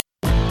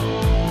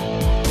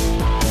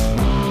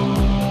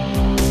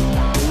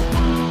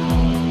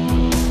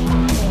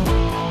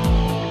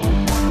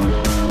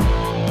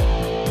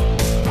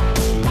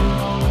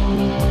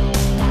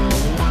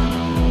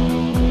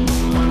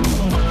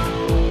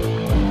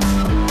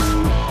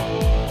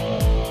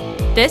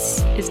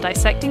This is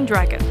Dissecting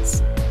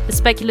Dragons, the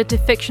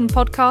speculative fiction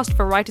podcast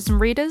for writers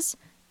and readers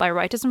by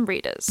writers and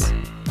readers.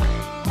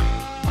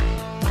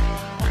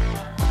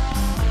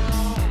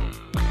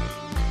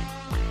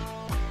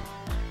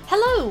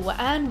 Hello,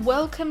 and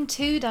welcome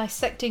to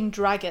Dissecting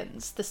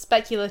Dragons, the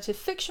speculative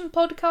fiction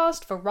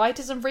podcast for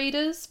writers and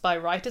readers by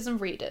writers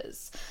and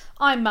readers.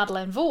 I'm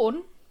Madeleine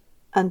Vaughan.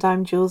 And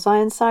I'm Jules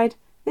Ironside.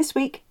 This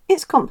week,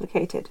 it's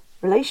complicated.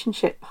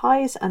 Relationship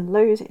highs and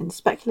lows in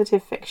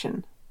speculative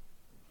fiction.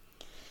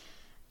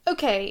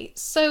 Okay,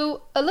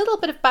 so a little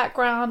bit of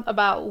background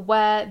about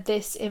where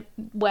this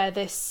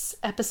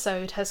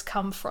episode has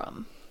come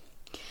from.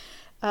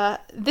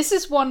 This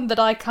is one that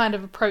I kind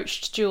of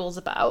approached Jules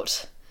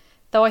about,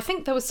 though I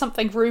think there was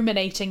something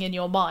ruminating in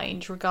your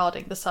mind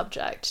regarding the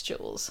subject,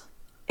 Jules.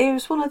 It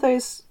was one of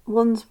those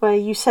ones where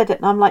you said it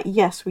and I'm like,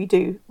 yes, we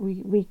do.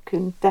 We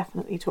can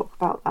definitely talk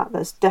about that.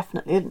 There's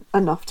definitely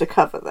enough to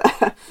cover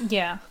there.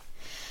 Yeah.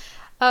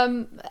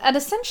 And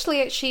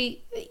essentially,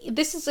 actually,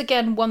 this is,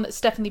 again, one that's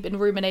definitely been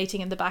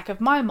ruminating in the back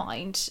of my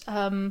mind.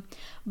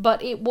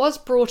 But it was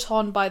brought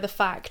on by the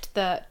fact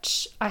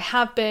that I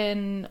have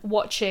been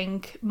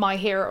watching My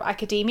Hero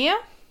Academia.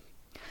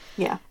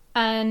 Yeah.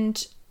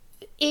 And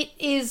it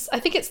is,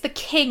 I think it's the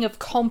king of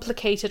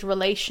complicated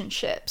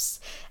relationships.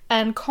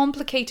 And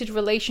complicated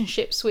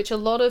relationships which a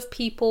lot of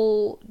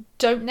people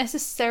don't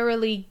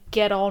necessarily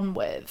get on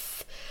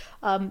with.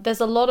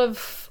 There's a lot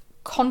of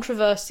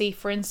controversy,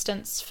 for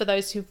instance, for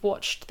those who've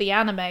watched the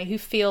anime, who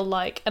feel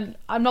like, and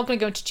I'm not going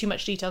to go into too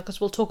much detail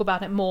because we'll talk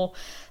about it more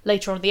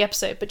later on in the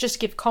episode, but just to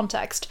give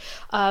context,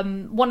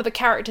 one of the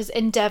characters,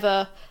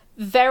 Endeavor,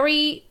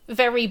 very,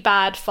 very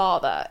bad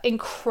father,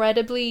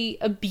 incredibly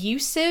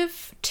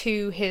abusive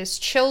to his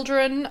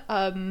children,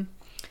 in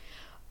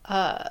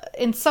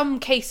some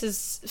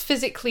cases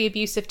physically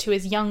abusive to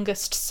his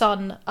youngest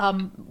son,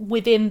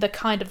 within the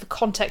kind of the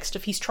context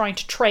of he's trying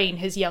to train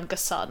his younger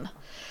son.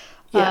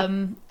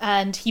 Yeah.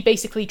 And he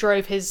basically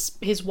drove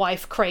his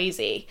wife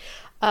crazy,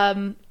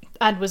 and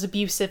was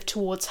abusive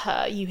towards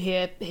her. You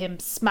hear him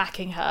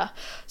smacking her.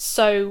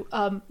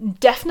 So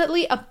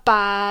definitely a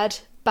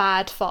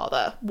bad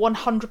father,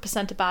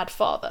 100% a bad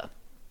father.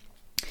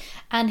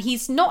 And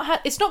he's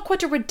not it's not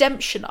quite a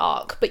redemption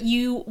arc, but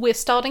we're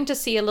starting to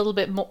see a little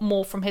bit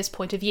more from his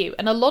point of view.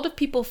 And a lot of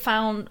people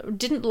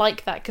didn't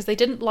like that because they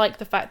didn't like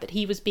the fact that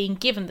he was being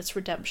given this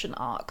redemption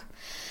arc.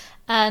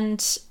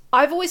 And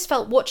I've always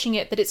felt watching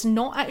it that it's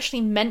not actually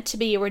meant to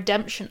be a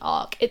redemption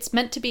arc. It's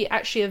meant to be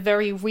actually a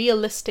very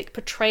realistic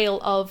portrayal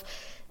of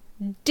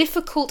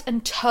difficult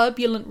and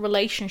turbulent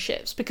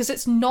relationships, because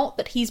it's not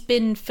that he's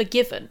been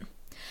forgiven.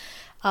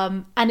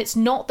 And it's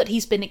not that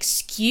he's been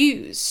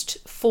excused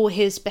for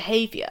his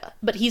behaviour,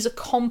 but he's a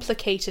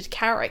complicated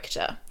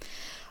character.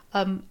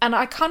 And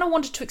I kind of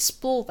wanted to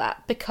explore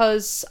that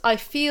because I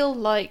feel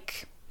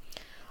like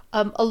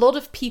a lot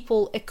of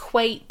people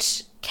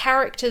equate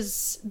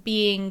characters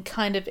being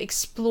kind of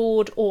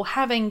explored or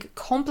having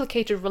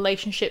complicated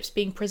relationships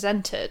being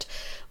presented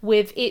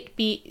with it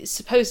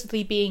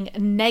supposedly being a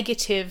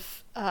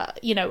negative,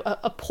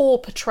 a poor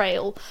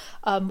portrayal,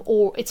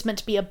 or it's meant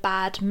to be a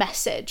bad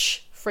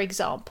message, for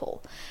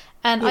example.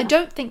 And yeah. I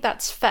don't think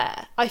that's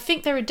fair. I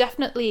think there are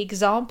definitely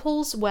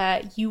examples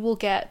where you will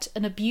get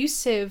an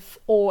abusive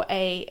or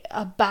a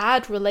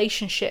bad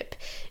relationship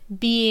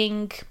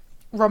being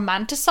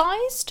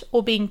romanticized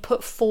or being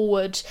put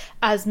forward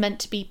as meant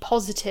to be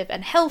positive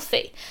and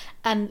healthy,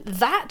 and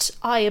that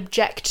I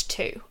object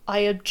to. I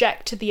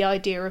object to the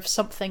idea of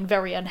something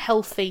very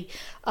unhealthy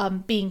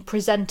being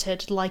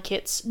presented like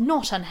it's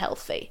not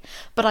unhealthy,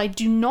 but I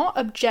do not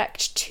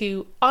object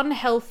to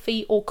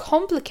unhealthy or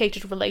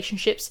complicated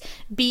relationships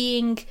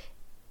being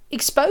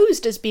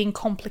exposed as being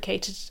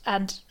complicated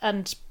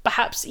and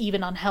perhaps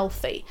even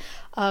unhealthy.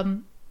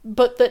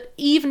 But that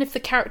even if the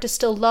characters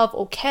still love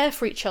or care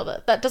for each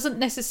other, that doesn't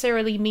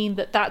necessarily mean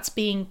that that's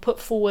being put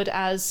forward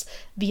as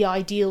the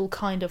ideal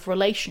kind of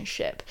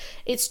relationship.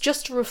 It's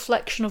just a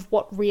reflection of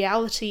what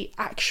reality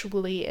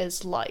actually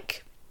is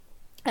like.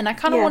 And I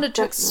kind of wanted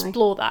to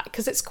explore that,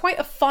 because it's quite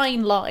a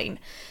fine line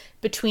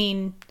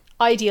between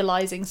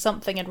idealising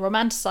something and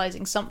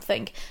romanticising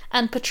something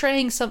and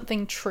portraying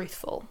something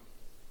truthful.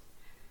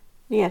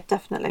 Yeah,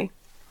 definitely.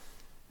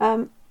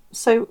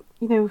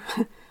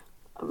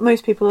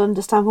 Most people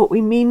understand what we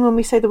mean when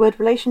we say the word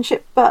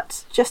relationship,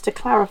 but just to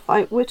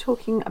clarify, we're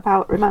talking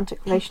about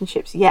romantic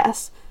relationships,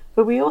 yes,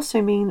 but we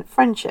also mean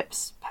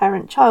friendships,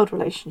 parent-child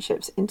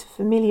relationships,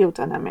 interfamilial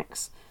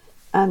dynamics,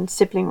 and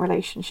sibling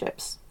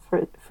relationships,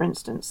 for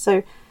instance.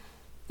 So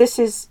this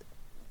is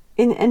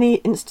in any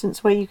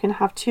instance where you can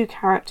have two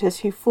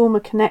characters who form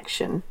a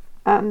connection,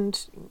 and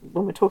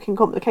when we're talking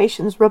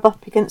complications, rub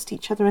up against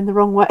each other in the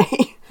wrong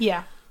way.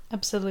 Yeah,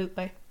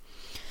 absolutely.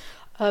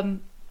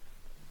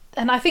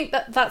 And I think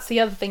that's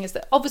the other thing, is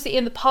that obviously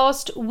in the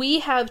past we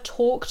have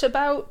talked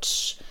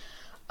about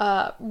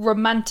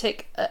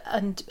romantic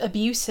and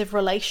abusive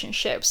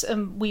relationships,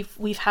 and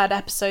we've had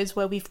episodes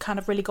where we've kind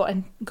of really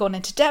gone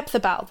into depth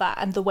about that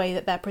and the way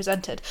that they're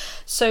presented.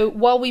 So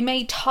while we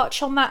may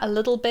touch on that a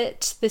little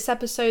bit this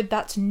episode,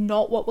 that's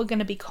not what we're going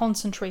to be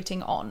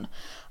concentrating on.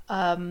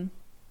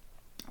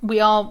 We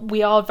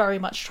are very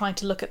much trying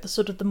to look at the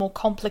sort of the more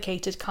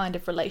complicated kind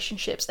of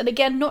relationships, and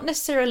again, not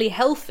necessarily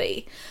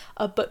healthy,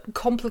 but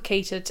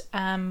complicated,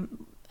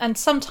 and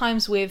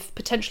sometimes with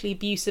potentially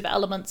abusive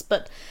elements,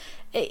 but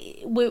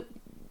we're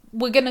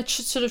going to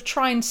sort of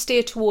try and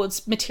steer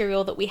towards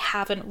material that we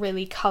haven't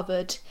really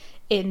covered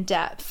in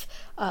depth,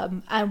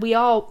 and we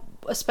are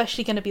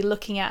especially going to be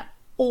looking at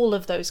all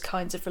of those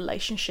kinds of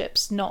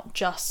relationships, not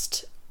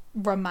just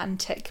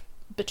romantic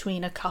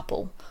between a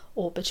couple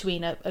or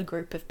between a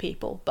group of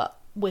people, but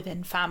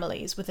within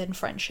families, within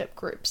friendship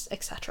groups,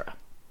 etc.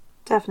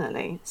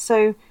 Definitely.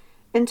 So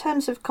in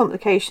terms of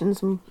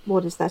complications and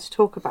what is there to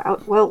talk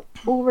about, well,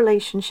 all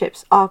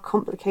relationships are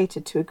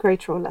complicated to a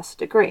greater or lesser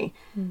degree.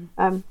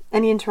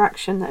 Any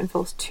interaction that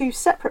involves two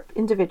separate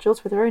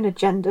individuals with their own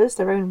agendas,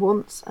 their own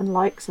wants and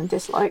likes and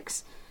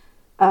dislikes,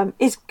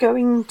 is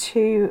going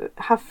to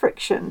have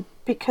friction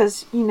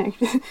because,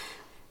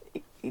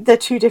 they're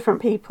two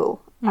different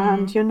people,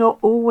 and you're not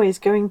always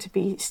going to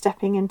be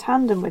stepping in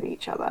tandem with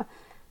each other.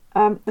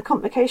 The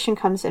complication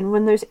comes in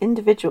when those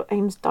individual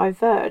aims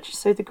diverge.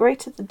 So the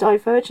greater the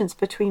divergence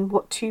between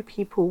what two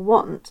people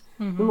want,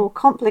 the more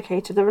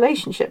complicated the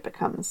relationship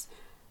becomes.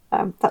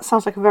 That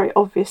sounds like a very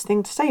obvious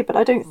thing to say, but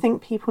I don't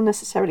think people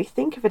necessarily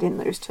think of it in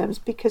those terms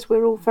because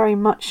we're all very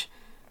much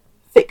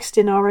fixed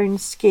in our own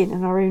skin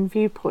and our own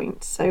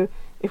viewpoint. So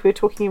if we're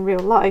talking in real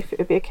life, it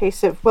would be a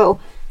case of, well,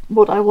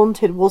 what I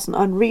wanted wasn't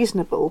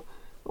unreasonable.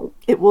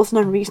 It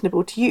wasn't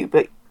unreasonable to you,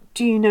 but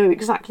do you know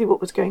exactly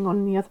what was going on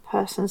in the other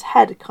person's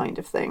head, kind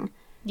of thing?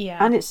 Yeah.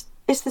 And it's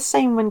the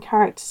same when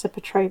characters are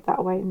portrayed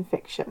that way in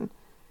fiction.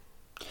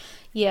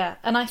 Yeah,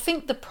 and I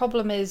think the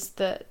problem is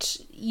that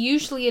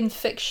usually in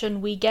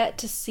fiction we get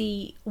to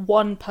see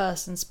one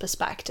person's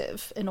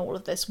perspective in all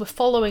of this. We're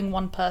following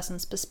one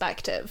person's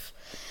perspective,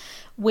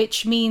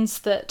 which means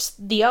that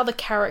the other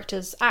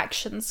character's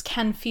actions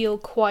can feel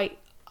quite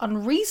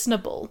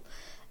unreasonable,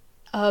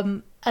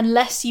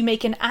 unless you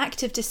make an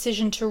active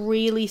decision to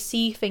really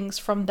see things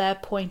from their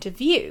point of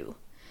view.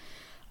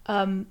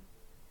 And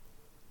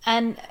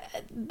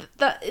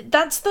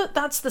that's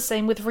the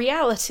same with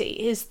reality,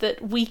 is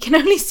that we can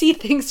only see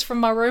things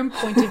from our own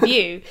point of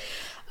view.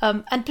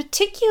 And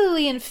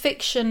particularly in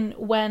fiction,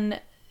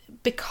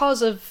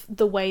 because of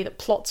the way that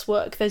plots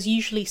work, there's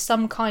usually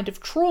some kind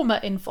of trauma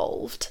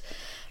involved.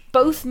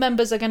 Both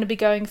members are going to be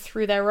going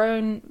through their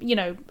own,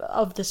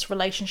 of this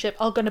relationship,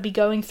 are going to be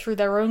going through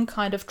their own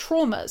kind of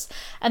traumas.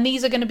 And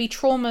these are going to be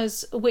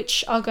traumas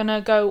which are going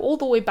to go all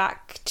the way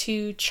back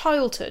to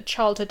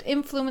childhood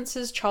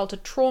influences,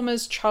 childhood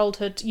traumas,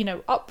 childhood,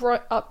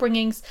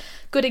 upbringings.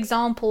 Good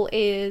example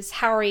is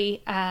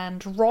Harry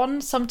and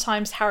Ron.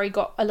 Sometimes Harry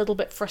got a little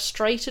bit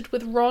frustrated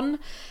with Ron,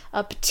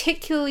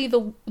 particularly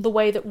the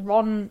way that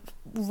Ron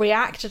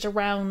reacted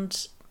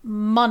around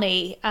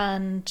money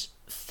and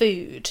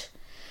food.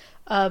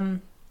 Now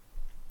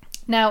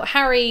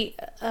Harry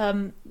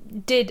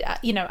did,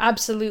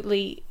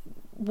 absolutely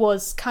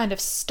was kind of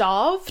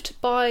starved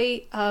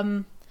by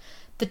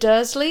the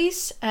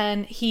Dursleys,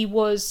 and he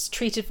was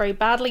treated very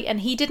badly, and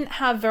he didn't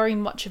have very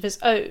much of his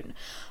own.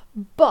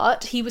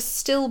 But he was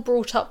still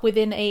brought up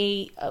within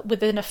a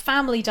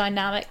family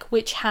dynamic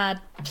which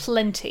had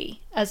plenty,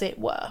 as it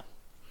were.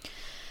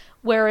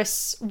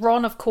 Whereas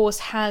Ron, of course,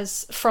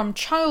 has from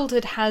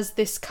childhood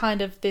this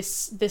kind of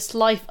this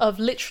life of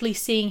literally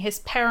seeing his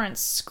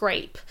parents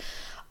scrape,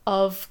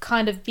 of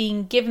kind of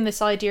being given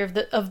this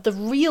idea of the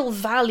real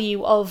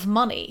value of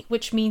money,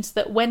 which means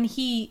that when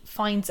he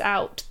finds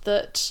out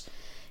that,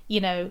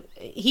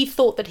 he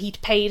thought that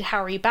he'd paid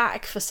Harry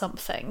back for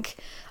something,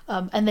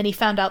 and then he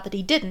found out that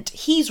he didn't,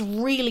 he's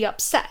really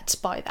upset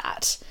by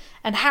that.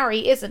 And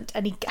Harry isn't,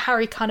 and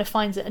Harry kind of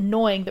finds it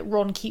annoying that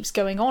Ron keeps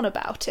going on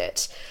about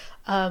it.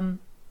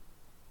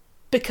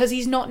 Because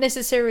he's not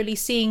necessarily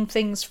seeing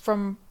things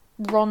from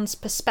Ron's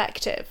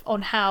perspective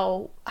on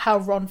how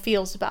Ron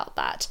feels about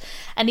that.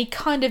 And he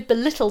kind of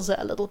belittles it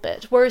a little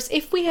bit. Whereas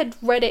if we had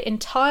read it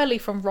entirely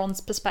from Ron's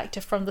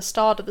perspective from the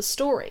start of the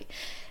story,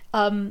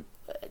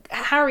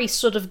 Harry's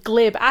sort of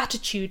glib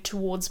attitude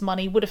towards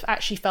money would have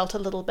actually felt a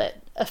little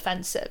bit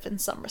offensive in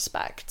some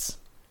respects.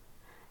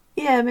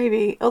 Yeah,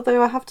 maybe.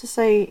 Although I have to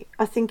say,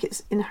 I think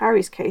it's in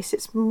Harry's case,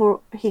 it's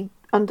more he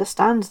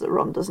understands that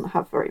Ron doesn't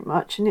have very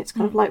much, and it's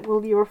kind of like,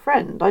 well, you're a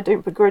friend. I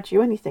don't begrudge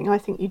you anything. I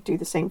think you'd do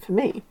the same for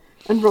me,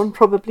 and Ron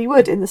probably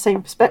would in the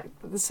same perspective.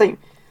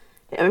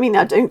 I mean,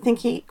 I don't think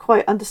he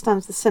quite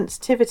understands the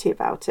sensitivity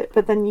about it.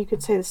 But then you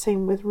could say the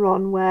same with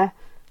Ron, where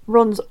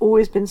Ron's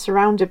always been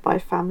surrounded by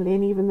family,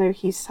 and even though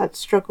he's had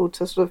struggled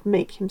to sort of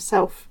make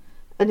himself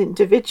an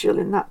individual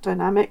in that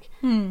dynamic,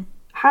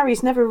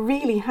 Harry's never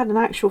really had an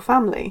actual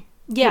family.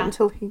 Yeah.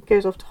 Until he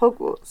goes off to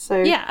Hogwarts.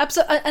 So yeah,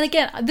 absolutely. And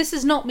again, this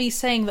is not me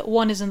saying that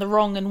one is in the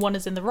wrong and one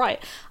is in the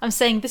right. I'm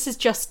saying this is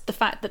just the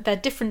fact that they're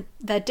different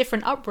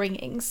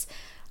upbringings,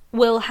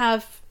 will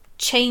have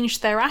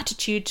changed their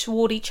attitude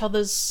toward each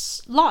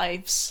other's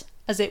lives,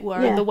 as it were,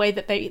 and the way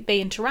that they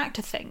interact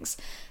with things.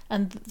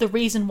 And the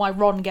reason why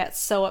Ron gets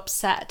so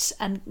upset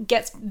and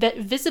gets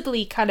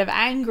visibly kind of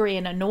angry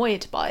and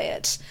annoyed by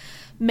it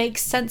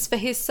makes sense for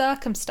his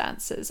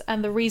circumstances.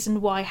 And the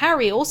reason why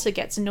Harry also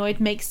gets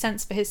annoyed makes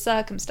sense for his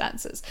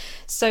circumstances.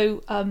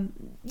 So,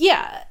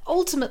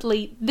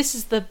 ultimately, this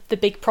is the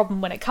big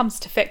problem when it comes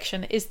to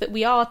fiction, is that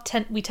we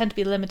tend to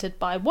be limited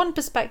by one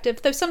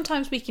perspective, though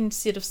sometimes we can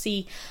sort of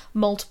see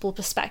multiple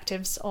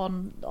perspectives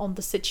on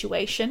the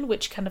situation,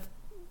 which kind of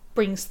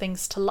brings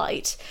things to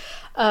light.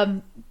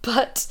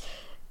 But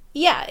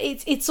yeah,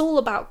 it's all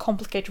about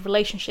complicated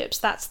relationships.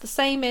 That's the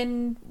same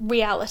in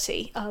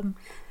reality.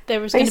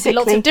 There is going to be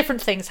lots of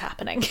different things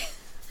happening.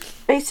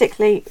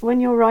 Basically, when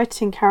you're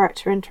writing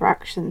character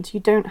interactions, you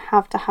don't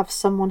have to have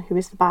someone who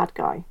is the bad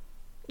guy.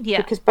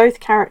 Yeah. Because both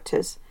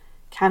characters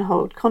can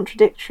hold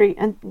contradictory,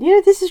 and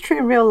this is true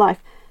in real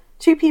life.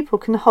 Two people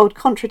can hold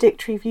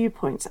contradictory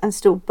viewpoints and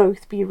still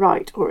both be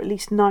right, or at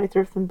least neither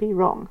of them be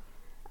wrong.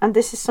 And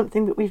this is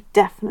something that we've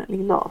definitely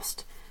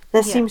lost.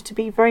 There seems to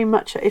be very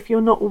much a, if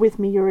you're not with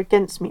me, you're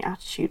against me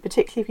attitude,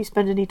 particularly if you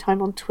spend any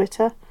time on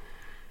Twitter.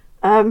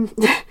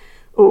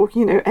 Or,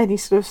 any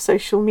sort of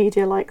social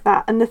media like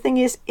that. And the thing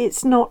is,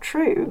 it's not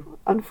true,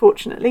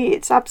 unfortunately.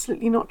 It's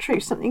absolutely not true.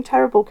 Something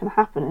terrible can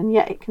happen, and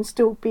yet it can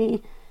still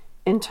be,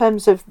 in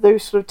terms of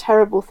those sort of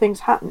terrible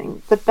things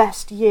happening, the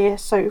best year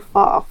so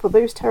far for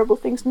those terrible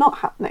things not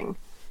happening.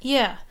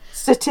 Yeah.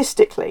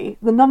 Statistically,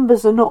 the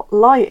numbers are not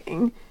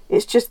lying.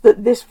 It's just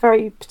that this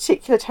very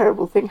particular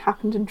terrible thing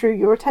happened and drew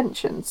your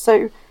attention.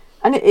 So...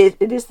 And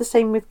it is the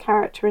same with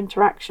character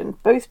interaction.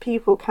 Both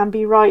people can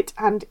be right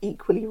and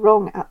equally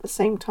wrong at the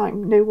same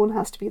time. No one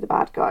has to be the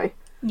bad guy.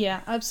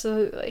 Yeah,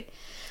 absolutely.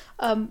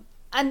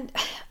 And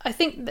I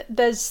think that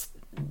this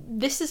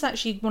is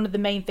actually one of the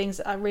main things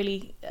that I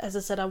really, as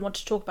I said, I want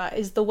to talk about,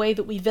 is the way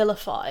that we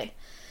vilify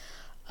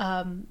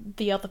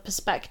the other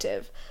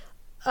perspective.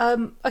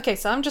 Okay,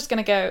 so I'm just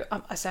going to go...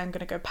 I say I'm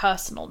going to go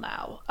personal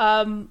now.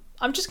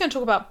 I'm just going to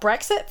talk about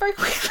Brexit very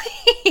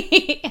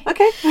quickly.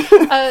 Okay.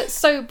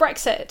 So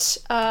Brexit.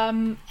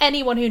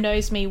 Anyone who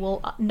knows me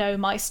will know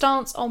my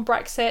stance on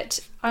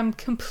Brexit. I'm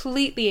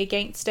completely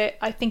against it.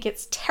 I think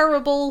it's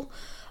terrible.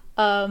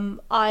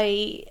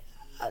 It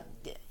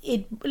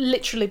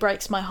literally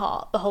breaks my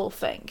heart, the whole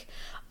thing.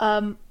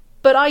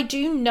 But I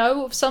do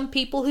know of some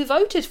people who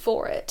voted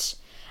for it.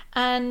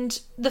 And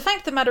the fact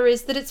of the matter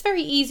is that it's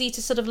very easy to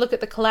sort of look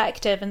at the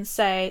collective and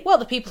say, well,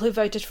 the people who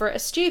voted for it are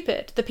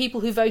stupid. The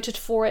people who voted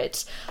for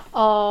it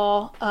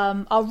are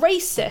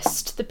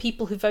racist. The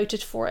people who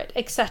voted for it,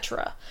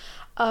 etc.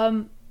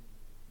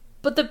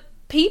 But the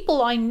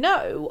people I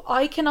know,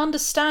 I can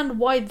understand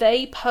why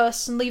they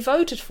personally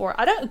voted for it.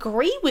 I don't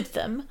agree with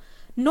them,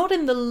 not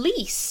in the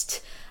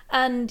least.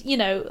 And,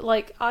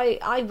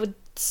 I would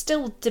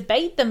still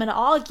debate them and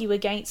argue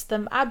against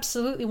them,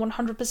 absolutely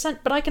 100%,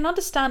 but I can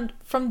understand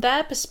from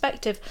their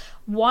perspective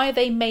why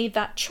they made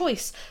that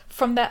choice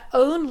from their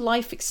own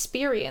life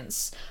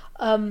experience,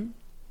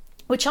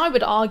 which I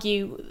would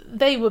argue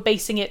they were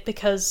basing it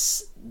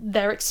because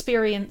their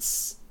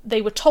experience,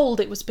 they were told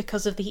it was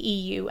because of the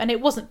EU, and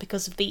it wasn't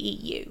because of the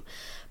EU.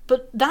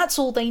 But that's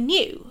all they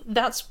knew.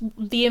 That's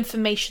the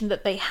information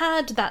that they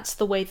had. That's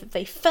the way that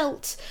they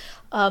felt.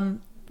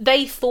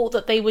 They thought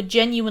that they were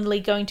genuinely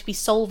going to be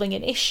solving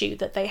an issue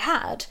that they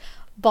had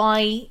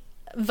by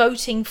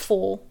voting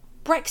for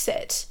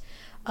Brexit.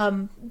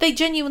 They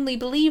genuinely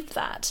believed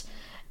that.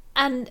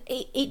 And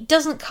it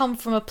doesn't come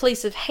from a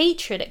place of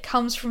hatred, it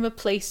comes from a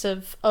place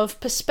of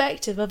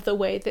perspective of the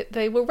way that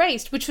they were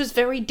raised, which was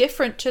very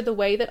different to the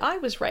way that I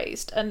was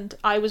raised. And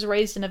I was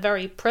raised in a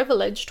very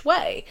privileged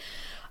way.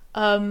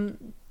 I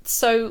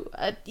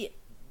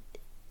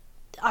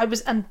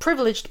was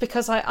privileged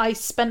because I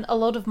spent a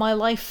lot of my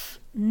life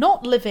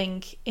not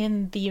living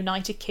in the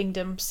United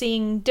Kingdom,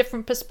 seeing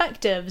different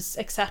perspectives,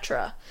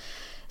 etc.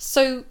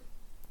 So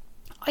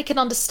I can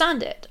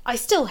understand it. I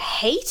still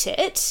hate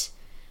it.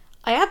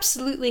 I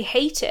absolutely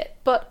hate it,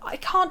 but I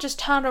can't just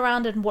turn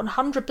around and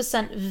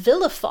 100%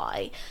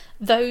 vilify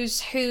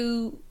those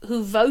who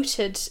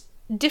voted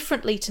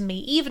differently to me,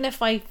 even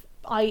if I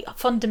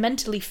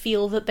fundamentally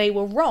feel that they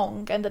were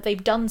wrong and that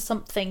they've done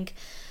something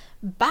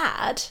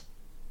bad.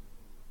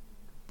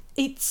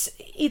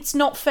 It's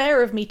not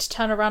fair of me to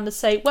turn around and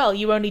say, well,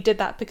 you only did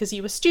that because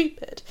you were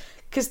stupid,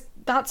 because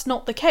that's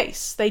not the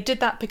case. They did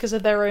that because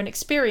of their own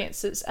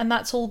experiences, and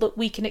that's all that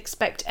we can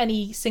expect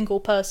any single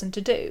person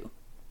to do.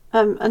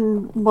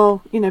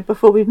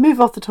 Before we move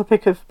off the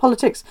topic of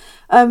politics,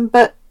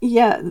 something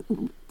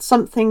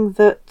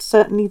that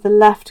certainly the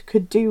left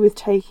could do with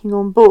taking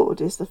on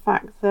board is the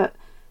fact that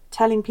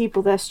telling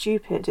people they're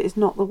stupid is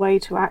not the way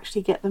to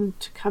actually get them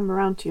to come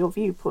around to your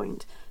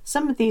viewpoint.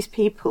 Some of these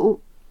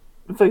people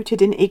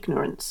voted in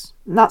ignorance,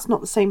 and that's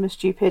not the same as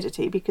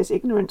stupidity, because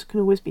ignorance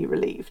can always be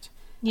relieved.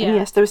 Yeah. And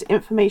yes, there was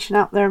information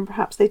out there and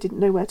perhaps they didn't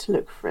know where to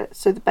look for it.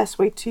 So the best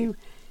way to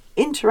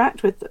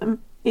interact with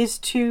them is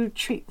to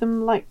treat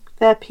them like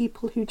they're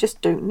people who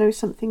just don't know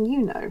something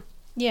you know.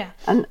 Yeah.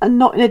 And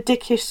not in a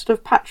dickish sort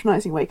of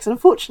patronising way, because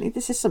unfortunately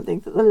this is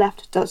something that the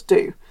left does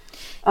do.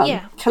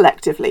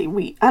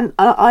 Collectively,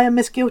 I am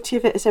as guilty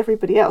of it as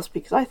everybody else,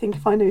 because I think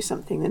if I know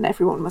something, then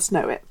everyone must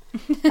know it,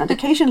 and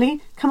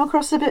occasionally come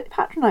across a bit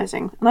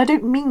patronising, and I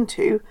don't mean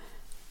to,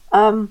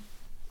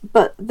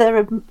 but there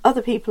are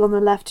other people on the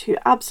left who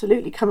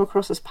absolutely come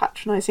across as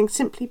patronising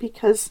simply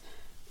because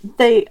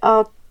they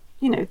are,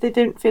 they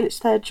don't feel it's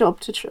their job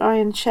to try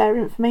and share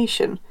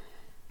information,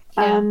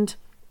 and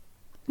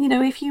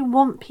if you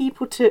want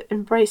people to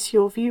embrace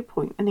your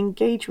viewpoint and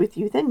engage with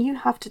you, then you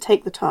have to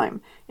take the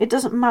time. It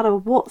doesn't matter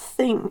what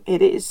thing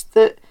it is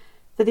that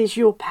is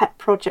your pet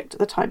project at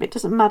the time. It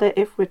doesn't matter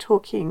if we're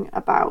talking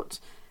about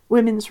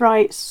women's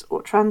rights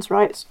or trans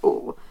rights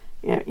or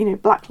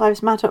Black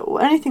Lives Matter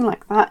or anything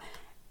like that.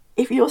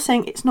 If you're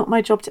saying it's not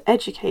my job to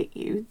educate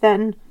you,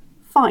 then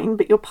fine,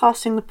 but you're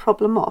passing the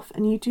problem off,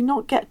 and you do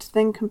not get to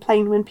then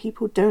complain when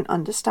people don't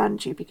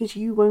understand you because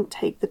you won't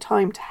take the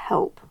time to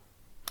help.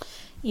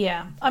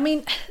 Yeah, I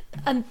mean,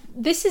 and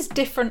this is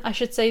different. I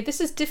should say this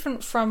is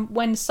different from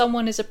when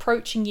someone is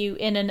approaching you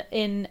in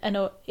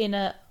an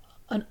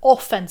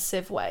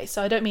offensive way.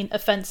 So I don't mean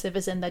offensive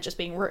as in they're just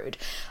being rude.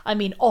 I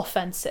mean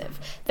offensive.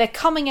 They're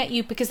coming at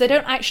you because they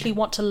don't actually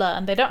want to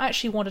learn. They don't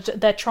actually want to.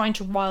 They're trying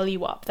to rile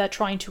you up. They're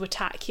trying to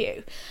attack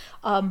you.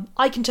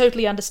 I can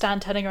totally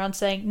understand turning around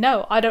saying,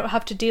 no, I don't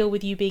have to deal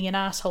with you being an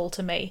asshole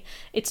to me.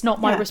 It's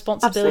not my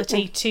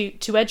responsibility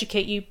to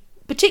educate you.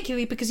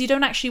 Particularly because you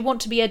don't actually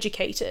want to be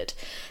educated.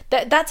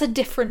 That's a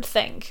different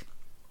thing.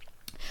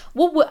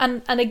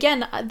 And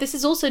again, this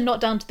is also not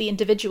down to the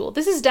individual.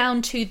 This is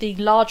down to the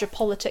larger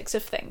politics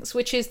of things,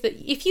 which is that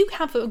if you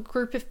have a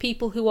group of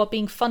people who are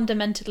being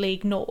fundamentally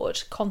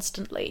ignored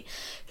constantly,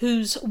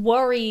 whose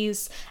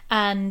worries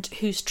and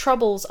whose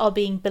troubles are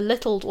being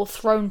belittled or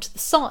thrown to the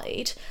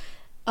side,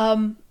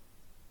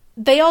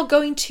 they are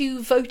going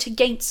to vote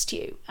against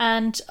you.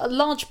 And a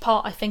large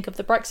part, I think, of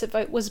the Brexit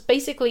vote was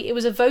basically, it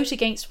was a vote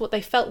against what they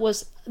felt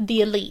was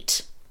the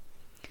elite.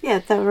 Yeah,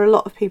 there were a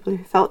lot of people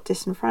who felt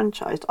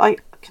disenfranchised. I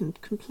can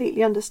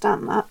completely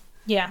understand that.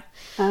 Yeah.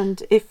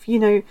 And if,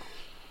 the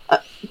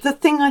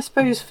thing I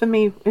suppose for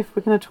me, if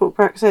we're going to talk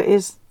Brexit,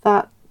 is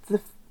that the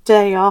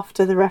day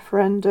after the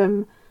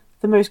referendum,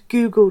 the most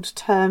Googled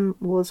term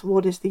was,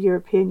 what is the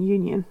European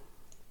Union?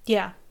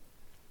 Yeah.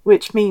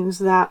 Which means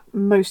that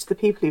most of the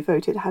people who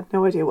voted had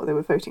no idea what they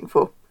were voting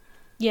for.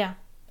 Yeah,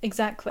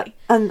 exactly.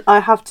 And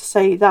I have to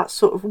say that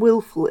sort of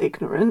willful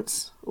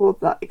ignorance, or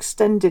that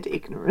extended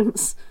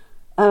ignorance,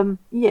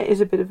 is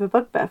a bit of a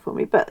bugbear for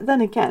me. But then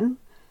again,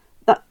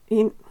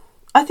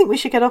 I think we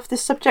should get off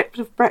this subject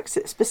of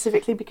Brexit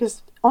specifically,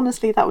 because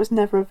honestly, that was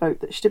never a vote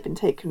that should have been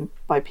taken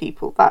by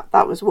people.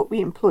 That was what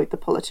we employed the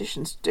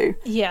politicians to do.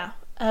 Yeah.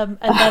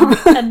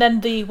 And then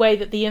the way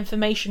that the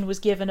information was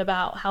given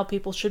about how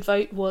people should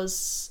vote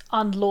was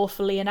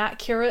unlawfully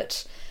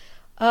inaccurate,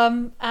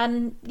 and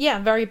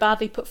very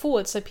badly put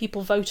forward. So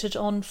people voted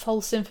on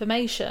false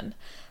information.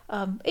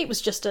 It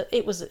was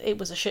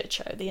a shit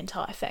show, the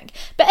entire thing.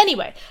 But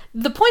anyway,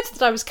 the point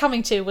that I was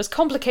coming to was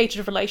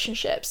complicated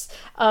relationships,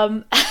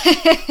 and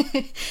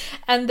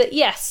that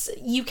yes,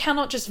 you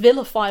cannot just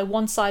vilify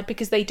one side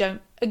because they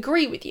don't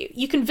agree with you.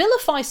 You can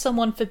vilify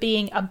someone for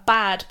being a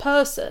bad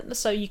person.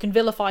 So you can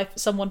vilify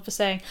someone for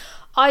saying,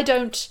 I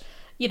don't.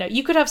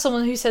 You could have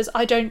someone who says,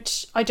 I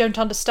don't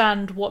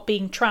understand what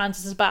being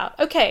trans is about.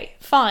 Okay,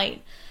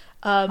 fine.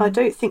 I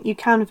don't think you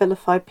can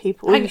vilify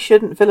people. You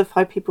shouldn't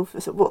vilify people for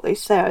what they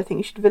say. I think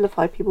you should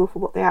vilify people for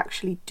what they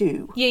actually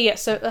do. Yeah.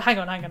 So hang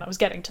on. I was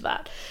getting to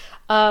that.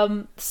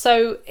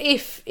 So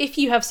if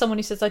you have someone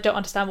who says, I don't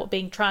understand what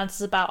being trans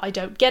is about, I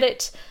don't get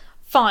it,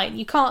 fine.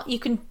 You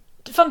can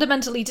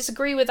fundamentally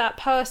disagree with that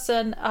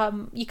person.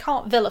 You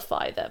can't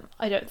vilify them,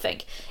 I don't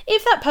think.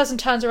 If that person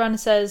turns around and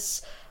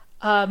says,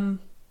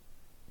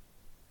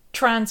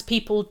 trans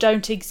people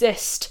don't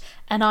exist,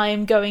 and I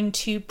am going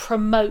to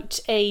promote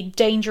a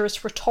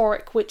dangerous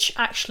rhetoric which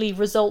actually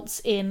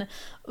results in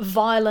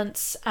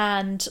violence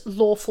and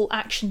lawful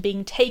action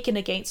being taken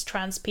against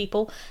trans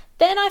people,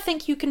 then I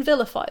think you can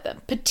vilify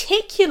them.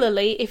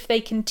 Particularly if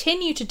they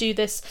continue to do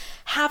this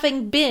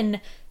having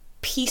been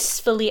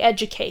peacefully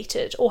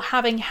educated or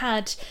having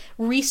had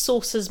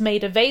resources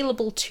made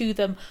available to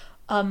them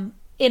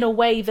in a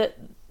way that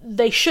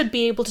they should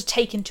be able to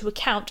take into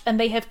account, and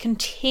they have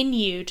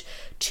continued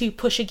to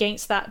push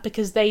against that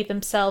because they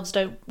themselves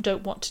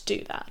don't want to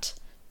do that.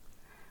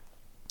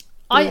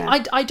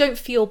 Yeah. I don't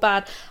feel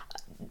bad.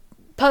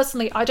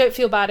 Personally, I don't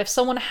feel bad if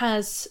someone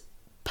has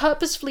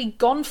purposefully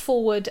gone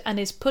forward and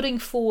is putting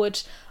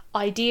forward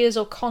ideas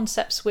or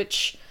concepts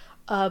which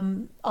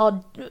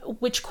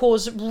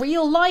cause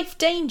real life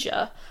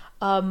danger,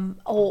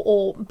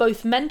 or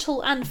both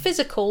mental and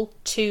physical,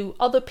 to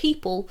other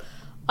people.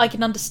 I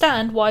can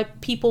understand why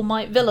people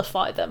might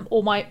vilify them,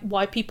 or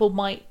why people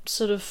might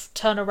sort of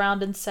turn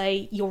around and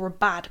say you're a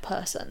bad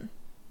person.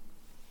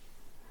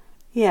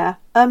 Yeah,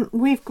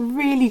 we've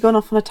really gone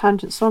off on a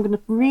tangent, so I'm going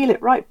to reel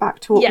it right back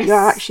to what we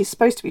are actually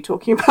supposed to be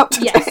talking about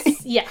today.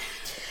 Yes, yeah.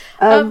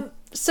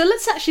 So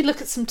let's actually look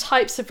at some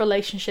types of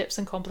relationships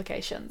and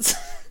complications.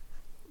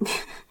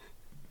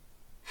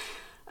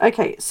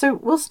 Okay, so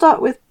we'll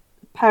start with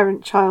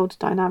parent-child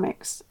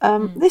dynamics.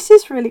 This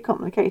is really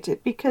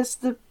complicated because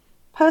the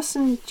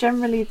person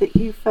generally that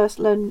you first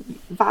learn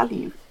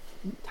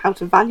how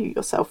to value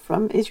yourself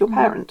from is your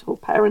parent or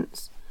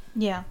parents.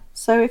 Yeah.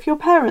 So if your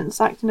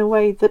parents act in a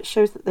way that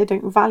shows that they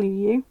don't value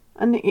you,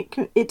 and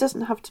it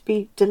doesn't have to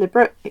be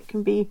deliberate, it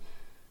can be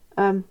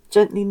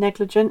gently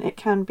negligent, it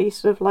can be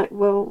sort of like,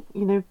 well,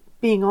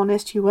 being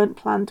honest, you weren't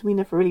planned, we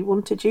never really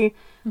wanted you.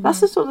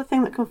 That's the sort of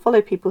thing that can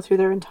follow people through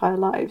their entire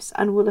lives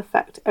and will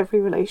affect every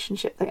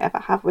relationship they ever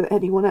have with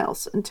anyone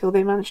else until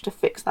they manage to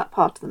fix that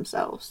part of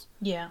themselves.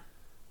 Yeah.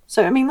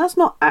 So, I mean, that's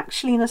not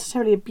actually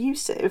necessarily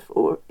abusive,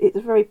 or it's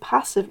very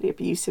passively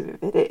abusive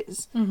if it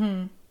is.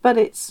 But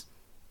it's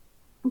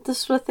the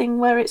sort of thing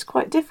where it's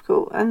quite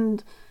difficult.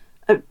 And,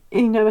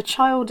 a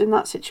child in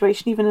that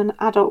situation, even an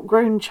adult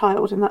grown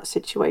child in that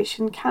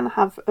situation, can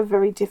have a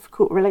very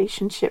difficult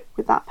relationship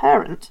with that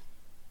parent.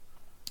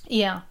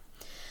 Yeah.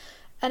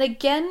 And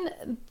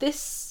again,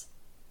 the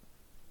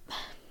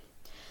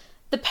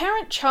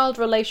parent-child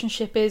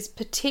relationship is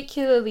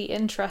particularly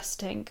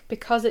interesting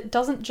because it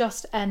doesn't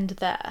just end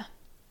there.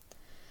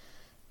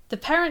 The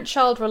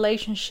parent-child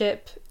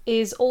relationship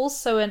is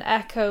also an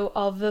echo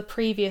of the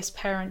previous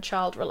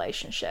parent-child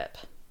relationship.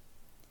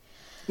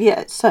 Yeah,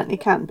 it certainly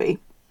can be.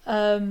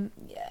 And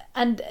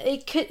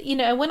it could,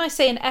 when I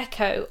say an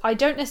echo, I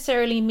don't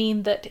necessarily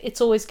mean that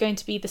it's always going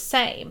to be the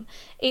same.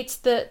 It's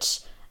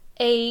that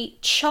a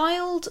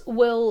child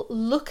will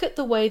look at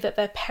the way that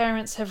their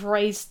parents have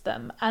raised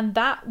them, and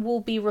that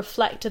will be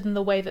reflected in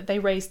the way that they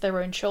raise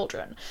their own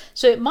children.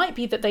 So it might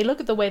be that they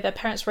look at the way their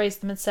parents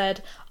raised them and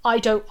said,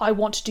 I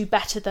want to do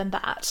better than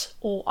that,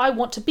 or I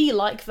want to be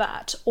like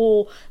that,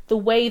 or the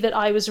way that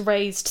I was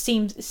raised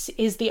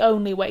is the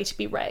only way to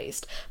be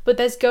raised. But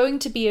there's going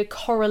to be a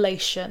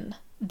correlation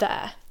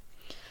there.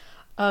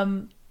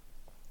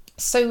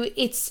 So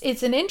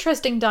it's an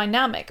interesting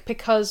dynamic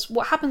because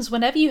what happens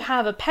whenever you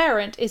have a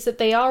parent is that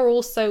they are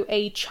also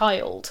a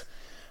child.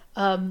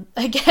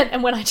 Again,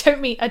 and when I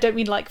don't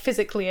mean like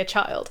physically a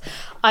child,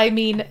 I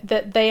mean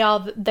that they are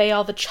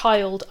the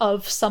child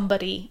of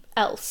somebody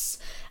else.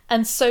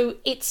 And so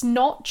it's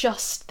not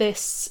just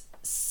this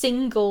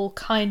single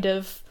kind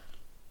of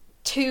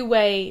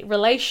two-way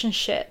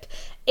relationship,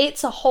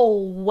 it's a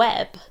whole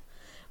web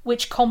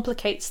which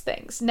complicates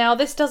things. Now,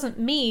 this doesn't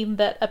mean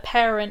that a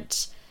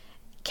parent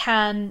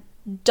can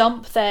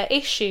dump their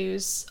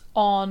issues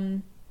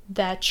on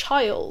their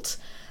child.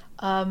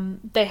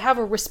 They have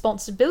a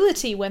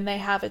responsibility when they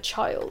have a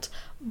child,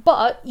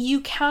 but you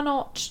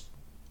cannot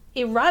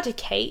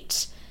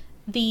eradicate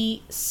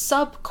the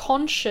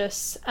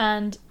subconscious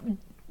and,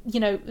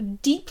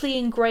 deeply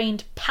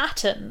ingrained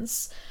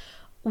patterns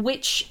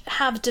which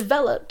have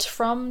developed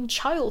from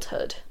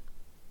childhood.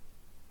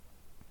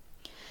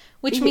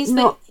 Which means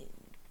that...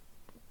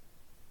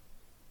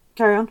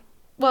 Carry on.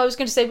 Well, I was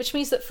going to say, which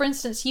means that, for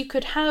instance, you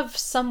could have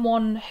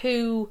someone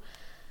who,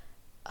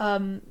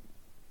 came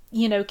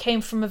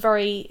from a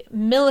very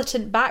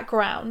militant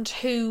background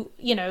who,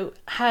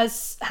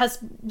 has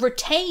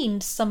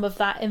retained some of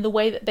that in the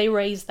way that they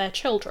raise their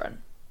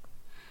children.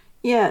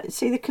 Yeah,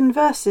 see, the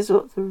converse is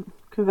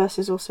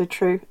also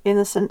true in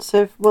the sense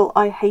of, well,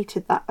 I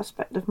hated that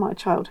aspect of my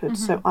childhood,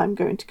 so I'm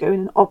going to go in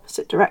an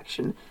opposite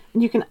direction.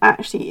 And you can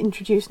actually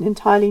introduce an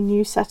entirely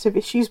new set of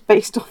issues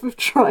based off of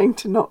trying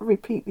to not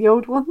repeat the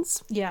old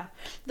ones. Yeah.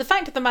 The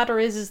fact of the matter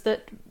is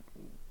that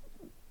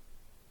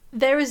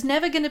there is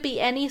never going to be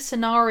any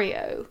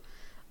scenario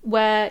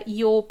where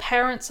your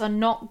parents are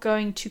not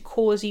going to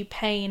cause you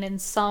pain in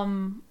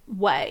some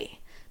way,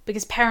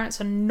 because parents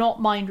are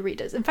not mind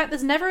readers. In fact,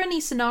 there's never any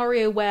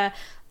scenario where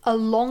a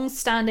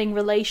long-standing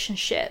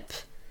relationship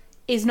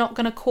is not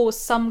going to cause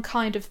some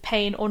kind of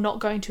pain or not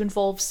going to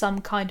involve some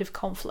kind of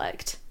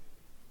conflict.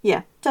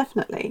 Yeah,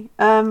 definitely.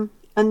 And,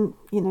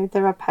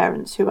 there are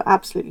parents who are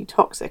absolutely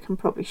toxic and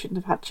probably shouldn't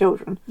have had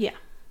children. Yeah.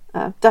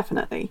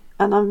 Definitely.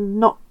 And I'm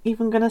not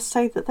even going to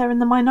say that they're in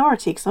the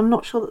minority, because I'm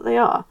not sure that they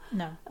are.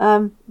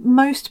 No.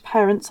 Most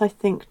parents, I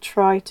think,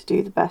 try to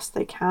do the best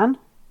they can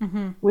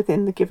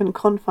within the given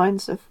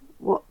confines of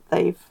what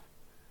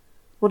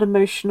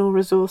emotional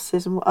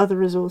resources and what other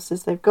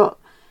resources they've got.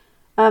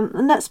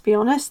 And let's be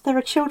honest, there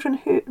are children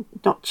who,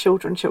 not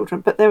children,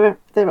 but there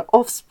are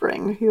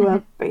offspring who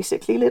are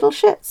basically little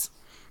shits.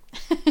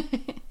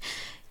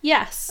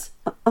 Yes.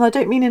 And I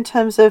don't mean in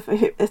terms of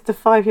if the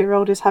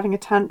 5-year-old is having a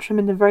tantrum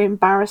in a very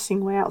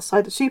embarrassing way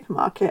outside the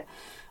supermarket.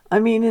 I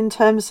mean in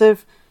terms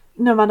of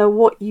no matter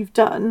what you've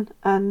done,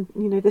 and,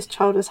 this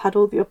child has had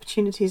all the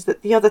opportunities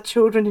that the other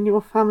children in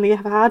your family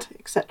have had,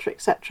 etc.,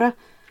 etc.,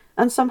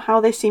 and somehow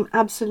they seem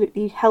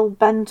absolutely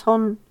hell-bent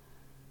on,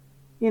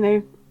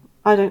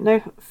 I don't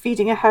know,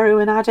 feeding a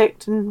heroin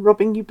addict and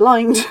robbing you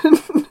blind,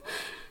 and,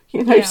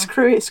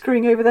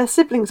 screwing over their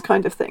siblings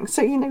kind of thing.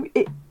 So,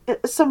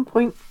 at some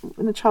point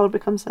when the child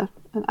becomes an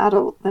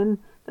adult, then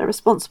they're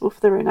responsible for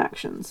their own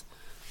actions.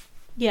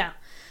 Yeah,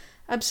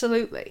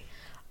 absolutely.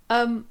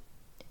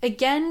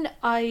 again,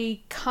 I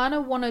kind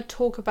of want to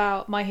talk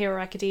about My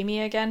Hero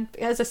Academia again.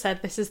 As I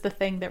said, this is the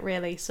thing that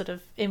really sort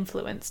of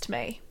influenced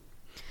me.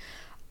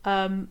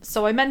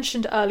 So I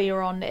mentioned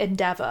earlier on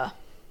Endeavour,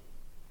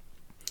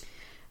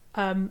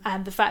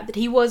 and the fact that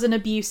he was an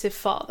abusive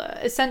father.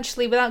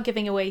 Essentially, without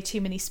giving away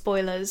too many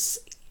spoilers,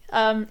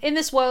 in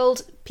this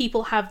world,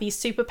 people have these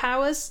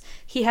superpowers.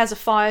 He has a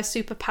fire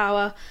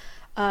superpower.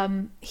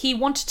 He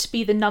wanted to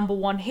be the number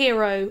one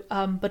hero,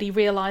 but he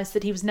realised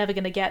that he was never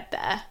going to get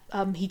there.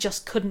 He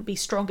just couldn't be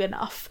strong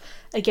enough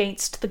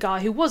against the guy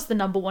who was the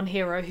number one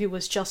hero, who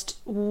was just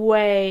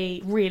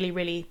really,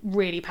 really,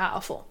 really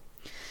powerful.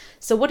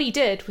 So what he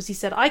did was he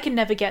said, I can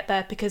never get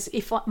there because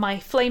if my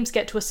flames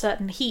get to a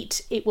certain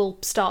heat, it will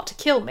start to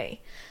kill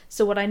me.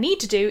 So what I need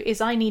to do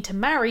is I need to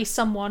marry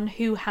someone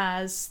who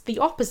has the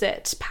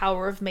opposite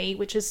power of me,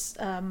 which is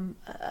an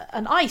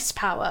ice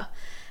power.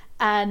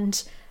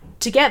 And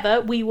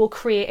together we will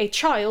create a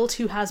child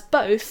who has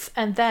both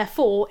and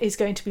therefore is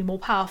going to be more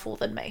powerful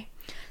than me.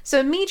 So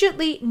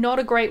immediately, not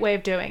a great way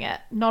of doing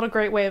it. Not a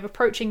great way of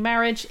approaching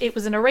marriage. It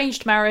was an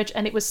arranged marriage,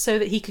 and it was so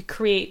that he could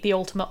create the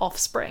ultimate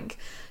offspring.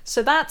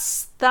 So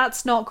that's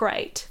not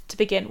great to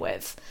begin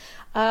with.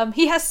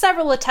 He has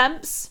several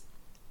attempts.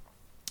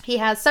 He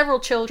has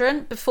several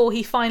children before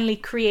he finally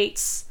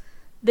creates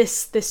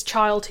this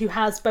child who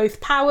has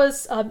both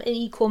powers in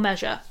equal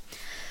measure.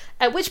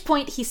 At which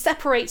point he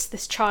separates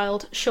this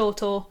child,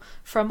 Shoto,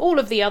 from all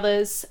of the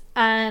others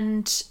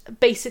and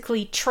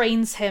basically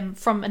trains him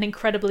from an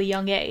incredibly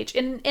young age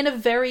in a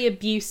very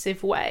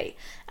abusive way.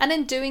 And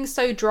in doing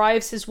so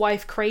drives his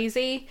wife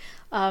crazy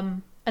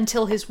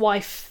until his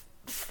wife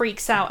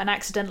freaks out and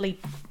accidentally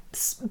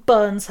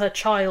burns her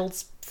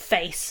child's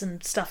face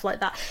and stuff like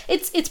that.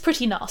 It's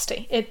pretty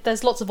nasty.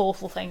 There's lots of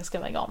awful things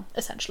going on,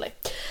 essentially.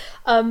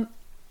 Now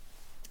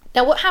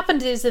what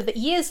happened is that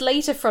years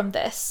later from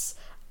this,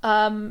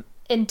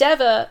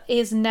 Endeavour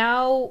is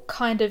now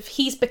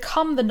he's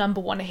become the number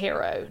one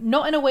hero.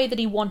 Not in a way that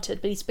he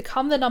wanted, but he's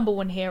become the number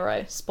one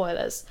hero.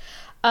 Spoilers.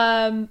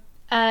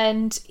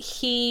 And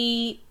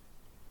he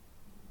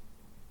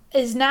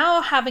is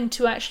now having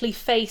to actually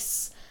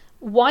face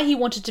why he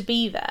wanted to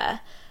be there,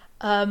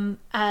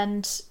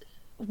 and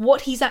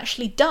what he's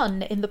actually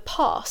done in the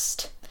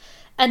past.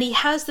 And he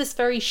has this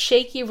very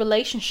shaky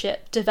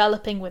relationship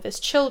developing with his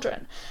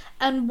children.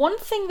 And one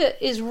thing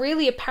that is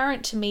really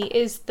apparent to me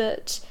is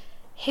that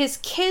his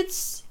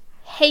kids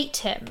hate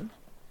him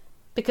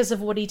because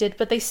of what he did,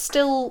 but they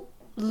still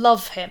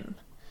love him.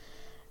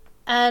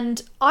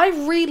 And I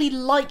really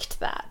liked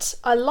that.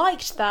 I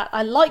liked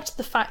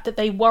the fact that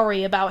they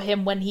worry about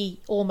him when he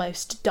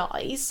almost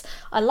dies.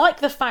 I like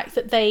the fact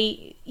that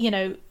they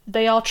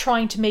are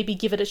trying to maybe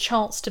give it a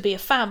chance to be a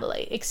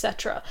family,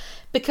 etc.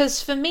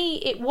 Because for me,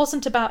 it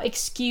wasn't about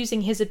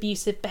excusing his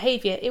abusive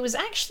behaviour. It was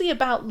actually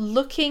about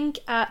looking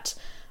at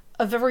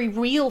a very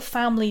real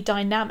family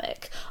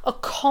dynamic, a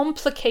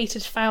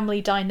complicated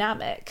family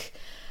dynamic,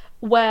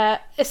 where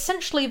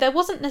essentially there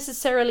wasn't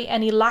necessarily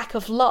any lack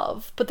of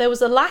love, but there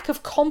was a lack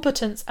of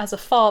competence as a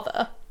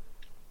father,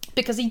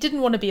 because he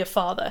didn't want to be a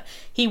father.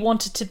 He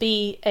wanted to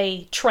be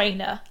a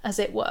trainer, as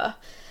it were.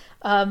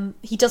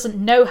 He doesn't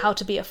know how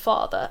to be a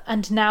father,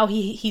 and now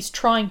he's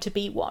trying to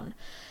be one.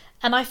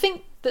 And I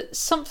think that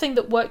something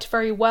that worked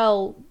very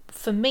well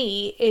for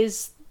me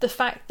is the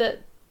fact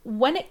that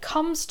when it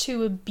comes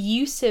to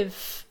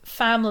abusive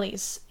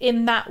families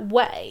in that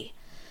way,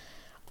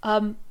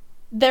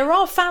 there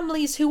are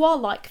families who are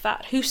like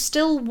that, who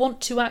still want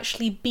to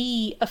actually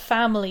be a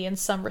family in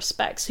some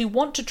respects, who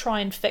want to try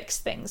and fix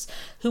things,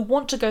 who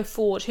want to go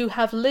forward, who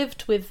have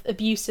lived with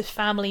abusive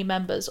family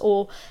members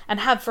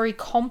and have very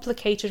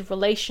complicated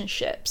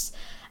relationships.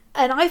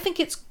 And I think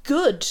it's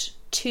good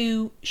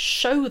to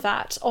show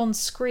that on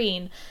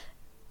screen,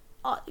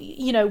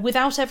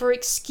 without ever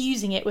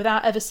excusing it,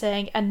 without ever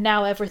saying, and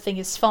now everything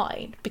is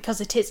fine, because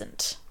it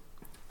isn't.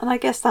 And I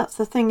guess that's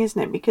the thing, isn't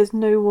it? Because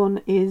no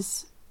one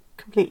is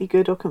completely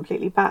good or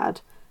completely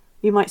bad.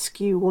 You might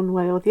skew one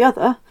way or the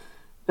other,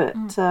 but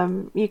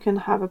you can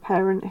have a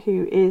parent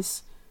who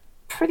is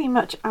pretty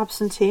much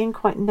absentee and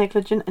quite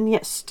negligent, and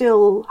yet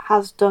still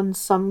has done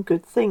some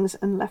good things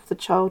and left the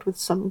child with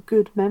some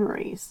good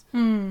memories.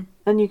 And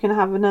you can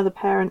have another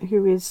parent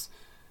who is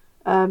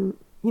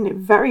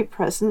very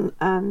present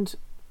and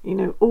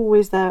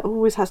always there,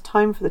 always has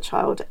time for the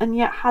child, and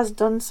yet has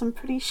done some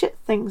pretty shit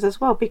things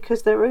as well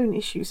because their own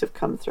issues have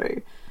come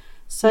through.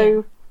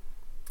 So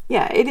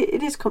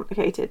it is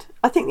complicated.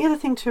 I think the other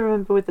thing to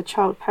remember with the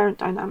child-parent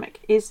dynamic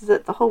is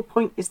that the whole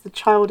point is the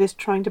child is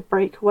trying to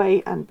break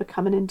away and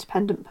become an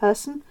independent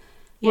person,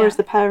 whereas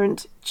the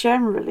parent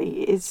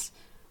generally is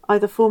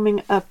either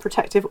forming a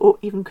protective or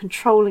even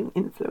controlling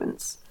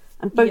influence.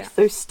 And both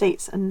those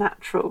states are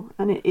natural,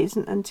 and it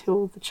isn't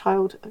until the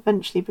child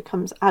eventually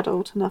becomes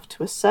adult enough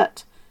to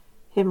assert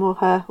him or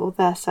her or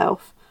their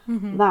self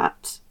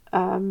that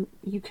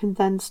you can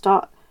then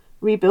start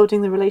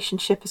rebuilding the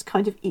relationship as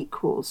kind of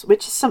equals,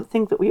 which is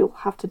something that we all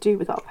have to do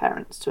with our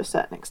parents to a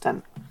certain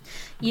extent.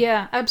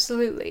 Yeah,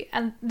 absolutely.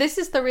 And this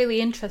is the really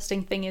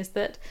interesting thing, is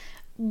that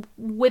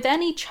with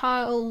any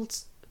child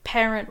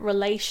parent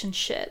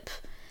relationship,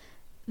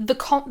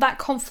 that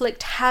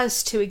conflict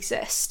has to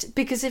exist,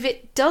 because if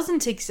it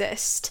doesn't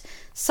exist,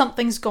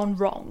 something's gone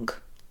wrong.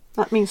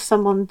 That means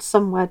someone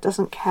somewhere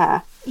doesn't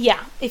care.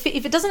 Yeah, if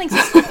it doesn't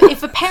exist,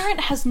 if a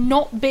parent has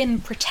not been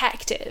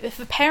protective, if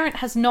a parent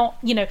has not,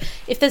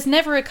 if there's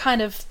never a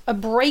kind of a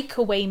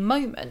breakaway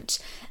moment,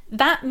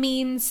 that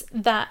means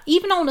that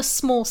even on a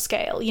small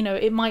scale, you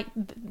might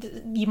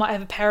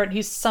have a parent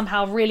who's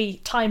somehow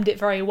really timed it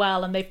very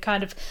well, and they've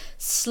kind of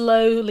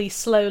slowly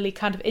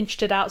kind of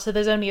inched it out, so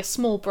there's only a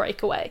small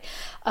breakaway.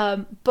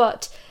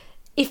 But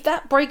if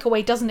that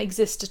breakaway doesn't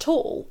exist at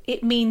all,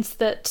 it means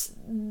that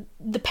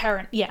the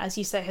parent, as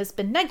you say, has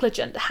been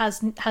negligent, has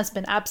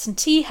been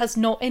absentee, has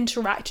not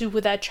interacted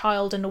with their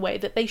child in a way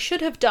that they should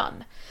have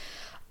done.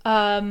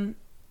 And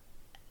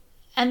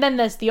then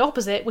there's the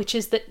opposite, which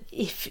is that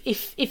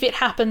if it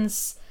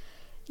happens,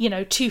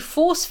 too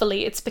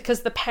forcefully, it's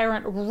because the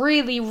parent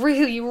really,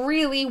 really,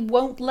 really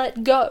won't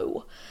let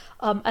go.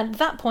 And at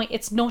that point,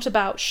 it's not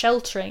about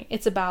sheltering,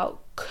 it's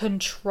about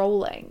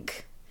controlling.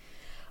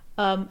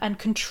 And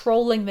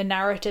controlling the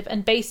narrative.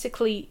 And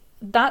basically,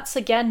 that's,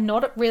 again,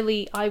 not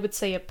really, I would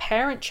say, a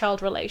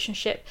parent-child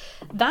relationship.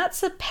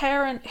 That's a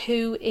parent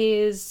who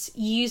is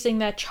using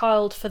their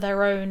child for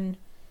their own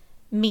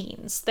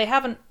means. They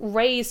haven't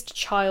raised a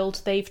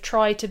child, they've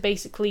tried to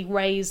basically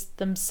raise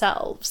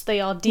themselves.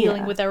 They are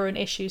dealing with their own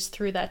issues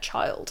through their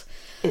child.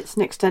 It's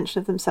an extension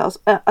of themselves.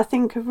 I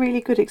think a really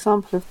good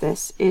example of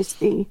this is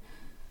the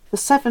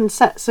 7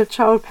 sets of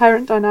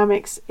child-parent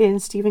dynamics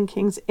in Stephen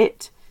King's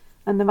It.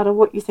 And no matter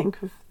what you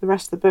think of the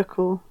rest of the book,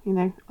 or,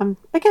 I'm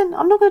not going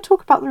to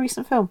talk about the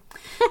recent film.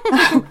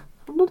 I'm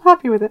not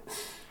happy with it.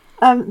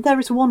 There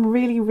is one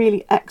really,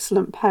 really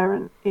excellent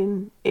parent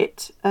in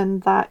It,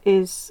 and that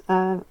is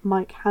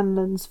Mike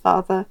Hanlon's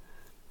father,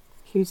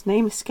 whose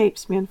name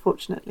escapes me,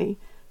 unfortunately.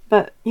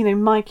 But,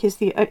 Mike is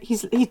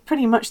he's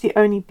pretty much the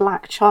only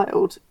black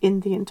child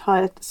in the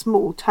entire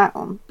small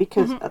town,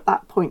 because at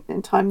that point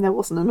in time there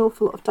wasn't an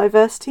awful lot of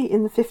diversity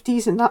in the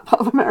 50s in that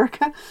part of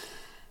America.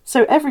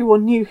 So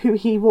everyone knew who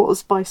he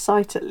was, by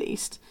sight at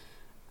least.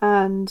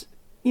 And,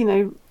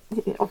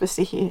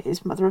 obviously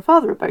his mother and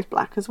father are both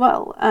black as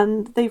well.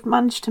 And they've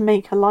managed to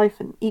make a life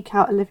and eke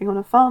out a living on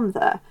a farm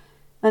there.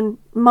 And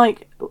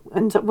Mike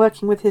ends up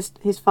working with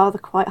his father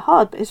quite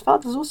hard, but his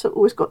father's also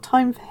always got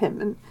time for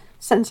him and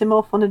sends him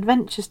off on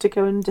adventures to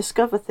go and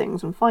discover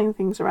things and find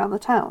things around the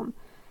town.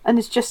 And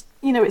it's just,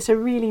 it's a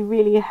really,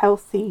 really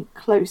healthy,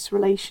 close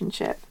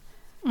relationship.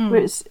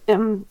 Whereas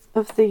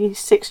of the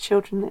 6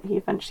 children that he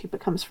eventually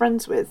becomes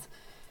friends with,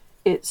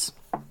 it's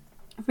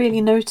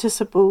really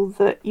noticeable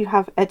that you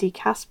have Eddie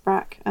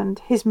Kaspbrak, and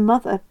his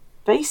mother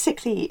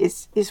basically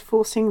is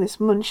forcing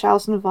this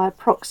Munchausen via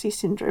proxy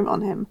syndrome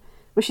on him,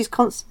 where she's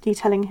constantly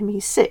telling him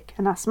he's sick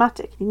and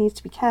asthmatic and he needs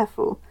to be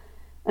careful.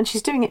 And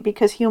she's doing it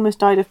because he almost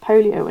died of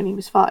polio when he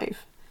was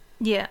 5.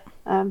 Yeah.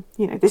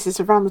 This is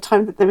around the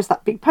time that there was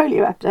that big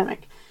polio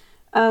epidemic.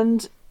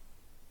 And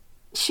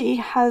she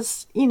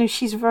has,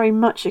 she's very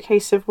much a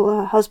case of, well,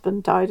 her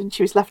husband died and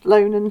she was left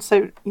alone, and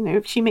so,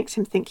 if she makes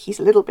him think he's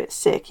a little bit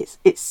sick,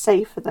 it's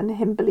safer than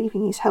him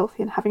believing he's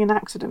healthy and having an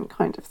accident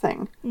kind of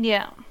thing.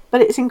 Yeah.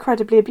 But it's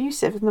incredibly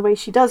abusive in the way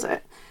she does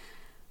it.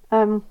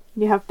 You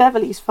have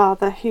Beverly's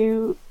father,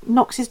 who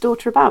knocks his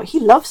daughter about. He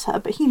loves her,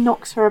 but he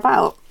knocks her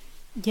about.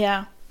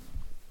 Yeah.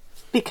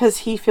 Because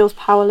he feels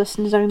powerless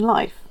in his own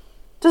life.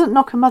 Doesn't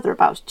knock her mother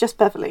about, just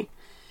Beverly.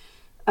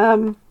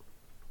 And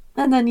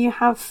then you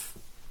have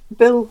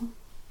Bill,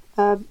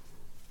 I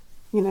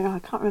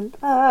can't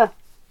remember.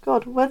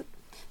 The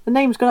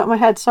name's gone out of my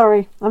head.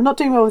 Sorry, I'm not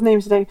doing well with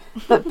names today.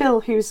 But Bill,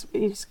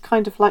 he's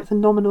kind of like the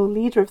nominal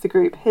leader of the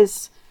group. He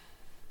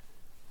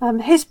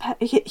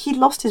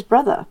lost his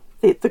brother.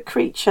 The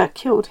creature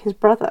killed his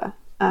brother,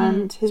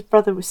 and his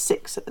brother was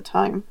 6 at the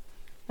time,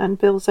 and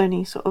Bill's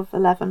only sort of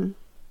 11,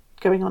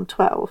 going on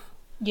 12.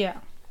 Yeah.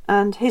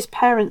 And his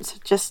parents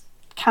just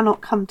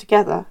cannot come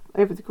together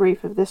over the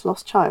grief of this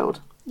lost child.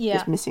 Yeah.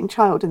 This missing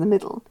child in the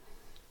middle.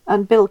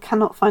 And Bill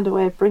cannot find a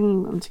way of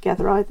bringing them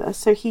together either.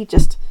 So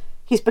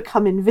he's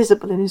become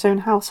invisible in his own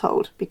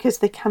household because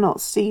they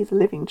cannot see the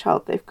living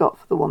child they've got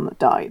for the one that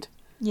died.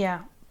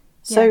 Yeah.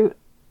 So,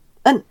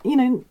 and,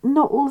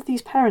 not all of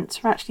these parents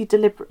are actually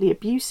deliberately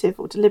abusive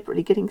or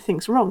deliberately getting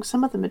things wrong.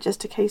 Some of them are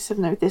just a case of,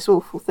 no, this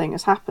awful thing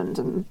has happened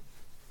and,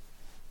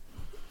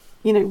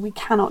 we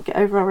cannot get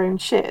over our own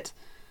shit.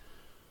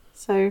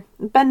 So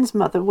Ben's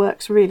mother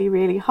works really,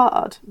 really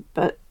hard,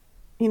 but,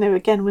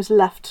 again, was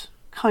left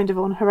kind of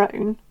on her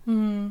own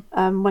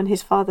when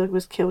his father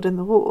was killed in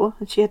the war,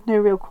 and she had no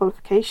real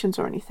qualifications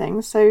or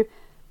anything. So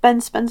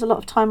Ben spends a lot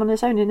of time on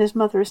his own, and his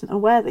mother isn't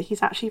aware that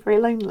he's actually very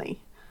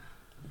lonely.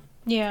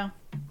 Yeah.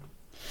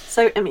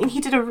 So,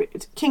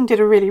 King did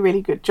a really,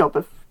 really good job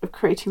of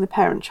creating the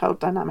parent-child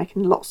dynamic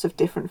in lots of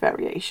different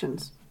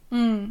variations.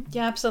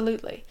 Yeah,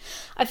 absolutely.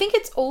 I think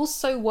it's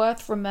also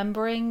worth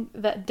remembering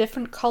that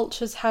different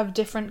cultures have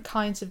different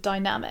kinds of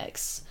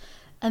dynamics,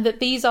 and that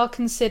these are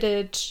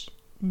considered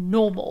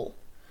normal.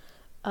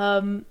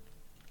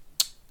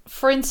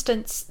 for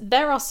instance,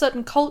 there are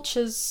certain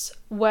cultures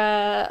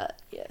where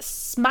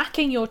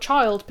smacking your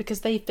child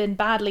because they've been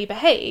badly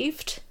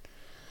behaved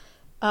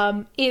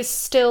is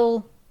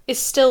still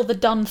the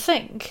done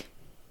thing.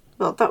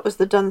 Well, that was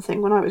the done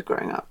thing when I was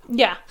growing up.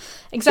 Yeah,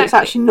 exactly. So it's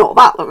actually not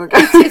that long ago.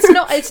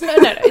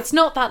 It's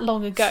not that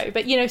long ago.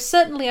 But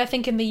certainly, I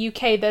think in the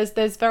UK,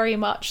 there's very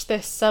much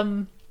this.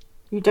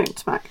 You don't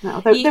smack now.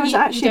 There was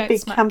actually a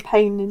big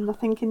campaign I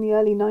think in the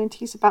early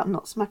 90s about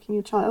not smacking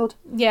your child.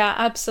 Yeah,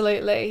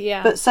 absolutely.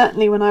 Yeah. But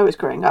certainly when I was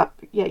growing up,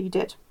 yeah, you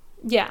did.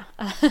 Yeah.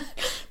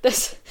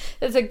 there's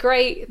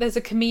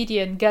a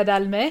comedian, Gad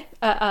Elmaleh,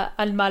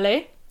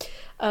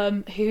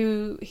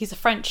 he's a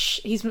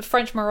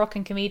French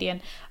Moroccan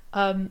comedian,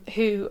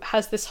 who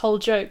has this whole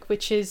joke,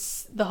 which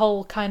is the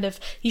whole kind of,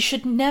 you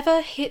should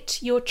never hit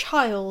your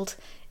child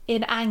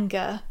in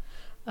anger.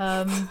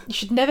 You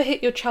should never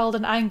hit your child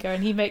in anger.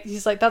 And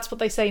he's like, that's what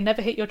they say,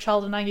 never hit your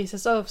child in anger. He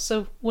says, oh,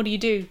 so what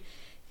do?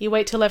 You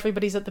wait till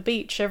everybody's at the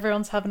beach,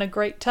 everyone's having a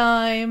great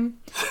time,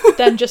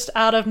 then just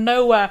out of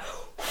nowhere,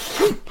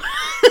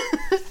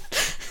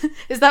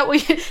 is that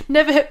what you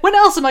never hit? When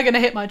else am I going to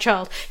hit my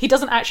child? He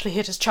doesn't actually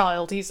hit his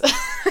child.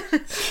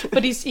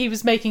 But he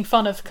was making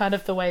fun of kind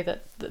of the way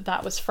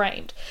that was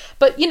framed.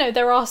 But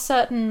there are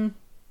certain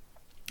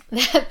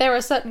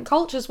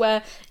cultures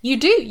where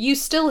you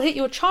still hit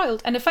your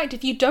child, and in fact,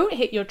 if you don't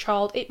hit your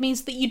child, it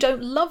means that you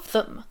don't love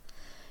them.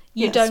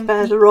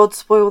 Spare the rod,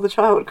 spoil the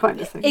child kind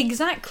of thing.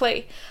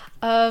 Exactly.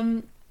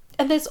 And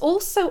there's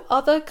also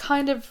other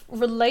kind of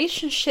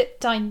relationship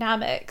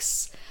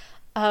dynamics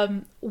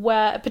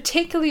where,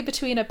 particularly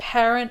between a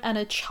parent and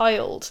a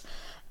child,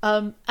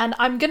 and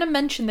I'm going to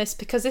mention this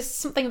because this is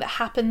something that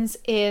happens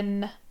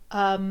in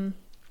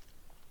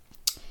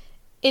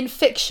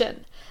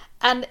fiction.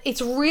 And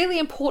it's really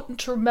important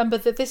to remember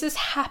that this is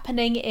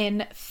happening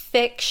in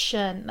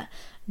fiction,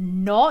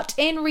 not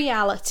in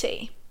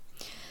reality.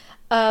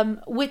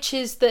 Which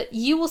is that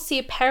you will see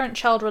a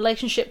parent-child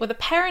relationship where the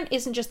parent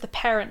isn't just the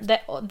parent,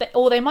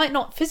 or they might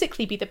not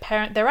physically be the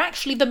parent, they're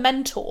actually the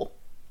mentor.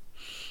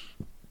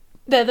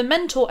 They're the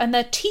mentor and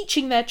they're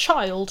teaching their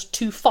child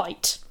to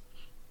fight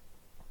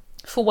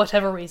for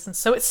whatever reason.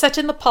 So it's set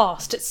in the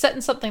past, it's set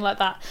in something like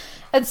that.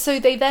 And so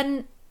they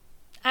then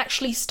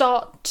actually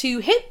start to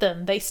hit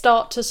them. They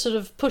start to sort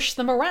of push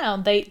them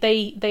around.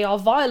 They are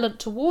violent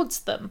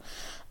towards them,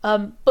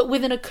 but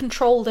within a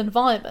controlled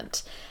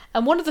environment.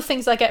 And one of the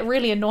things I get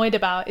really annoyed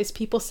about is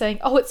people saying,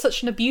 oh, it's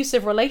such an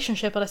abusive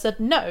relationship. And I said,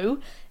 no,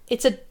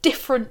 it's a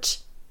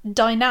different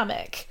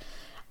dynamic.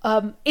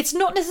 It's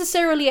not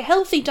necessarily a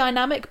healthy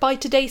dynamic by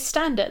today's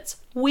standards.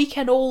 We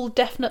can all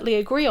definitely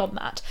agree on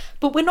that.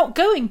 But we're not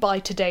going by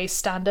today's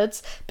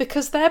standards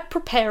because they're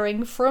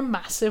preparing for a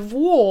massive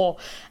war.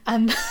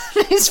 And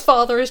his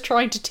father is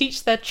trying to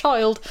teach their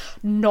child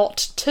not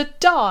to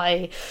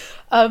die.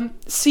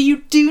 So you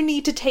do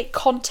need to take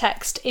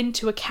context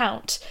into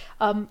account.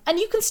 And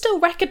you can still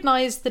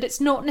recognise that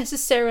it's not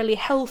necessarily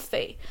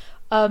healthy.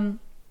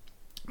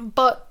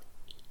 But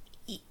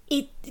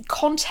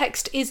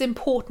context is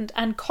important,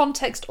 and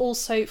context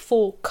also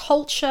for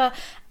culture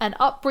and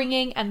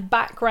upbringing and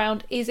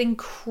background is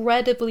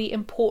incredibly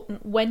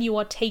important when you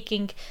are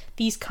taking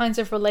these kinds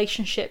of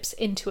relationships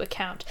into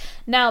account.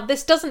 Now,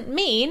 this doesn't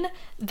mean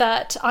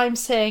that I'm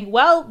saying,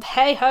 well,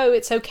 hey ho,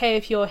 it's okay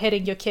if you're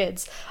hitting your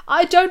kids.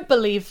 I don't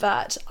believe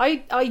that.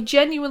 I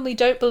genuinely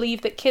don't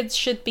believe that kids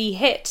should be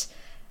hit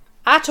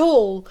at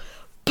all.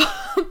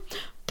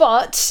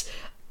 But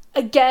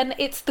again,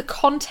 it's the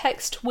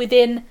context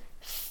within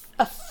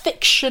a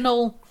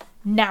fictional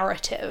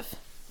narrative.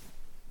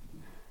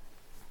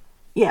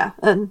 Yeah,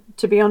 and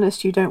to be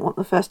honest, you don't want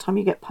the first time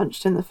you get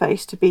punched in the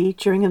face to be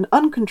during an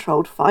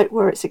uncontrolled fight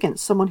where it's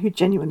against someone who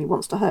genuinely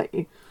wants to hurt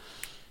you.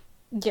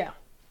 Yeah.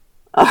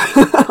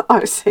 I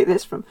would say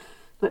this from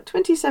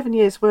 27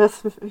 years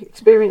worth of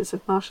experience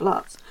of martial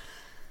arts.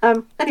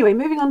 Anyway,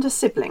 moving on to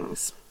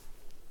siblings.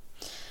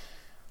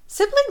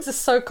 Siblings are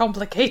so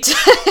complicated.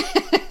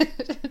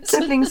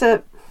 Siblings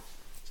are...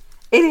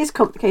 It is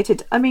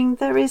complicated. I mean,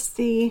 there's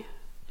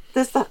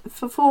that,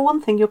 for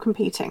one thing, you're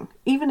competing.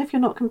 Even if you're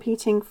not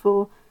competing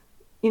for,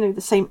 the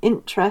same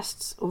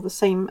interests or the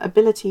same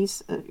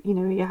abilities,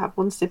 you have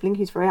one sibling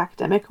who's very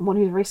academic and one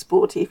who's very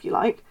sporty, if you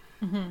like,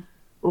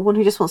 or one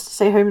who just wants to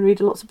stay home and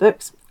read lots of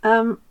books.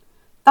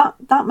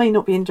 That may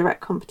not be in direct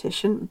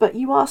competition, but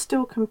you are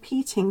still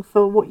competing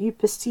for what you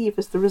perceive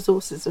as the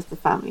resources of the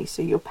family.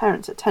 So your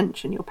parents'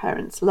 attention, your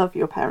parents' love,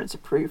 your parents'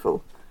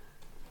 approval.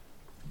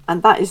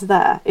 And that is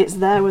there. It's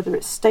there whether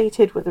it's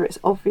stated, whether it's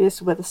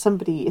obvious, whether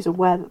somebody is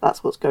aware that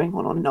that's what's going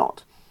on or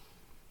not.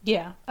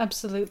 Yeah,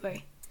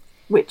 absolutely.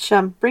 Which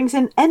brings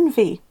in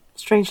envy,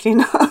 strangely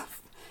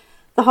enough.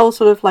 The whole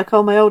sort of like,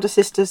 oh, my older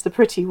sister's the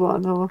pretty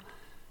one, or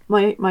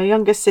my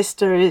younger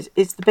sister is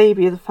the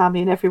baby of the family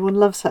and everyone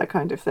loves her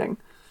kind of thing.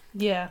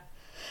 Yeah.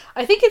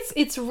 I think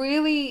it's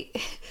really...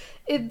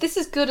 this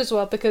is good as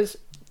well because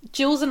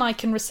Jules and I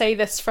can say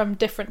this from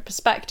different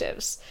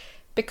perspectives.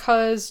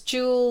 Because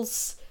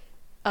Jules...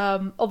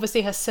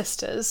 obviously has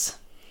sisters.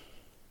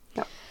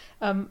 Yep.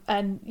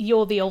 And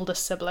you're the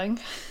oldest sibling.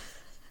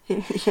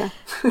 Yeah.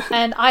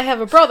 And I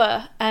have a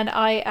brother, and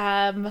I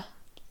am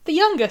the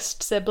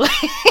youngest sibling.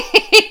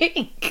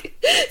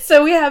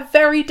 So we have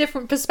very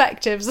different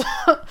perspectives,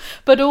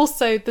 but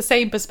also the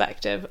same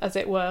perspective, as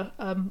it were,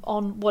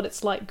 on what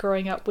it's like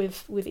growing up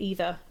with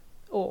either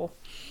or.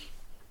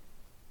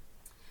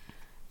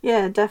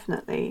 Yeah,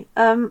 definitely.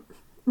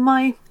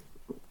 My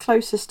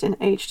closest in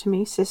age to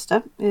me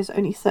sister is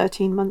only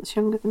 13 months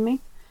younger than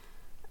me,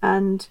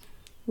 and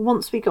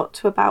once we got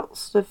to about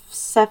sort of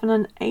 7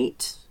 and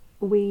 8,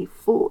 we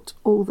fought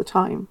all the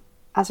time,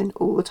 as in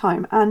all the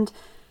time. And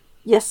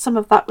yes, some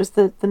of that was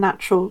the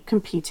natural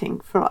competing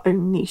for our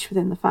own niche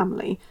within the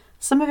family.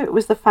 Some of it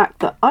was the fact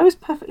that I was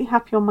perfectly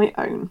happy on my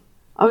own.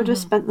 I would have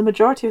spent the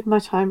majority of my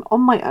time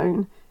on my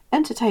own,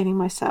 entertaining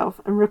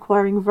myself and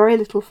requiring very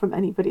little from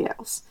anybody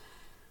else.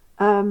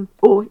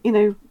 Or, you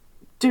know,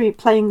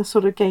 playing the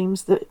sort of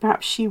games that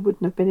perhaps she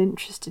wouldn't have been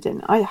interested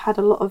in. I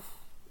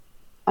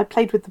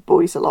played with the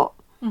boys a lot.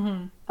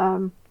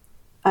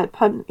 I had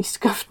permanently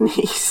scuffed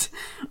knees.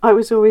 I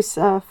was always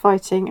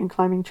fighting and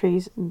climbing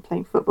trees and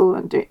playing football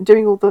and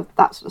doing all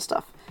that sort of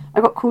stuff.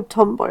 I got called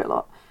tomboy a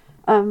lot.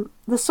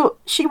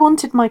 She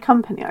wanted my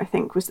company, I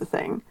think, was the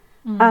thing.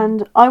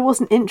 And I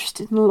wasn't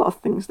interested in a lot of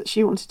things that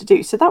she wanted to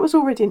do. So that was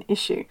already an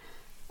issue.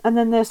 And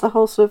then there's the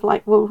whole sort of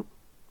like, well,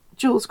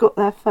 Jules got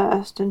there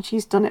first and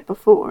she's done it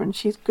before and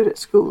she's good at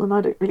school and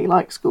I don't really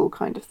like school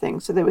kind of thing.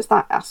 So there was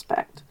that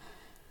aspect.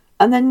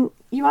 And then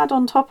you add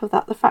on top of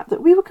that the fact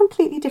that we were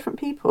completely different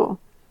people.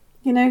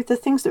 You know, the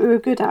things that we were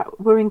good at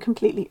were in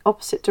completely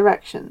opposite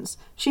directions.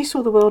 She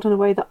saw the world in a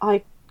way that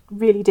I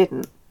really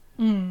didn't.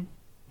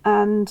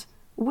 And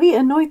we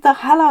annoyed the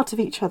hell out of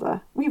each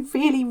other. We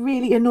really,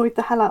 really annoyed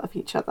the hell out of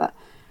each other.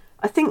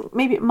 I think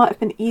maybe it might have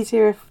been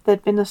easier if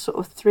there'd been a sort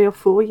of 3 or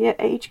 4 year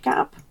age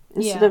gap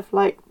instead of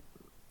like,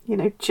 you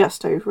know,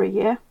 just over a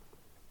year.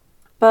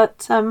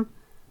 But, and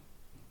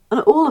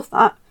all of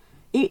that,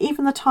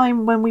 even the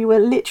time when we were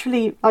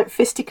literally like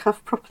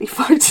fisticuff properly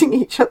fighting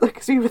each other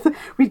because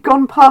we'd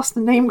gone past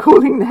the name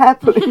calling and hair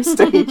pulling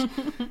stage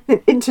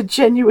into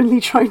genuinely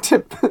trying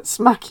to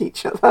smack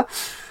each other.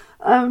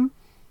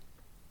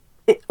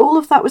 All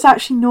of that was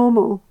actually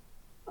normal.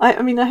 I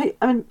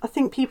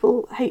think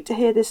people hate to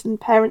hear this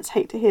and parents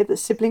hate to hear that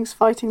siblings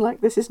fighting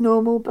like this is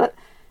normal, but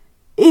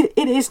it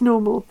is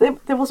normal.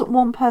 There wasn't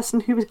one person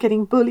who was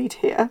getting bullied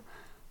here.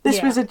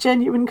 This was a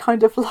genuine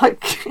kind of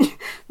like,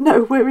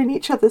 no, we're in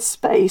each other's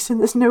space and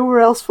there's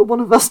nowhere else for one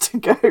of us to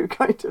go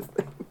kind of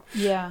thing.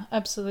 Yeah,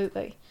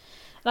 absolutely.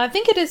 And I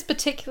think it is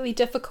particularly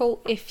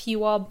difficult if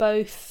you are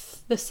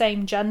both the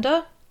same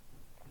gender,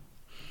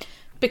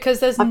 because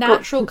there's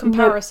natural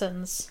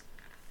comparisons.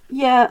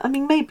 Yeah, I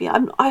mean, maybe.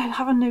 I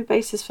have no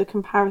basis for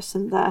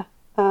comparison there.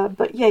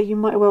 But yeah, you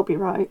might well be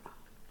right.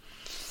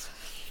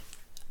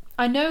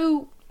 I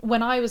know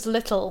when I was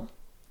little,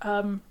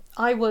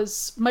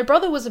 my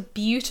brother was a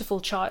beautiful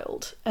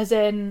child, as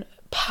in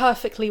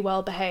perfectly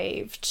well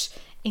behaved,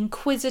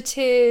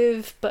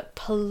 inquisitive but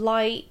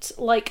polite,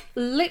 like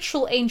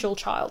literal angel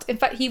child. In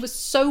fact, he was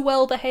so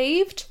well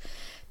behaved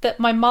that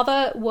my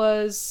mother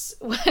was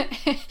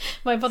like,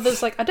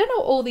 I don't know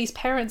what all these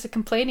parents are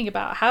complaining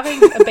about.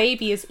 Having a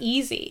baby is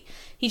easy.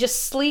 He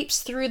just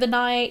sleeps through the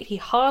night. He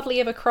hardly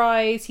ever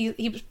cries.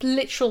 He was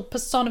literal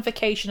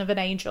personification of an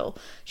angel.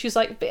 She was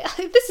like,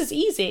 this is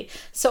easy.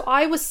 So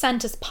I was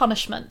sent as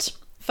punishment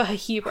for her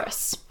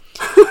hubris.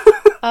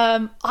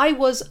 I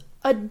was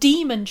a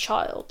demon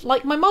child.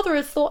 Like, my mother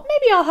had thought,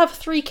 maybe I'll have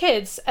 3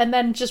 kids. And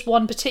then just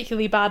one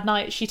particularly bad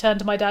night, she turned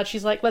to my dad.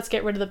 She's like, let's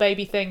get rid of the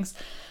baby things.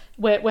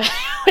 We're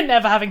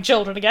never having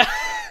children again.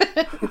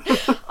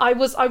 I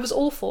was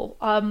awful.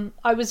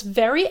 I was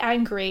very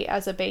angry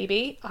as a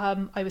baby.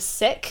 I was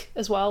sick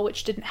as well,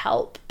 which didn't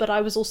help. But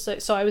I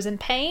was in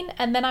pain,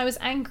 and then I was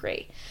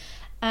angry.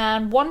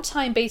 And one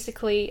time,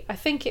 basically, I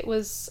think it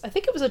was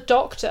a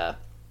doctor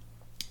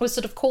was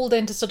sort of called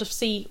in to sort of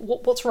see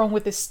what's wrong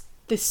with this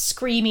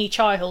screamy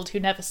child who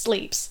never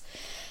sleeps.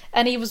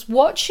 And he was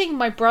watching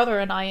my brother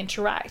and I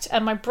interact,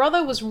 and my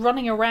brother was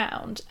running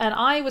around, and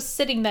I was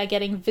sitting there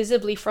getting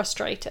visibly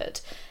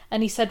frustrated.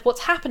 And he said,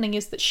 what's happening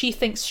is that she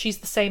thinks she's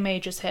the same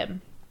age as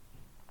him.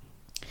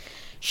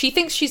 She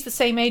thinks she's the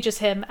same age as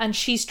him, and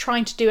she's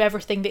trying to do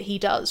everything that he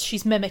does.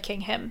 She's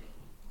mimicking him.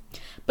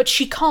 But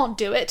she can't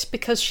do it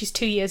because she's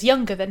 2 years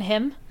younger than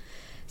him.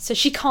 So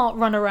she can't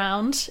run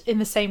around in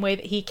the same way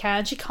that he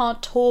can. She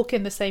can't talk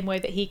in the same way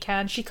that he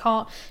can. She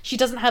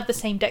doesn't have the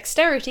same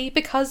dexterity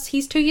because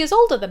he's 2 years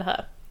older than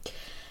her.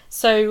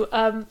 So,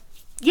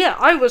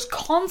 I was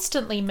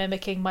constantly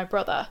mimicking my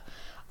brother.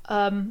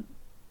 I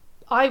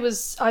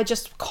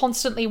just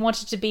constantly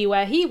wanted to be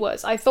where he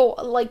was. I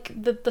thought, like,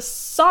 the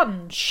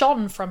sun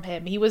shone from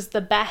him. He was the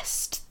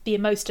best, the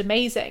most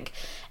amazing.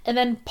 And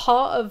then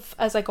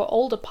as I got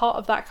older, part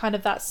of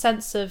that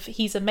sense of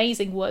he's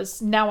amazing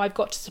was, now I've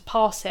got to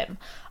surpass him.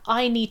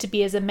 I need to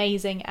be as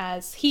amazing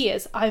as he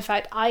is. In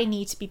fact, I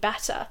need to be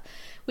better.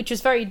 Which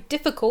was very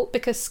difficult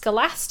because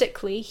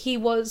scholastically, he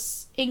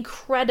was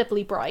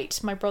incredibly bright.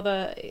 My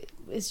brother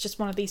is just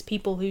one of these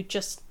people who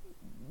just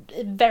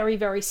very,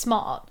 very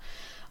smart.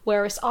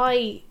 Whereas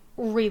I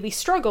really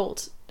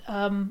struggled.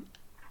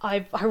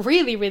 I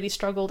really, really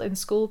struggled in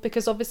school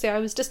because obviously I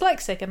was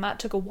dyslexic, and that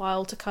took a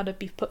while to kind of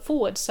be put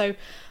forward. So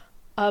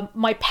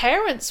my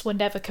parents were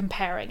never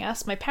comparing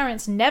us. My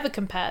parents never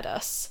compared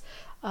us.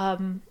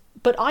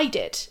 But I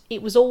did.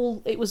 It was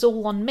all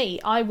on me.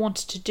 I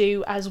wanted to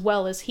do as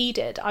well as he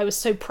did. I was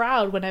so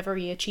proud whenever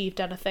he achieved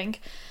anything,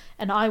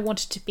 and I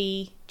wanted to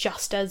be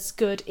just as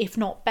good, if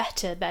not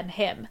better, than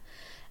him.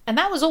 And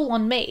that was all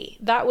on me.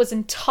 That was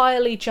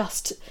entirely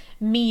just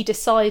me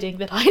deciding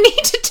that I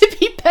needed to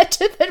be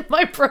better than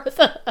my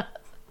brother.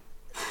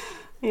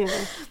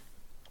 Yeah.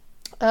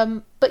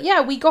 But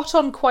yeah, we got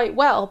on quite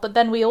well, but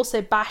then we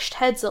also bashed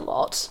heads a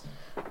lot,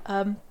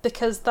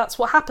 because that's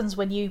what happens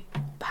when you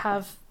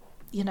have,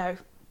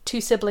 two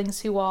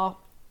siblings who are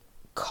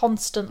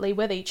constantly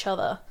with each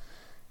other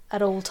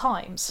at all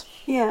times.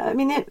 Yeah, I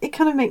mean, it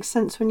kind of makes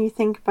sense when you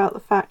think about the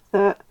fact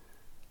that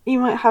you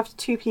might have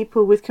two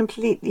people with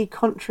completely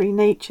contrary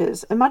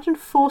natures. Imagine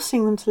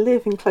forcing them to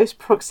live in close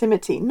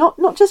proximity, not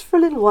just for a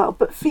little while,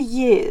 but for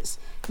years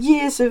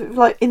of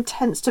like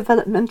intense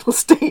developmental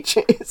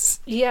stages.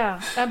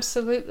 Yeah,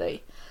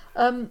 absolutely.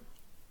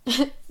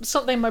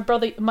 Something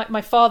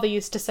my father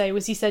used to say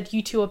was, he said,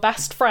 "You two are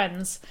best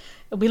friends,"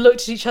 and we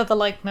looked at each other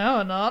like, "No,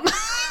 we're not."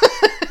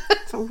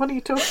 So what are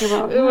you talking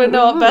about? We're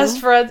not best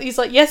friends. He's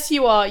like, "Yes,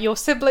 you are. Your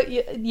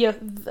sibling, you're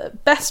the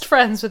best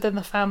friends within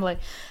the family."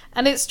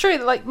 And it's true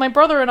that, like, my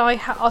brother and I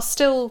are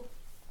still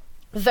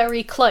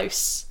very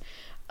close,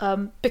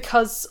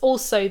 because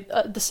also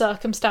the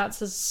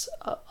circumstances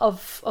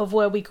of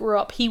where we grew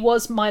up. He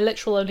was my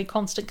literal only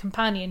constant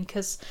companion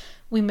because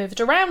we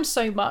moved around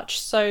so much.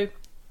 So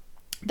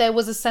there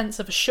was a sense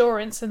of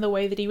assurance in the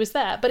way that he was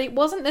there. But it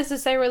wasn't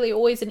necessarily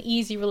always an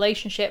easy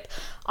relationship.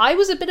 I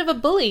was a bit of a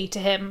bully to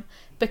him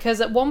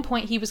because at one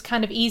point he was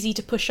kind of easy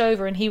to push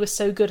over, and he was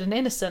so good and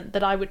innocent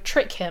that I would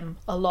trick him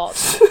a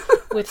lot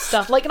with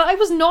stuff. Like, and I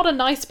was not a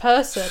nice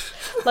person.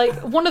 Like,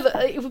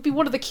 it would be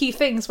one of the key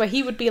things where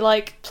he would be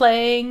like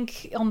playing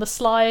on the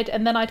slide,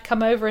 and then I'd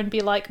come over and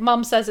be like,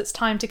 "Mum says it's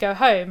time to go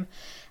home."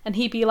 And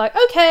he'd be like,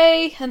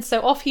 "Okay." And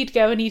so off he'd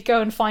go, and he'd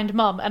go and find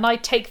Mum, and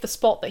I'd take the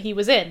spot that he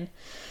was in.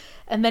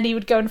 And then he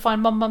would go and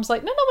find Mum. Mum's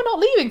like, "No, we're not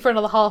leaving for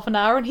another half an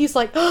hour." And he's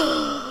like,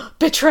 "Oh,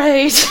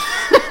 betrayed."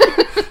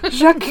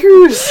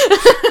 J'accuse.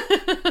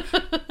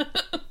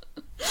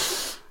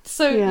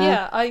 So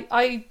yeah,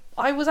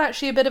 I was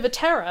actually a bit of a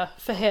terror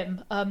for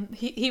him.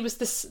 He was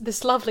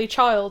this lovely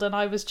child, and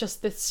I was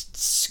just this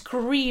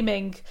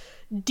screaming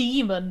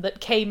demon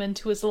that came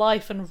into his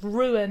life and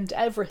ruined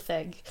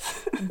everything,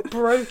 and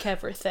broke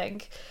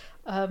everything.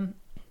 But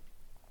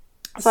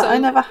I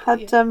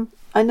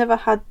never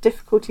had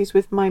difficulties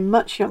with my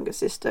much younger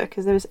sister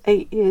because there was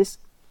 8 years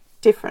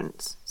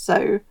difference. So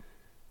it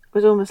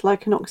was almost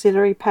like an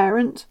auxiliary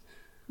parent.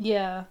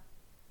 Yeah.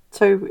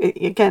 So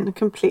again, a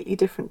completely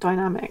different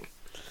dynamic.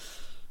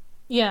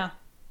 Yeah.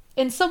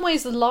 In some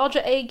ways, the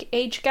larger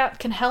age gap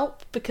can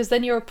help because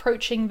then you're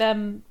approaching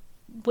them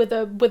with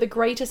a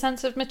greater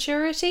sense of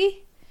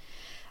maturity.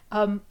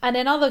 And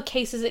in other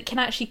cases, it can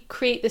actually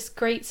create this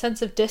great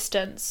sense of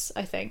distance,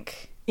 I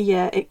think.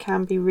 Yeah, it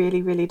can be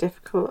really, really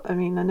difficult. I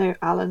mean, I know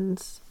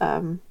Alan's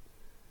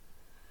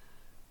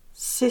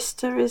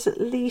sister is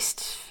at least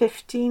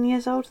 15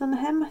 years older than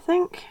him, I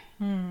think.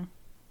 And,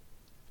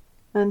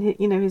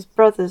 his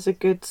brother's a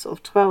good sort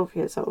of 12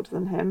 years older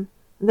than him.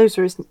 And those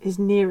are his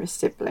nearest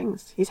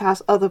siblings. He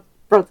has other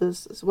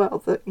brothers as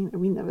well that,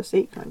 we never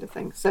see, kind of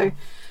thing. So,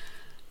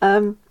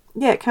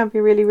 yeah, it can be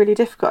really, really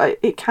difficult.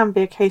 It can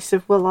be a case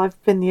of, well,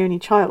 I've been the only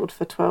child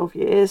for 12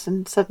 years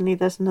and suddenly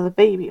there's another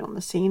baby on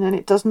the scene and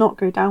it does not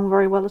go down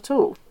very well at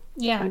all.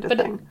 Yeah, kind of but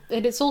thing.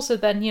 It's also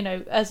then,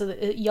 as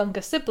a younger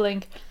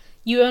sibling,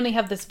 you only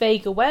have this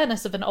vague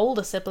awareness of an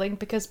older sibling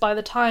because by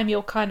the time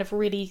you're kind of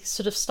really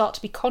sort of start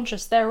to be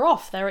conscious, they're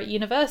off, they're at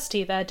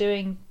university, they're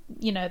doing,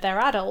 they're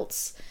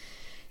adults.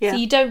 Yeah. So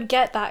you don't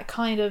get that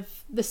kind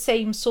of the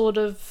same sort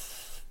of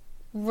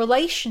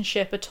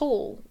relationship at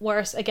all.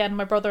 Whereas again,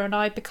 my brother and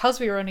I, because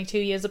we were only 2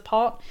 years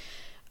apart,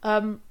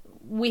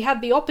 we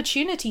had the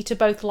opportunity to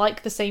both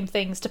like the same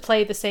things, to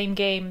play the same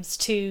games,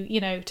 to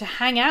to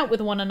hang out with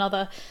one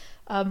another,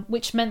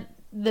 which meant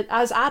that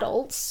as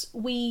adults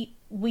we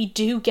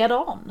do get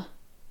on.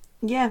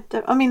 Yeah,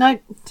 I mean,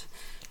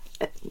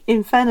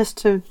 in fairness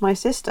to my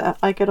sister,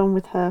 I get on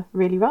with her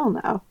really well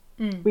now.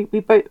 We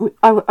both,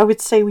 I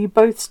would say we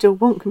both still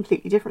want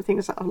completely different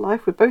things out of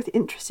life. We're both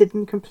interested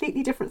in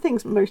completely different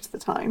things most of the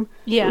time.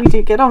 Yeah. But we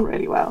do get on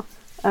really well.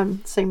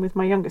 Same with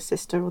my younger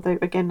sister, although,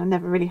 again, I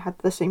never really had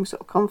the same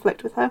sort of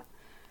conflict with her.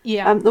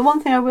 Yeah. The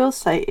one thing I will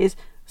say is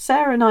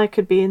Sarah and I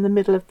could be in the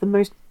middle of the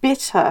most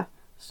bitter,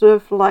 sort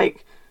of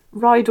like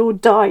ride or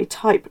die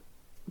type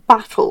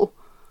battle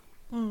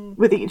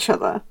with each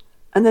other.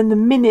 And then the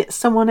minute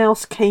someone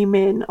else came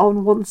in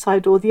on one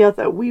side or the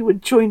other, we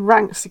would join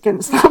ranks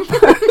against that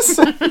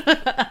person.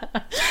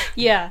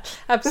 Yeah,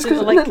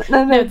 absolutely. Like,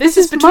 no, this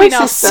is between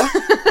us.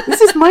 This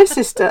is my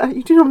sister.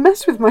 You do not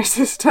mess with my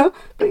sister.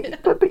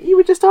 But you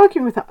were just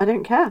arguing with her. I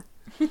don't care.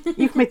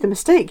 You've made the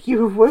mistake.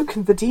 You have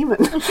woken the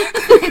demon.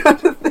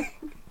 Kind of thing.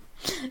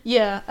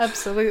 Yeah,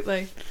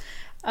 absolutely.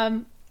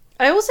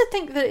 I also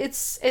think that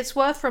it's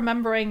worth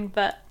remembering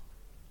that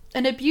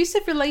an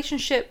abusive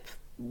relationship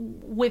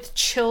with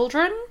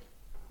children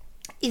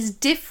is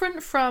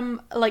different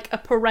from like a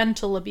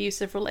parental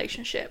abusive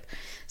relationship.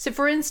 So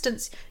for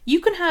instance, you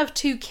can have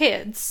two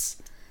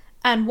kids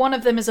and one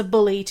of them is a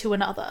bully to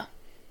another.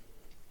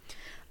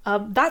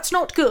 That's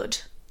not good.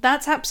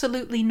 That's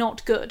absolutely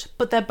not good,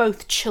 but they're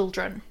both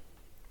children.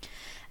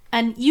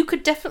 And you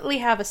could definitely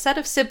have a set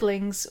of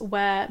siblings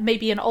where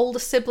maybe an older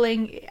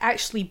sibling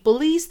actually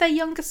bullies their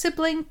younger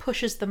sibling,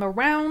 pushes them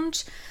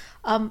around,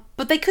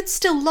 but they could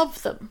still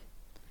love them.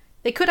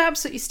 They could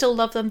absolutely still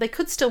love them. They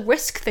could still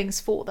risk things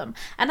for them.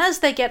 And as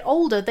they get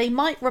older, they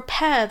might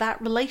repair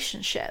that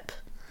relationship.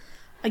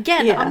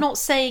 Again, I'm not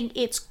saying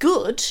it's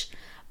good,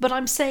 but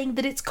I'm saying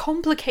that it's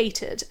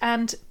complicated.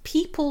 And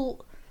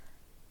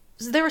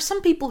there are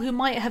some people who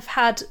might have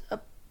had a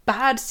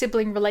bad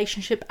sibling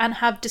relationship and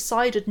have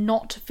decided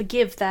not to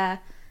forgive their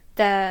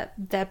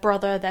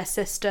brother, their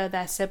sister,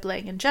 their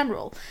sibling in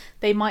general.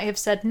 They might have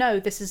said, no,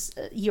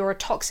 you're a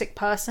toxic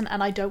person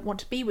and I don't want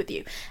to be with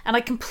you. And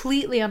I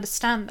completely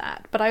understand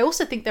that. But I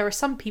also think there are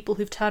some people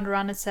who've turned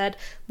around and said,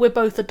 we're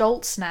both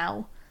adults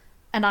now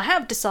and I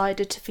have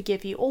decided to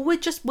forgive you. Or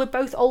we're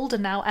both older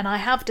now and I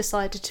have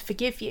decided to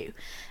forgive you.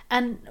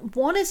 And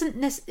one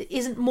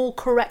isn't more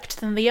correct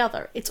than the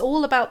other. It's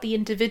all about the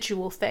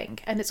individual thing.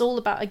 And it's all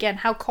about, again,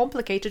 how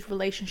complicated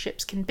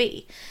relationships can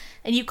be.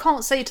 And you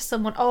can't say to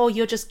someone, oh,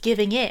 you're just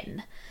giving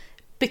in,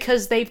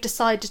 because they've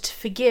decided to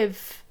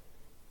forgive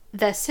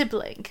their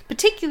sibling,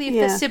 particularly if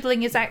their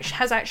sibling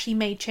has actually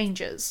made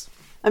changes.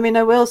 I mean,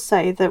 I will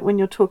say that when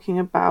you're talking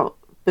about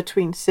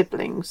between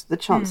siblings, the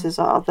chances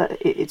are that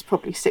it's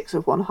probably 6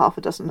 of one, half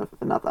a dozen of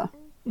another.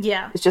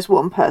 Yeah. It's just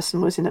one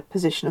person was in a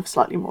position of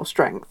slightly more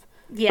strength.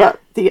 Yeah.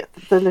 But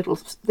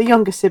the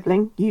younger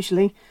sibling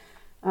usually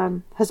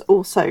has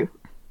also,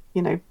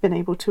 been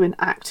able to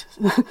enact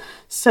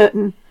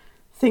certain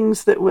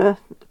things that were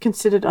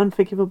considered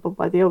unforgivable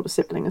by the older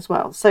sibling as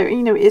well. So,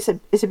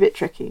 it's a bit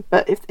tricky.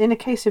 But if in a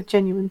case of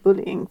genuine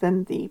bullying,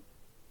 then the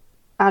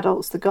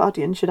adults, the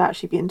guardian, should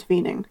actually be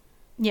intervening.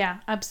 Yeah,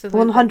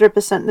 absolutely.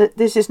 100%. That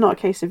this is not a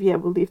case of,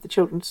 we'll leave the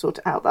children to sort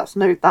it out.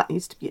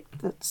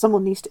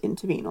 Someone needs to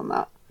intervene on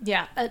that.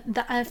 Yeah,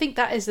 I think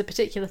that is the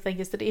particular thing,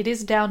 is that it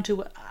is down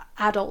to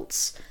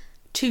adults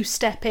to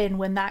step in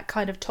when that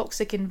kind of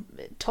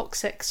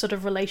toxic sort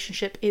of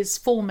relationship is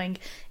forming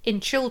in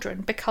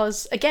children,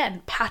 because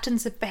again,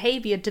 patterns of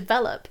behavior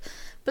develop,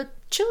 but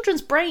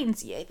children's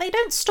brains, they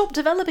don't stop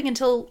developing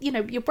until,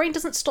 your brain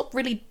doesn't stop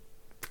really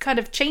kind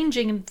of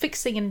changing and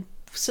fixing and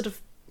sort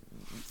of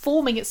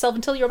forming itself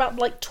until you're about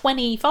like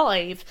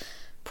 25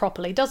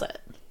 properly, does it?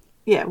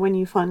 Yeah, when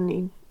you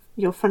finally,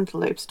 your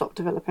frontal lobe stop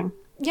developing.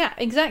 Yeah,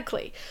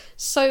 exactly.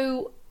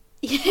 So,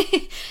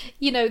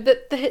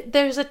 that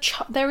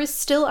there is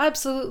still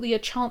absolutely a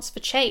chance for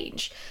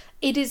change.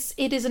 It is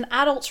an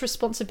adult's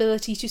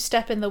responsibility to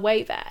step in the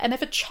way there. And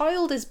if a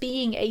child is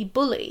being a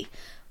bully,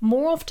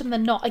 more often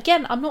than not,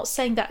 again, I'm not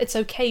saying that it's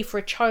okay for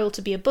a child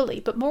to be a bully,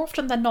 but more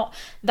often than not,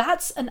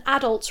 that's an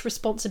adult's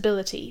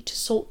responsibility to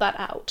sort that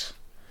out.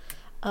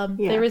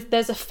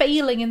 There's a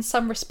failing in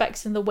some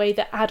respects in the way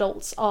that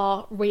adults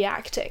are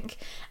reacting,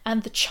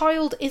 and the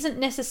child isn't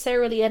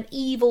necessarily an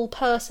evil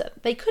person.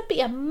 They could be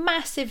a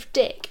massive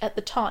dick at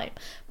the time,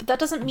 but that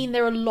doesn't mean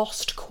they're a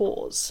lost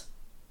cause.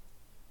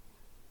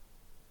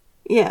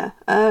 Yeah,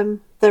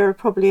 there are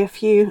probably a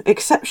few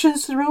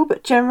exceptions to the rule,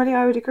 but generally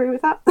I would agree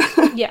with that.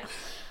 Yeah.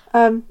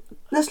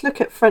 Let's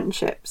look at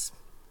friendships.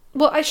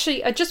 Well,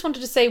 actually, I just wanted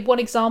to say one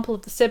example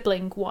of the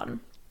sibling one,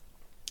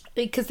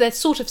 because they're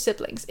sort of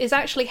siblings, is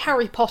actually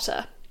Harry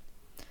Potter.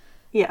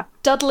 Yeah.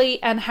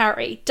 Dudley and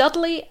Harry.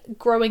 Dudley,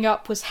 growing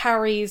up, was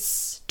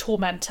Harry's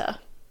tormentor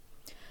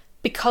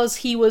because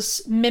he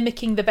was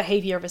mimicking the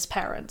behaviour of his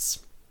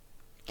parents.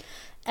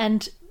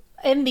 And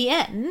in the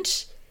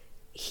end,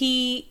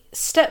 he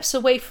steps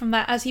away from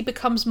that as he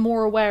becomes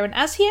more aware, and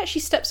as he actually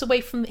steps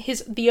away from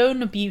the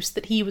own abuse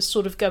that he was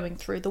sort of going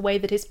through, the way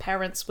that his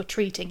parents were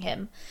treating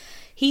him.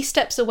 He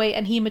steps away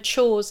and he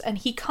matures and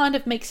he kind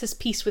of makes his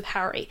peace with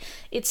Harry.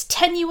 It's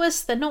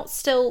tenuous, they're not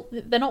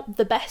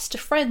the best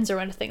of friends or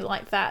anything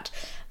like that,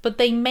 but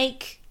they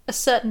make a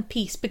certain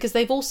peace because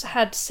they've also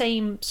had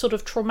same sort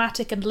of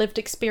traumatic and lived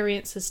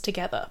experiences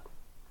together.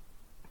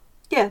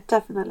 Yeah,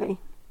 definitely.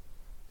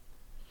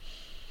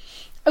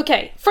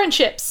 Okay,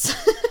 friendships.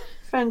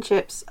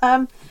 Friendships.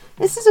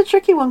 This is a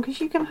tricky one because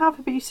you can have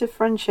abusive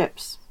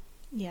friendships.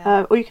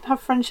 Yeah. Or you can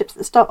have friendships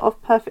that start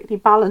off perfectly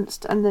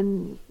balanced and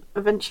then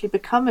eventually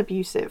become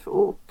abusive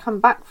or come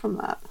back from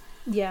that.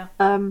 Yeah.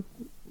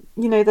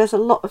 There's a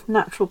lot of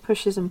natural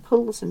pushes and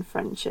pulls in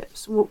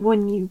friendships.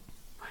 When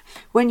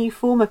you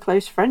form a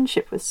close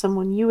friendship with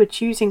someone, you are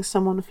choosing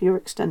someone for your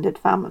extended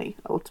family,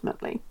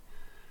 ultimately.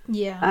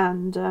 Yeah.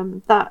 And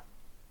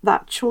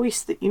that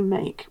choice that you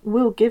make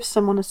will give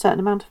someone a certain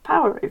amount of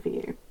power over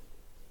you.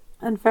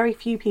 And very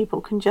few people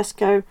can just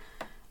go,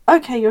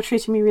 okay, you're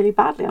treating me really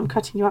badly, I'm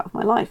cutting you out of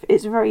my life.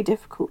 It's very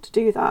difficult to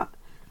do that.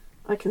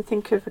 I can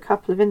think of a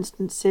couple of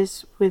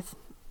instances with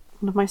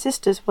one of my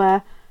sisters,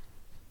 where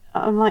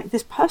I'm like,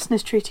 this person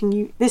is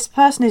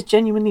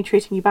genuinely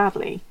treating you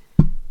badly,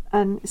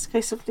 and it's a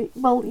case of,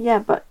 well, yeah,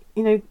 but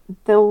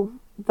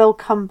they'll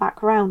come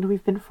back around.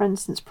 We've been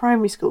friends since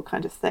primary school,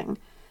 kind of thing.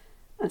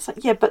 And it's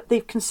like, yeah, but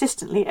they've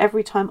consistently,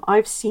 every time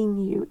I've seen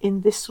you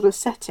in this sort of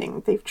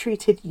setting, they've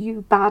treated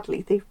you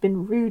badly. They've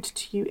been rude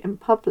to you in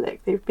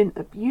public. They've been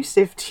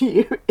abusive to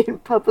you in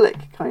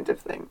public, kind of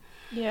thing.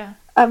 Yeah.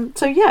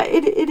 So yeah,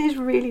 it is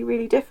really,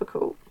 really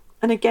difficult.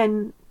 And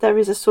again, there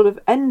is a sort of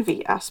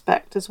envy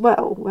aspect as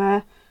well,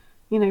 where,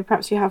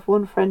 perhaps you have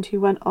one friend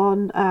who went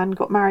on and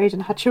got married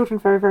and had children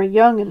very, very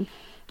young, and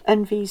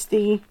envies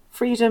the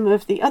freedom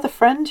of the other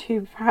friend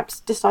who perhaps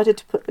decided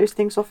to put those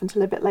things off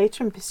until a bit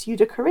later and pursued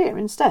a career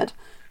instead,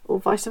 or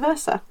vice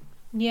versa.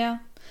 Yeah.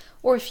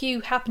 Or if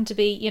you happen to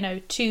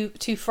be,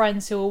 two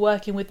friends who are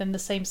working within the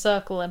same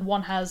circle and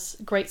one has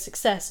great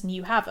success and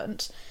you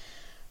haven't,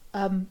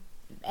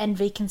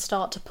 envy can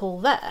start to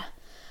pull there.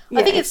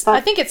 Yeah,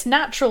 I think it's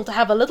natural to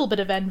have a little bit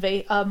of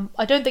envy.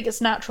 I don't think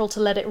it's natural to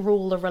let it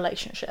rule a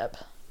relationship.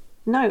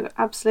 No,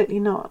 absolutely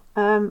not.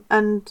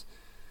 And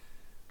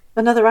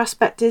another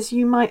aspect is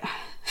you might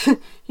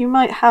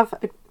have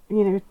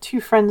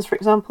two friends, for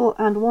example,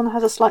 and one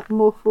has a slightly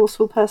more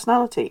forceful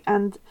personality,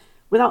 and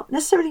without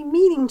necessarily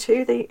meaning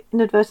to, they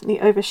inadvertently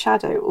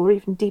overshadow or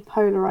even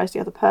depolarize the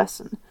other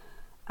person.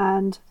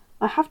 And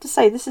I have to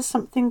say, this is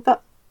something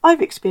that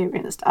I've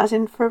experienced, as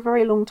in, for a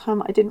very long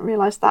time I didn't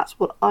realise that's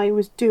what I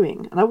was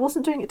doing, and I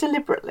wasn't doing it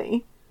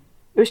deliberately.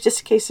 It was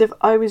just a case of,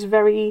 I was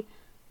very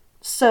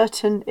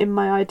certain in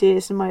my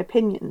ideas and my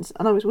opinions,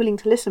 and I was willing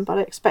to listen, but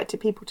I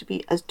expected people to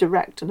be as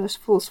direct and as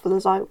forceful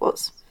as I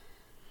was,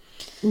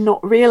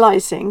 not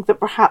realising that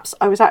perhaps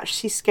I was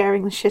actually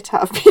scaring the shit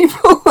out of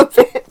people a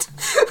bit.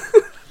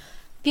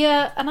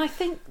 Yeah, and I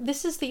think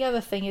this is the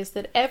other thing, is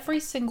that every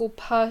single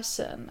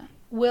person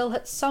will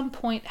at some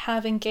point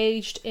have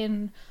engaged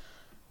in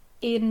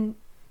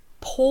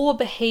poor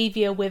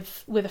behaviour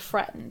with a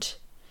friend.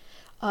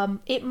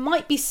 It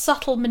might be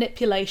subtle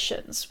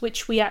manipulations,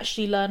 which we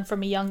actually learn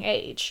from a young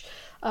age.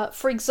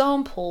 For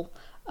example,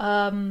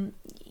 minor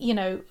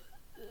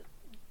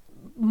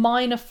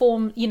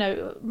form,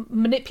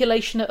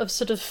 manipulation of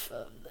sort of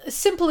as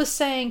simple as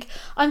saying,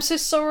 "I'm so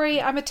sorry,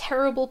 I'm a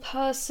terrible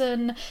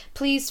person,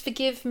 please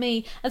forgive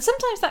me." And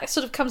sometimes that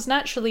sort of comes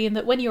naturally, in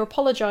that when you're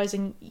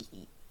apologising,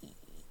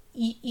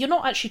 you're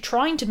not actually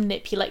trying to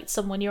manipulate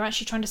someone, you're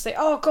actually trying to say,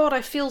 "Oh God,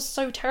 I feel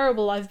so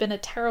terrible, I've been a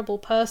terrible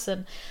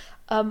person."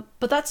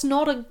 But that's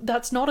not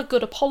a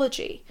good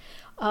apology.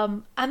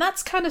 And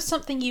that's kind of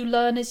something you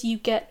learn as you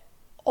get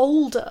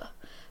older.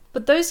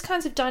 But those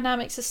kinds of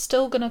dynamics are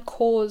still going to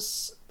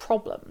cause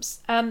problems.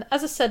 And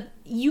as I said,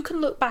 you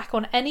can look back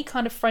on any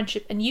kind of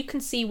friendship and you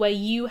can see where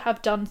you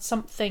have done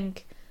something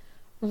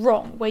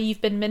wrong, where you've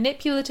been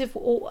manipulative,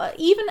 or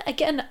even,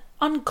 again,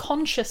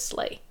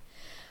 unconsciously.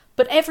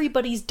 But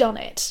everybody's done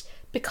it,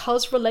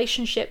 because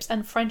relationships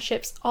and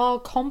friendships are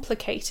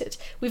complicated.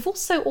 We've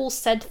also all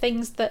said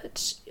things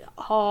that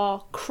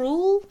are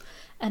cruel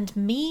and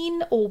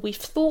mean, or we've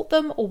thought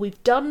them, or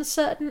we've done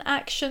certain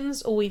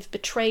actions, or we've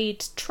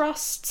betrayed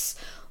trusts,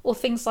 or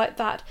things like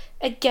that.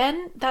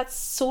 Again, that's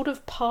sort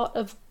of part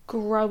of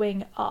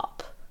growing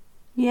up.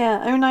 Yeah,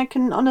 I mean, I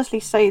can honestly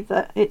say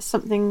that it's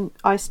something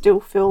I still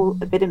feel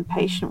a bit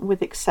impatient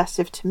with,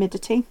 excessive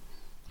timidity.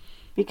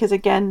 Because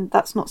again,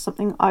 that's not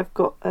something I've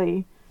got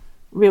a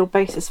real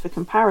basis for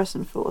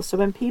comparison for. So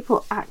when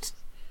people act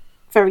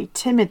very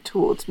timid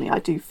towards me, I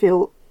do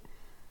feel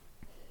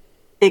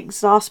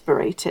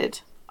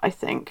exasperated, I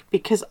think,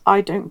 because I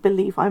don't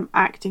believe I'm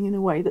acting in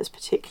a way that's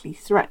particularly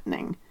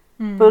threatening.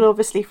 But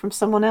obviously from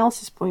someone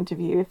else's point of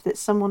view, if it's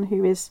someone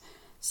who is,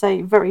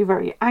 say, very,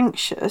 very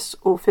anxious,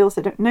 or feels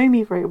they don't know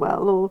me very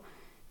well, or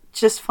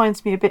just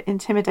finds me a bit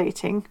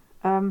intimidating,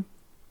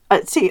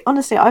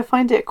 honestly, I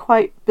find it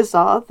quite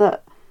bizarre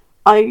that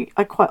I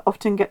quite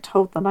often get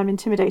told that I'm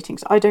intimidating,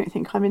 so I don't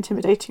think I'm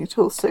intimidating at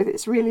all. So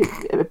it's really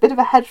a bit of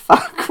a head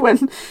fuck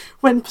when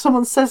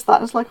someone says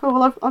that. It's like, oh,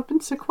 well, I've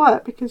been so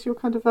quiet because you're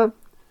kind of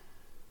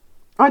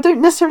I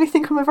don't necessarily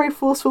think I'm a very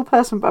forceful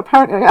person, but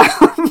apparently I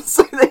am,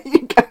 so there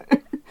you go.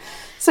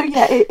 So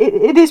yeah,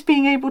 it is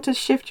being able to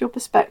shift your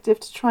perspective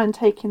to try and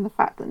take in the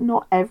fact that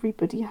not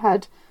everybody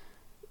had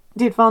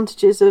the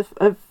advantages of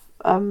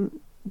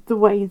the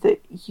way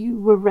that you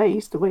were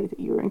raised, the way that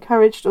you were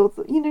encouraged, or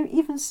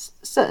even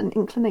certain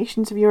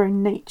inclinations of your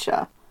own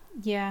nature.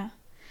 Yeah,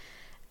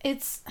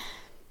 it's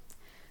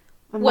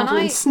and when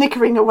I'm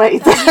snickering away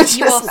there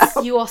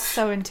you are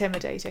so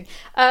intimidating,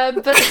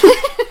 but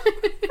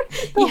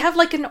you have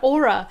like an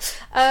aura.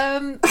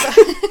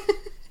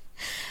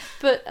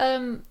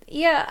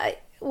 Yeah,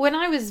 when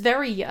I was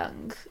very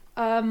young,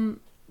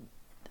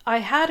 I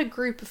had a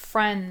group of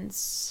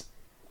friends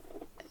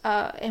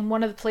in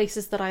one of the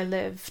places that I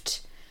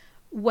lived,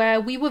 where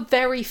we were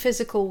very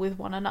physical with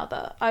one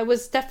another. I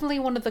was definitely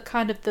one of the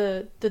kind of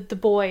the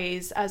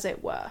boys, as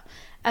it were.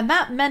 And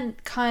that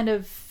meant kind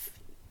of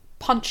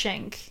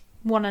punching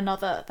one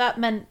another. That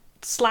meant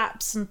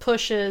slaps and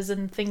pushes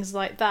and things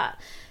like that.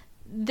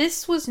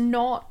 This was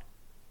not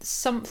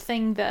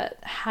something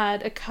that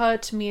had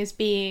occurred to me as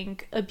being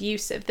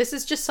abusive. This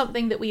is just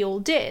something that we all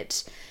did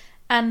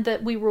and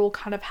that we were all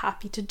kind of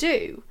happy to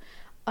do.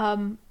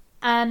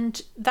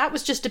 And that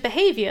was just a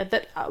behaviour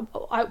that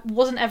I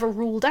wasn't ever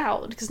ruled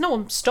out, because no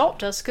one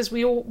stopped us, because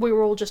we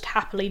were all just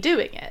happily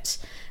doing it.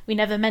 We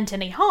never meant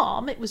any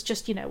harm. It was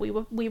just, we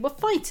were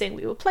fighting,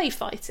 we were play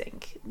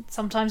fighting.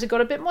 Sometimes it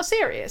got a bit more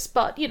serious,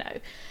 but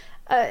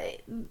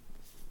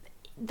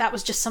that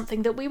was just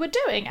something that we were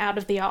doing out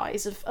of the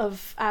eyes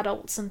of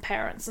adults and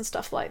parents and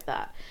stuff like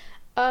that.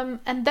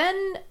 And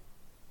then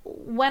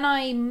when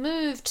I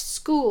moved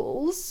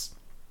schools,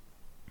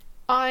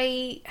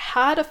 I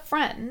had a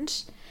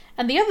friend,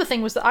 and the other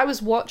thing was that I was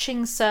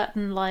watching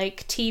certain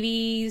like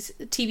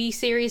TV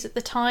series at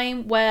the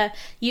time where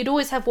you'd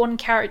always have one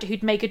character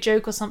who'd make a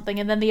joke or something,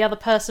 and then the other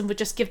person would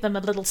just give them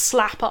a little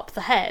slap up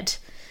the head,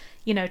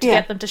 to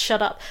get them to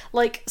shut up.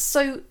 Like,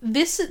 so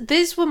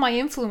these were my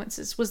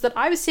influences, was that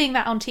I was seeing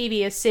that on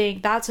TV as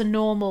seeing that's a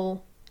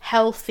normal,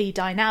 healthy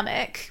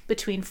dynamic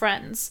between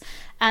friends,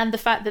 and the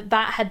fact that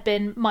that had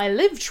been my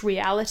lived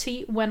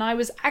reality when I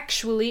was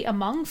actually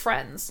among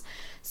friends.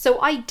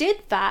 So I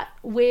did that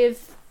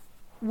with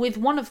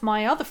one of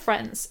my other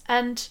friends,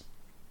 and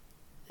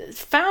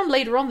found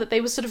later on that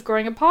they were sort of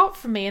growing apart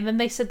from me, and then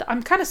they said,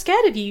 I'm kind of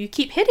scared of you, you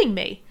keep hitting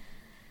me.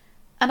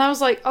 And I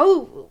was like,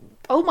 oh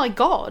my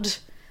god.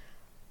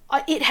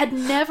 It had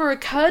never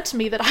occurred to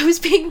me that I was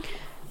being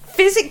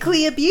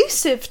physically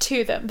abusive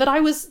to them, that I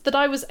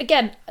was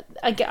again,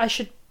 I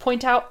should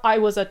point out, I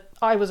was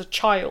a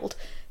child.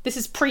 This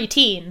is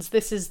pre-teens.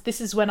 This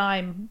is when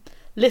I'm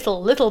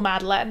little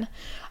Madeleine.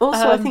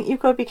 Also, I think you've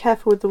got to be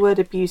careful with the word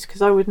abuse,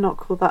 because I would not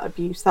call that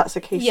abuse. That's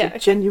a case of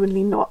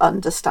genuinely not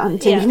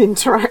understanding an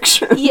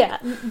interaction.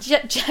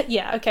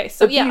 Okay.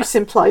 So abuse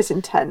implies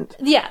intent.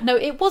 Yeah, no,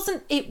 it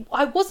wasn't.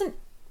 I wasn't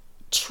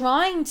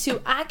trying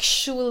to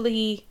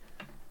actually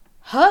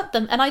hurt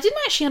them, and I didn't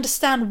actually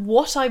understand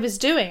what I was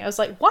doing. I was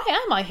like, why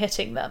am I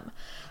hitting them?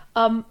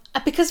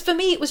 Because for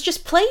me, it was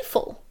just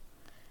playful.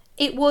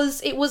 It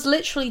was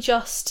literally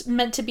just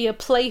meant to be a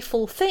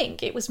playful thing.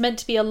 It was meant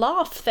to be a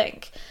laugh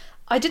thing.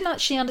 I didn't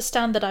actually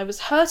understand that I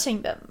was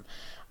hurting them.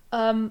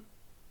 And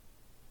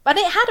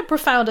it had a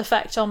profound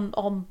effect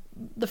on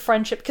the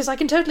friendship, because I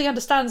can totally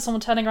understand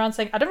someone turning around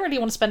saying, I don't really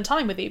want to spend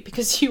time with you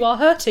because you are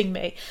hurting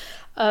me.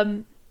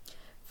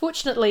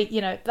 Fortunately,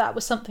 that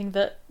was something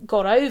that I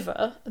got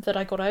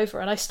over,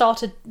 and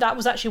that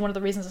was actually one of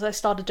the reasons that I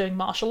started doing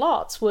martial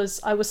arts, was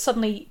I was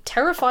suddenly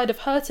terrified of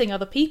hurting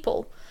other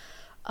people.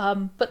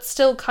 But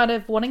still kind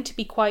of wanting to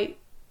be quite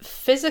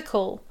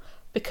physical,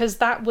 because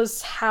that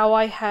was how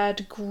I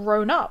had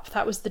grown up.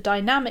 That was the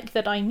dynamic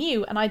that I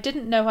knew, and I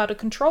didn't know how to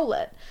control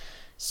it.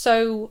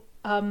 So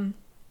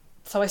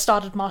I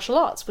started martial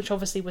arts, which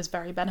obviously was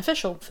very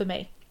beneficial for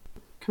me.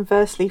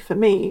 Conversely, for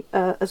me,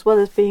 as well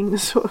as being the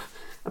sort of,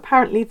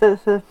 apparently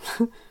the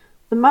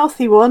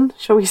mouthy one,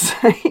 shall we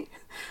say,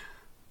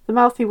 the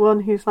mouthy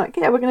one who's like,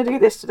 yeah, we're going to do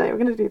this today, we're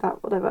going to do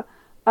that, whatever.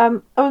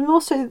 I'm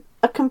also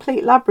a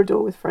complete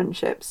Labrador with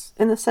friendships,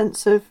 in the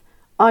sense of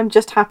I'm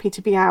just happy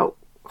to be out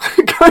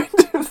kind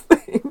of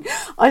thing.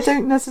 I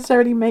don't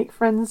necessarily make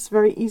friends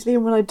very easily,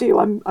 and when I do,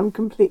 I'm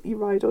completely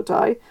ride or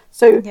die.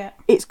 So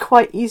It's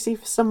quite easy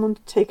for someone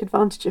to take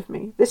advantage of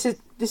me. This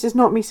is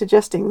not me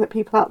suggesting that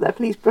people out there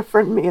please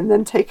befriend me and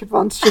then take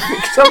advantage of me,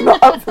 because I'm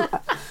not up for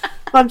that.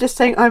 But I'm just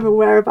saying I'm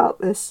aware about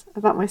this,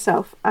 about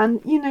myself,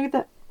 and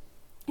that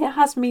it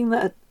has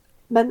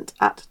meant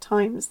at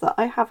times that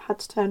I have had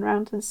to turn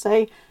around and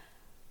say,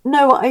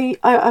 no,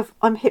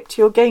 I'm hip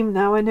to your game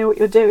now, I know what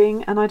you're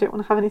doing, and I don't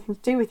want to have anything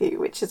to do with you,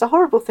 which is a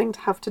horrible thing to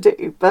have to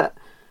do, but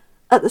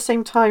at the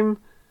same time,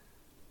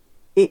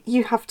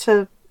 you have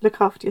to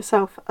look after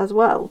yourself as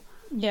well.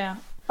 Yeah.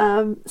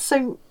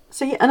 So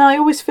yeah, and I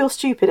always feel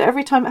stupid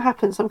every time it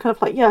happens. I'm kind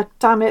of like, yeah,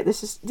 damn it,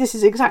 this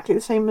is exactly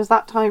the same as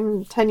that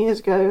time 10 years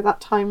ago,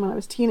 that time when I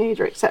was a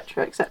teenager,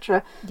 etc.,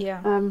 etc.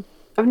 Yeah.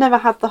 I've never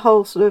had the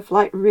whole sort of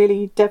like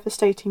really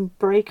devastating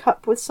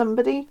breakup with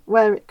somebody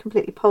where it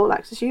completely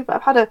poleaxes you, but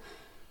I've had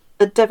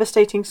a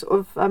devastating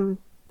sort of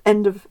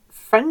end of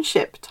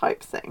friendship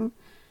type thing.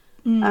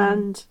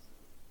 And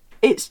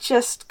it's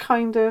just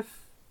kind of,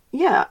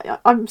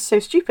 I'm so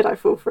stupid, I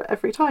fall for it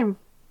every time.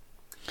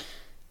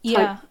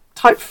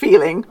 Type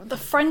feeling. The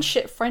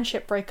friendship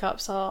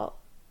breakups are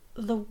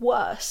the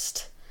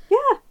worst.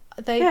 Yeah.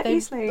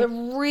 They're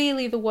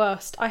really the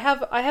worst. I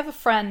have a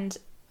friend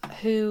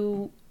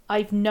who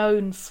I've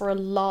known for a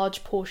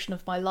large portion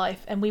of my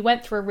life, and we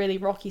went through a really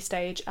rocky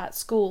stage at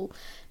school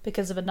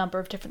because of a number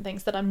of different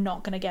things that I'm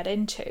not going to get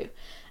into.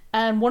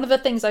 And one of the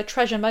things I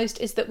treasure most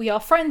is that we are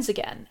friends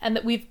again, and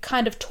that we've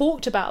kind of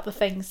talked about the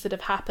things that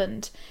have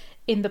happened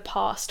in the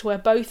past, where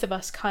both of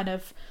us kind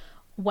of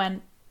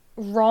went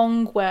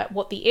wrong,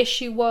 what the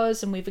issue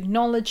was, and we've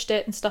acknowledged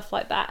it and stuff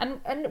like that.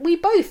 And we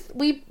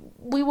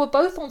were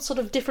both on sort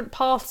of different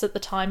paths at the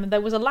time, and there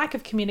was a lack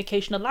of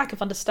communication, a lack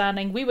of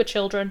understanding. We were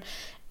children,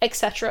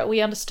 etc.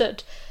 We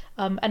understood,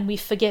 and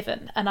we've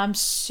forgiven, and I'm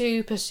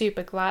super,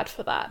 super glad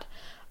for that.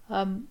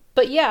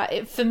 But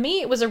yeah, for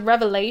me, it was a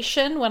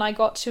revelation when I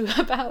got to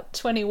about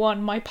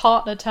 21. My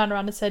partner turned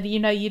around and said, you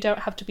know, you don't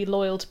have to be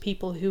loyal to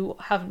people who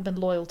haven't been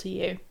loyal to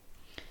you.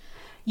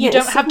 You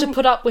don't have to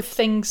put up with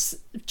things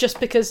just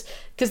because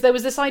there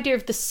was this idea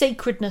of the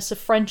sacredness of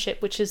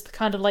friendship, which is the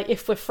kind of like,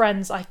 if we're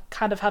friends, I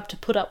kind of have to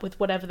put up with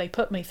whatever they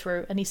put me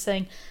through. And he's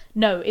saying,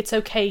 no, it's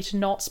okay to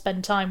not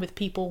spend time with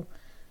people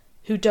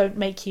who don't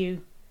make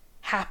you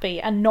happy,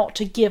 and not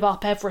to give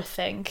up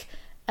everything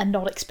and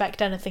not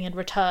expect anything in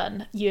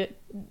return.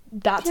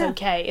 That's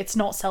okay. It's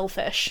not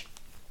selfish.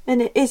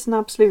 And it is an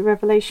absolute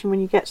revelation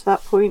when you get to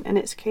that point, and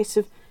it's a case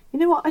of, you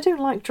know what, I don't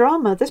like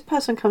drama. This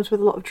person comes with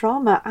a lot of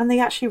drama, and they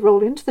actually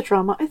roll into the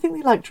drama. I think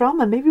they like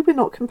drama. Maybe we're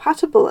not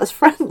compatible as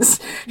friends.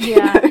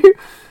 Yeah. You know?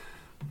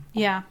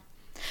 Yeah.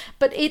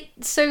 But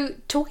so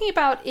talking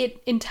about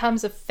it in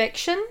terms of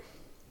fiction,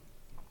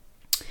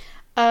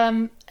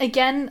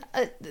 again,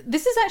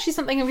 this is actually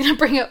something I'm going to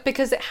bring up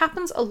because it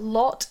happens a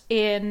lot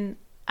in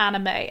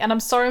anime. And I'm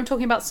sorry I'm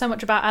talking about so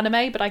much about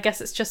anime, but I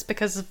guess it's just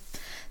because of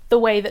the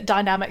way that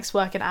dynamics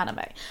work in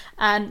anime.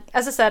 And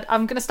as I said,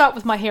 I'm going to start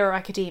with My Hero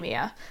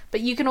Academia,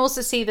 but you can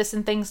also see this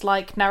in things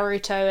like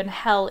Naruto and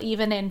hell,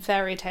 even in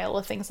Fairy Tail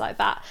or things like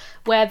that,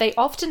 where they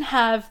often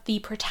have the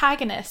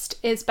protagonist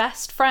is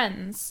best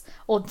friends,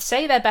 or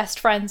say they're best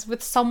friends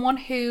with someone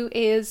who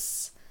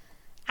is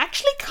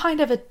actually kind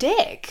of a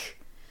dick.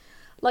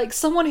 Like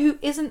someone who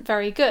isn't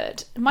very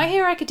good. My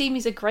Hero Academia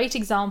is a great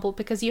example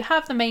because you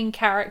have the main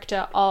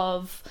character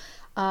of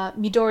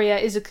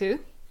Midoriya Izuku,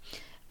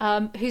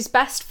 whose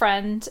best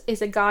friend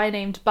is a guy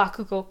named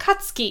Bakugo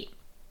Katsuki.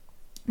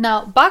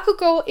 Now,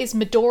 Bakugo is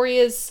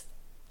Midoriya's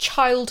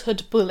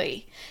childhood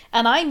bully.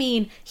 And I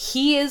mean,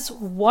 he is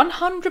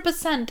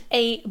 100%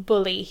 a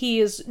bully. He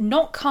is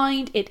not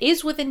kind. It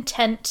is with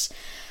intent.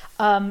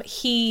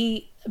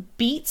 He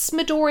beats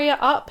Midoriya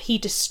up. He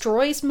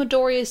destroys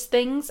Midoriya's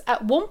things.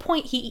 At one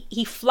point,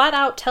 he flat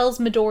out tells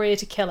Midoriya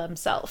to kill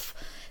himself.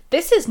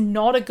 This is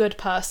not a good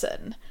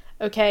person.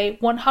 Okay,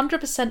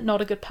 100%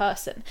 not a good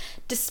person.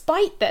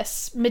 Despite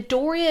this,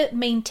 Midoriya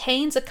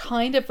maintains a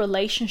kind of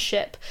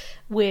relationship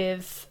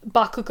with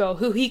Bakugo,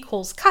 who he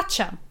calls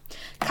Kacchan.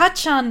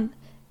 Kacchan,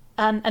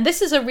 and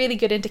this is a really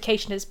good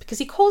indication, is because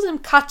he calls him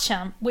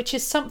Kacchan, which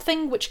is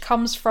something which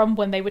comes from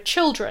when they were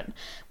children.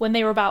 When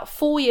they were about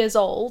 4 years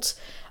old,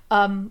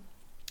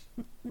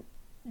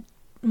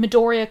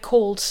 Midoriya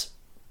called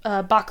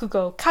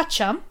Bakugo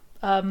Kacchan,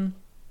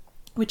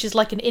 which is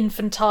like an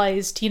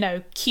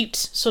infantized, cute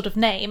sort of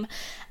name.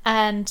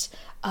 And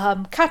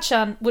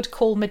Kacchan would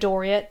call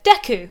Midoriya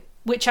Deku,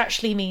 which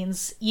actually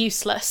means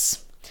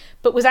useless,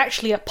 but was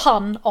actually a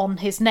pun on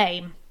his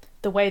name,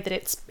 the way that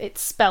it's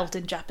spelled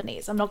in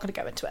Japanese. I'm not going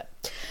to go into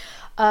it.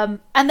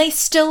 And they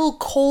still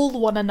call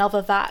one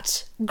another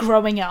that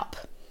growing up.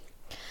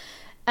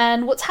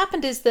 And what's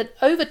happened is that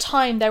over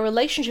time, their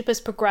relationship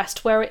has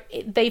progressed where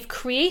they've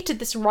created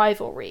this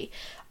rivalry.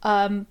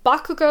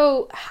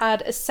 Bakugo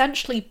had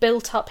essentially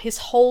built up his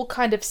whole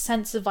kind of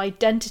sense of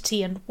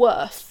identity and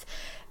worth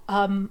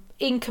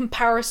in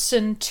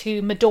comparison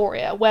to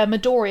Midoriya, where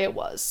Midoriya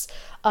was.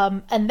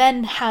 And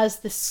then has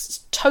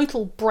this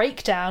total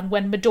breakdown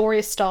when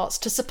Midoriya starts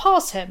to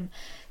surpass him,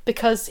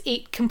 because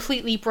it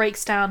completely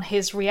breaks down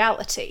his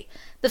reality.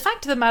 The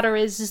fact of the matter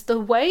is the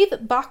way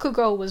that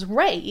Bakugo was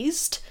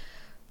raised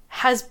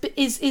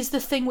is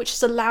the thing which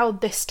has allowed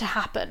this to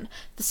happen.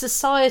 The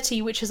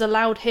society which has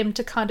allowed him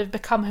to kind of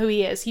become who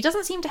he is. He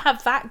doesn't seem to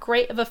have that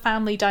great of a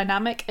family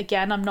dynamic.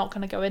 Again, I'm not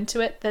going to go into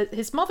it.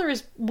 His mother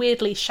is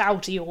weirdly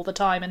shouty all the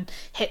time and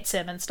hits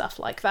him and stuff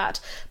like that.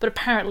 But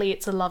apparently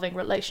it's a loving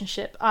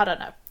relationship. I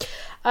don't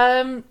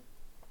know.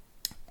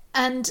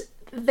 And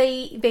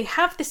they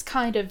have this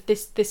kind of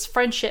this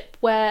friendship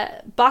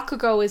where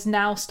Bakugo is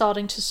now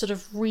starting to sort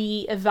of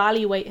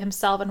re-evaluate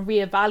himself and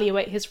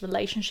re-evaluate his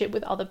relationship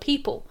with other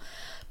people.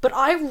 But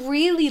I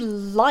really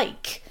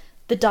like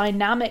the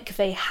dynamic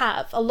they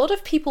have. A lot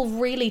of people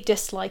really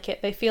dislike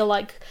it. They feel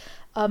like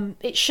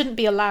it shouldn't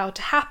be allowed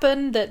to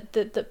happen, that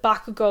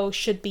Bakugo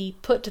should be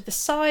put to the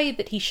side,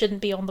 that he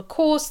shouldn't be on the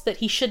course, that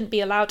he shouldn't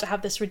be allowed to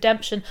have this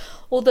redemption,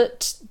 or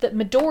that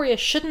Midoriya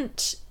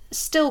shouldn't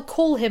still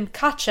call him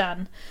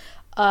Kacchan.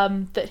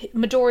 That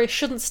Midoriya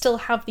shouldn't still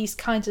have these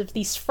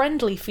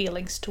friendly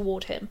feelings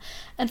toward him.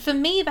 And for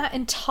me, that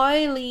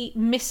entirely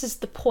misses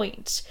the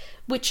point,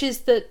 which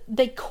is that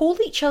they call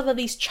each other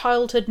these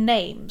childhood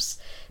names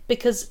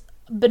because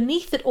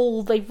beneath it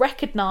all, they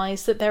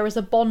recognise that there is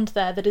a bond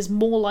there that is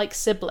more like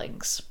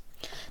siblings.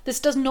 This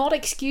does not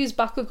excuse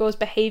Bakugo's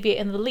behaviour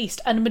in the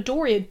least, and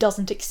Midoriya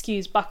doesn't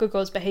excuse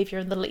Bakugo's behaviour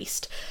in the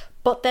least.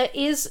 But there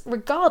is,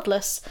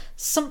 regardless,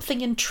 something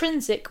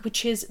intrinsic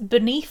which is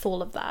beneath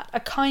all of that, a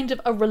kind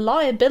of a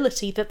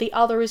reliability that the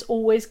other is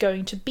always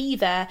going to be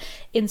there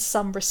in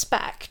some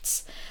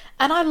respects.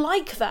 And I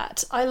like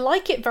that. I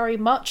like it very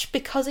much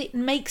because it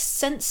makes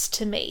sense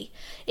to me.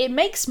 It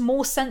makes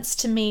more sense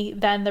to me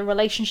than the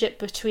relationship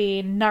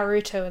between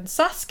Naruto and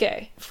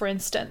Sasuke, for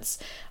instance,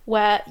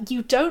 where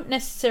you don't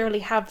necessarily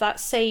have that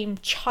same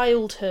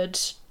childhood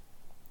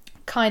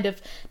kind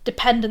of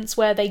dependence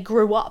where they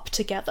grew up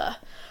together.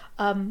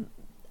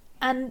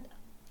 And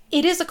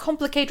it is a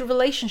complicated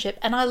relationship,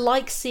 and I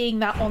like seeing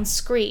that on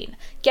screen.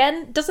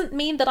 Again, doesn't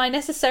mean that I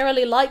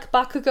necessarily like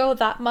Bakugo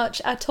that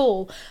much at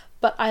all,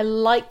 but I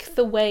like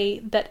the way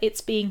that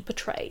it's being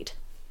portrayed.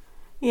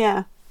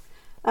 Yeah.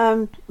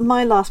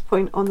 My last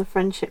point on the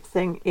friendship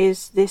thing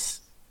is this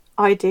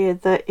idea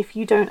that if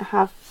you don't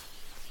have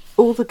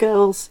all the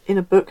girls in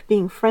a book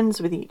being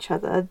friends with each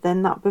other,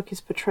 then that book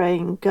is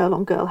portraying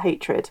girl-on-girl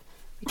hatred,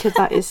 because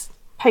that is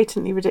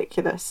patently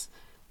ridiculous.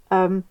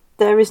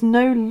 There is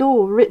no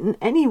law written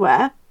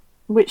anywhere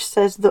which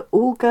says that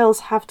all girls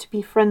have to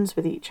be friends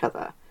with each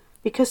other,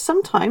 because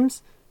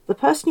sometimes the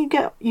person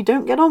you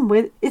don't get on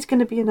with is going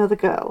to be another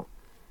girl.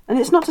 And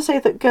it's not to say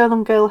that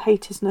girl-on-girl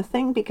hate isn't a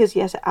thing, because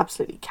yes, it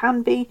absolutely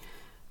can be,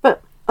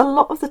 but a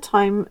lot of the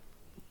time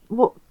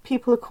what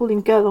people are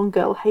calling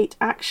girl-on-girl hate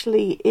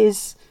actually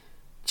is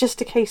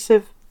just a case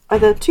of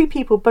either two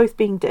people both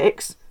being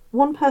dicks,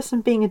 one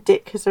person being a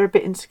dick because they're a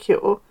bit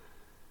insecure,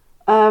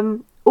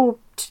 or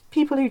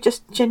people who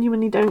just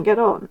genuinely don't get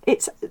on.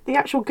 It's the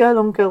actual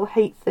girl-on-girl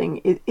hate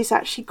thing is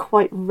actually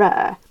quite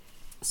rare.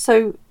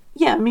 So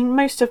yeah, I mean,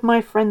 most of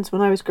my friends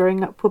when I was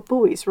growing up were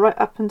boys, right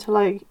up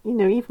until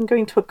even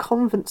going to a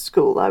convent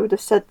school, I would have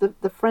said that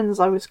the friends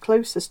I was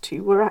closest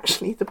to were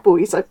actually the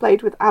boys I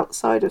played with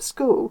outside of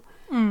school.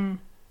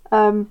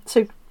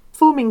 So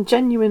forming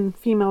genuine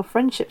female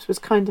friendships was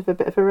kind of a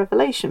bit of a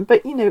revelation,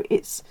 but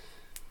it's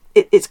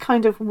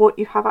kind of what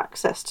you have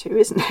access to,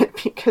 isn't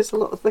it? Because a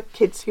lot of the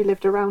kids who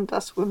lived around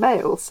us were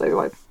male, so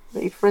I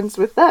made friends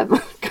with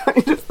them,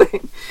 kind of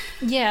thing.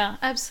 Yeah,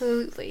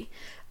 absolutely.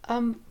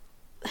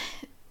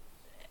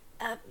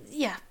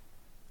 Yeah,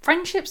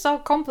 friendships are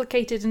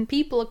complicated and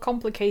people are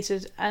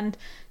complicated, and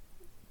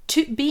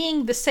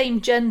being the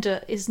same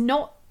gender is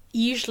not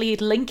usually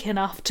link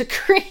enough to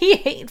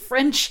create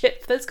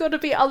friendship. There's got to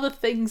be other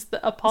things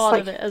that are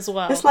part of it as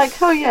well. It's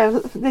like, oh yeah,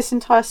 this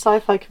entire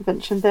sci-fi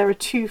convention, there are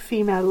two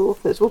female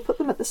authors. We'll put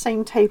them at the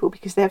same table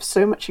because they have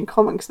so much in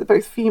common because they're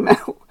both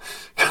female,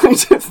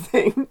 kind of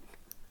thing.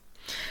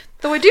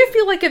 Though I do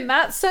feel like in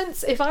that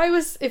sense, if I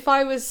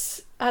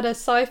was at a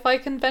sci-fi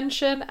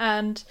convention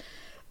and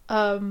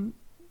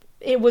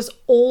it was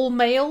all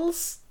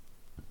males,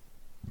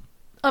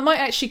 I might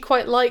actually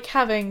quite like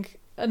having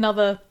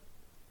another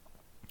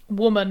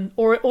woman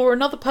or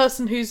another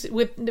person who's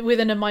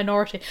within a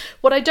minority.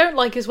 What I don't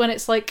like is when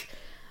it's like,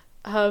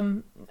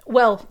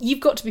 well,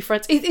 you've got to be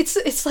friends.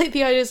 It's like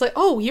the idea is like,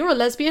 oh, you're a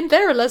lesbian,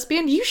 they're a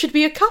lesbian, you should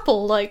be a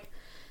couple. Like,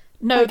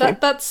 no, okay.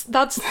 that's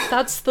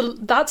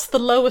the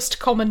lowest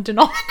common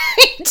denominator.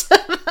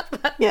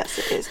 Yes,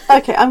 it is.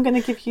 Okay, I'm going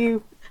to give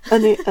you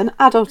an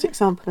adult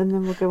example, and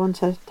then we'll go on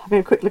to having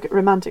a quick look at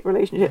romantic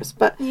relationships.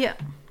 But yeah,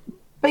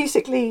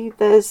 basically,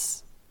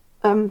 there's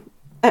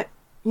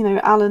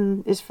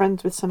Alan is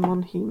friends with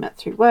someone he met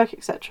through work,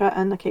 etc.,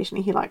 and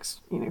occasionally he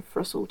likes, for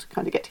us all to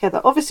kind of get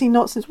together. Obviously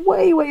not since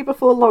way, way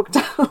before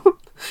lockdown.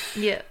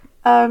 Yeah.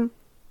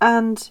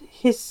 And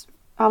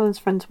Alan's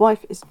friend's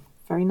wife is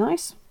very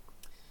nice.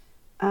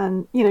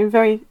 And,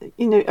 very,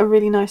 a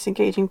really nice,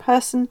 engaging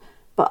person.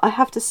 But I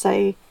have to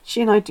say,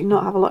 she and I do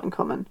not have a lot in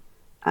common.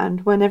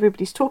 And when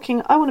everybody's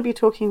talking, I want to be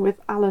talking with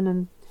Alan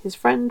and his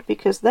friend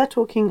because they're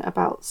talking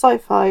about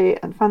sci-fi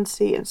and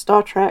fantasy and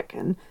Star Trek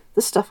and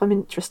the stuff I'm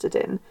interested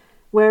in,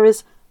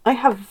 whereas I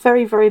have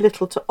very, very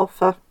little to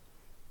offer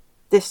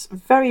this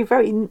very,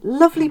 very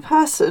lovely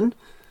person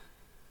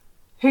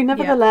who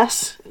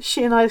nevertheless,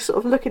 she and I sort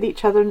of look at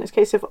each other and it's a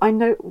case of, I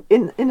know,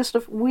 in a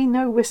sort of, we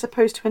know we're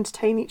supposed to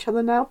entertain each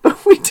other now,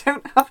 but we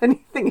don't have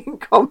anything in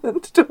common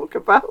to talk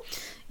about.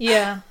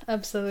 Yeah,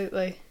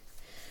 absolutely.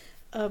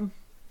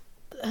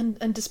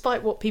 And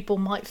despite what people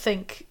might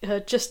think,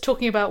 just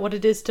talking about what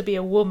it is to be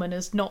a woman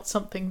is not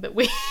something that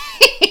we...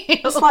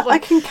 It's like I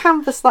can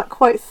canvass that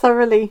quite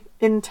thoroughly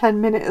in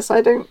 10 minutes.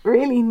 I don't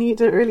really need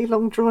a really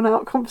long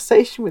drawn-out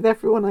conversation with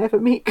everyone I ever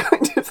meet,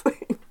 kind of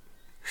thing.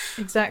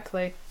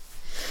 Exactly.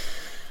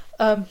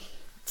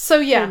 So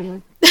yeah.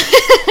 Anyway.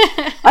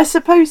 I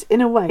suppose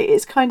in a way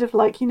it's kind of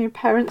like,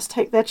 parents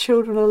take their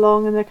children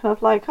along and they're kind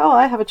of like, oh,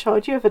 I have a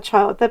child, you have a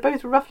child. They're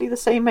both roughly the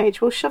same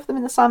age. We'll shove them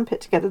in the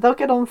sandpit together. They'll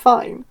get on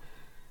fine.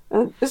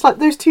 It's like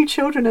those two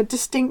children are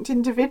distinct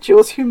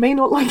individuals who may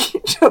not like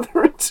each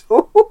other at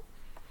all.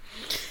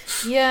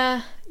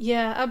 Yeah,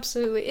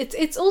 absolutely.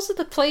 It's also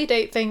the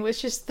playdate thing,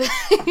 which is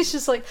it's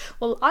just like,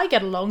 well, I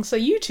get along, so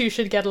you two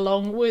should get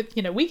along with,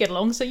 we get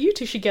along, so you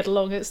two should get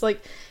along. It's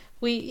like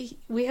we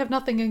have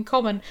nothing in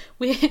common.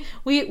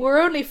 We're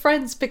only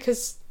friends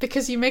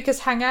because you make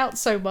us hang out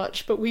so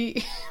much, but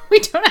we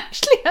don't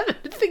actually have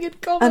anything in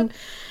common.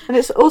 And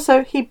it's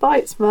also, he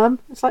bites, Mum.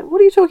 It's like,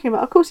 what are you talking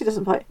about? Of course he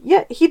doesn't bite.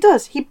 Yeah, he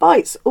does. He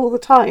bites all the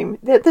time.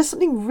 There's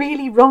something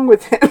really wrong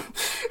with him.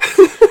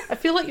 I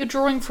feel like you're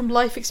drawing from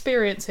life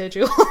experience here,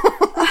 Jules.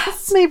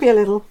 Maybe a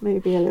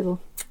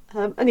little.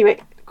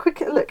 Anyway,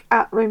 quick look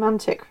at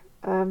romantic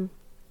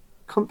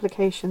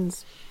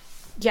complications.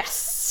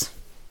 Yes.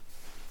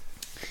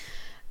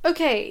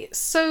 Okay,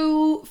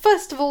 so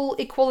first of all,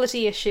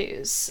 equality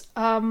issues.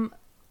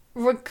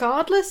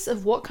 Regardless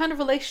of what kind of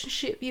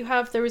relationship you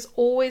have, there is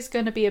always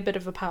going to be a bit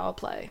of a power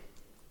play.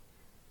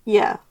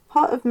 Yeah,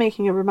 part of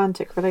making a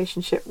romantic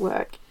relationship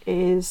work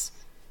is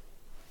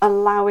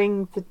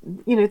allowing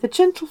the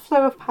gentle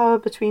flow of power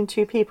between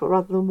two people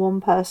rather than one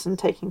person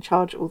taking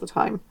charge all the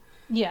time.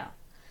 Yeah.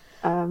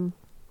 And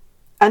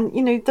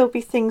there'll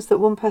be things that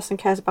one person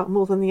cares about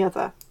more than the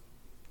other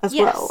as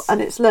well,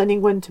 and it's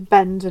learning when to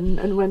bend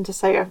and when to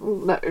say,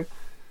 oh, no,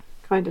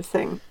 kind of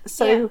thing.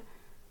 So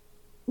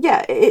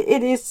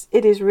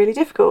it is really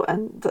difficult,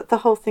 and the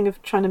whole thing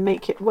of trying to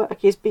make it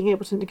work is being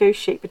able to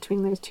negotiate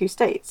between those two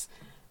states.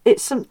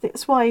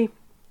 It's why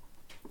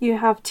you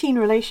have teen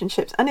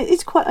relationships, and it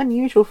is quite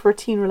unusual for a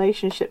teen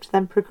relationship to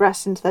then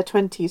progress into their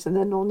 20s and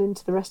then on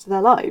into the rest of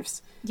their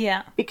lives.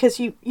 Yeah. Because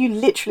you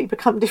literally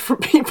become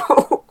different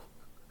people.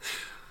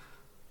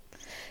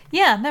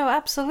 Yeah, no,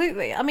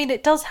 absolutely. I mean,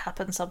 it does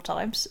happen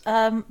sometimes,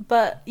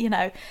 but,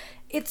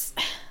 it's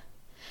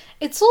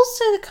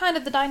also the kind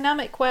of the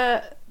dynamic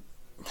where,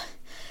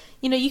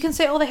 you can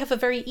say, oh, they have a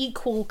very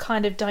equal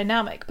kind of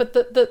dynamic, but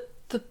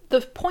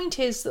the point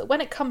is that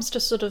when it comes to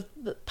sort of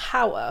the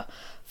power,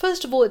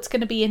 first of all, it's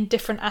going to be in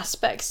different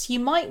aspects. You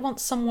might want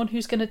someone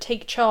who's going to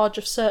take charge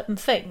of certain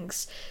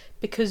things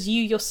because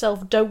you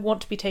yourself don't want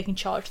to be taking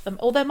charge of them.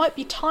 Or there might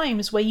be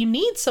times where you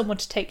need someone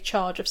to take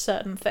charge of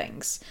certain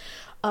things.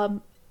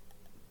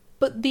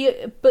 But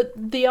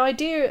the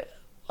idea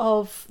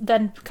of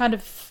then kind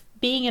of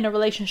being in a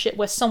relationship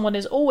where someone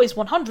is always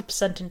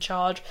 100% in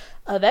charge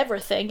of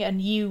everything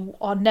and you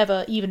are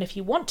never, even if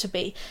you want to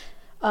be,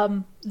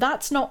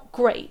 that's not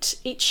great.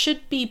 It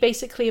should be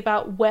basically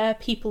about where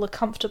people are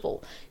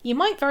comfortable. You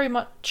might very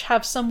much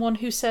have someone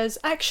who says,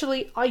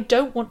 actually, I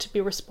don't want to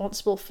be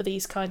responsible for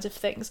these kinds of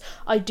things.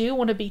 I do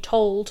want to be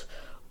told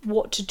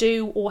what to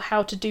do or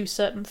how to do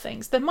certain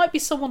things. There might be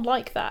someone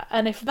like that,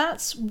 and if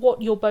that's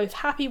what you're both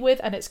happy with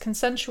and it's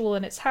consensual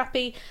and it's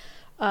happy,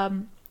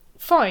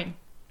 fine.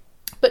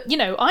 But,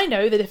 I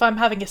know that if I'm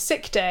having a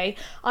sick day,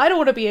 I don't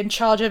want to be in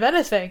charge of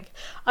anything.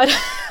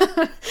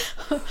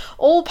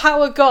 All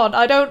power gone.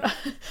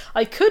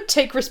 I could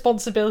take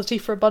responsibility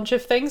for a bunch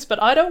of things,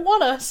 but I don't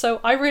want to. So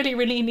I really,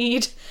 really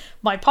need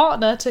my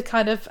partner to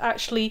kind of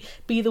actually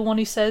be the one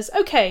who says,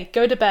 okay,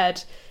 go to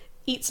bed,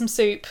 eat some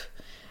soup,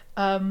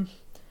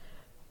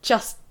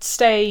 just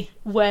stay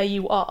where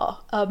you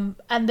are.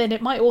 And then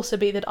it might also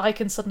be that I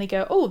can suddenly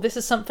go, oh, this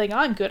is something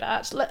I'm good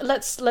at.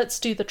 Let's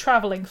do the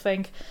travelling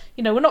thing.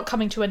 We're not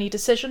coming to any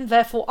decision,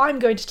 therefore I'm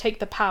going to take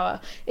the power.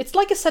 It's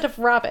like a set of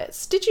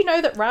rabbits. Did you know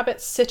that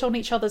rabbits sit on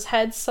each other's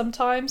heads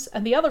sometimes?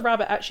 And the other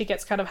rabbit actually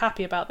gets kind of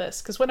happy about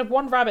this, because when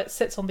one rabbit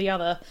sits on the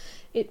other,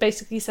 it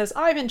basically says,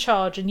 I'm in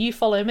charge and you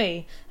follow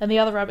me. And the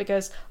other rabbit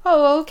goes,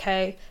 oh,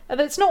 okay.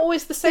 And it's not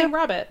always the same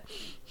rabbit.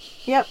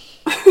 Yep.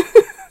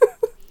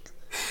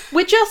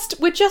 We're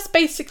just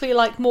basically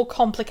like more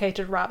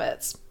complicated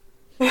rabbits.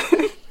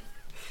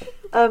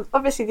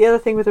 Obviously, the other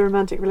thing with a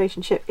romantic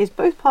relationship is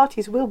both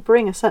parties will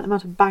bring a certain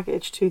amount of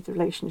baggage to the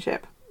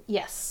relationship.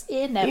 Yes,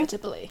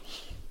 inevitably.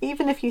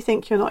 Even if you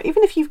think you're not,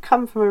 even if you've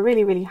come from a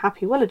really, really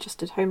happy,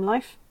 well-adjusted home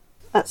life,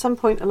 at some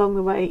point along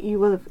the way you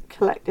will have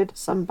collected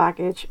some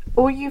baggage,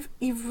 or you've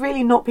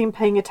really not been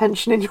paying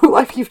attention in your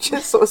life. You've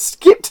just sort of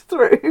skipped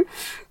through.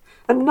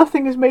 And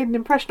nothing has made an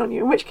impression on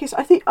you, in which case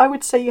I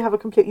would say you have a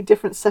completely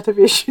different set of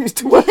issues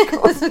to work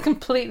on. It's a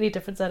completely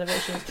different set of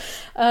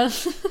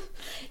issues.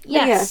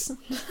 Yes.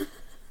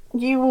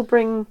 You will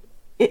bring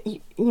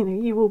it,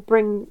 you will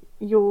bring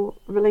your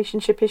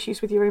relationship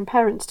issues with your own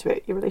parents to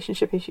it, your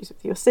relationship issues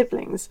with your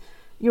siblings,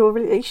 your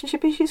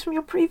relationship issues from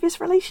your previous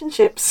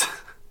relationships.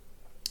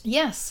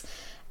 Yes.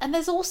 And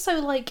there's also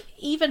like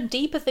even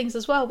deeper things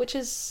as well, which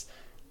is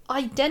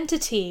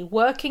identity,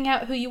 working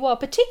out who you are,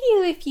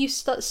 particularly if you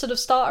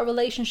start a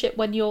relationship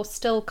when you're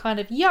still kind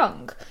of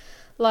young.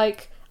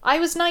 Like, I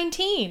was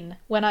 19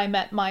 when I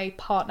met my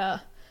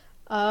partner,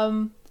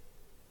 and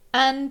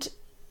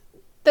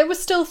there were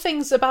still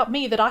things about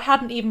me that I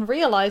hadn't even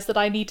realised that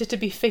I needed to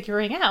be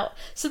figuring out.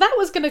 So that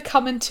was going to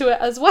come into it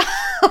as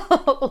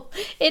well,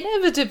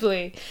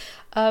 inevitably.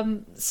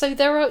 So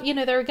there are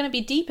going to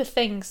be deeper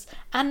things,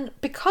 and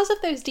because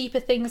of those deeper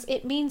things,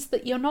 it means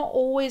that you're not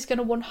always going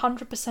to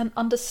 100%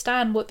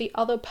 understand what the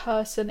other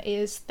person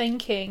is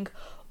thinking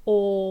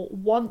or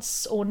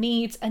wants or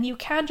needs, and you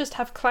can just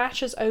have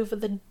clashes over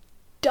the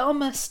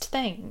dumbest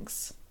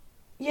things.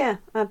 Yeah,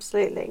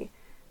 absolutely.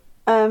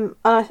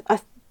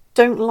 I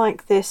don't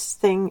like this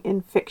thing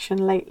in fiction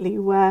lately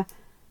where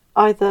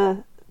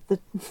either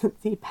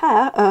the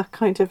pair are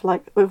kind of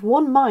like with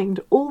one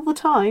mind all the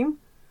time,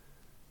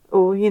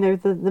 or,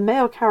 the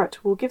male character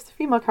will give the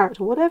female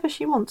character whatever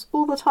she wants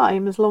all the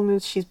time, as long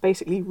as she's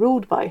basically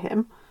ruled by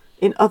him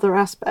in other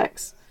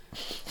aspects.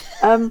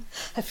 I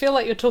feel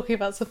like you're talking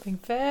about something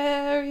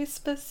very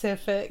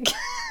specific.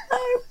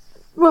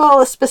 Well,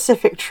 a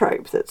specific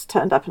trope that's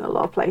turned up in a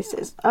lot of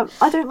places.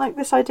 I don't like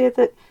this idea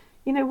that,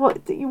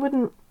 that you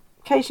wouldn't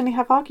occasionally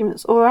have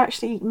arguments, or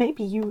actually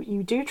maybe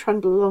you do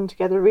trundle along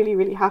together really,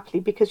 really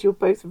happily because you're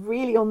both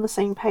really on the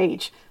same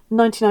page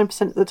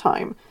 99% of the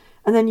time.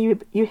 And then you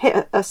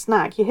hit a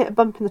snag, you hit a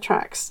bump in the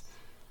tracks,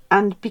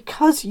 and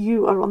because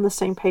you are on the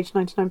same page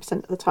 99%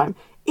 of the time,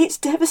 it's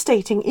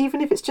devastating,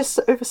 even if it's just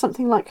over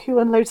something like who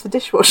unloads the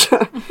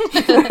dishwasher.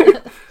 You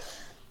know?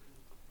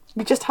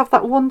 You just have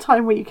that one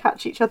time where you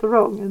catch each other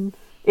wrong, and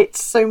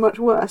it's so much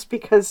worse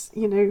because,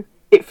 you know,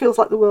 it feels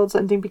like the world's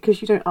ending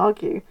because you don't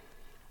argue.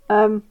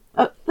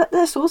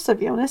 Let's also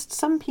be honest,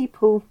 some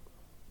people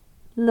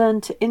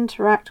learn to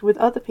interact with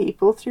other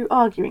people through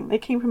arguing. They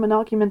came from an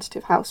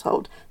argumentative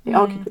household. They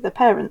argued with their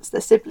parents,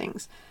 their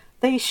siblings.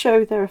 They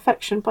show their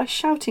affection by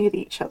shouting at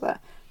each other.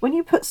 When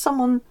you put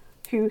someone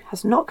who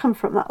has not come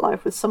from that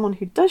life with someone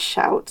who does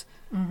shout,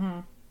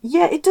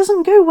 yeah, it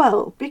doesn't go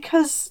well,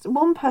 because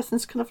one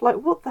person's kind of like,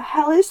 what the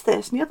hell is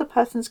this? And the other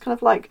person's kind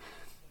of like,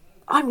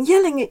 I'm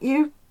yelling at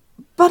you,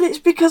 but it's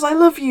because I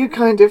love you,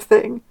 kind of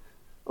thing.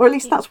 Or at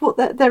least that's what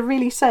they're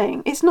really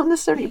saying. It's not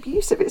necessarily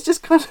abusive, it's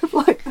just kind of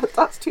like,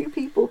 that's two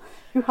people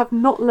who have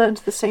not learned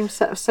the same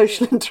set of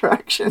social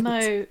interactions.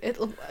 No,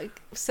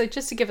 so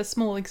just to give a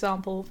small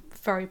example,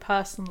 very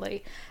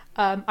personally,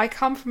 I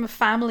come from a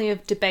family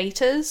of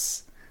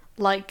debaters.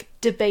 Like,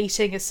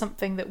 debating is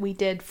something that we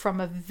did from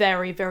a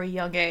very, very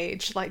young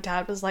age. Like,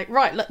 Dad was like,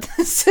 right,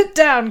 let's sit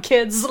down,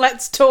 kids,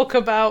 let's talk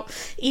about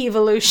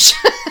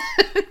evolution,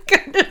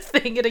 kind of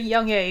thing at a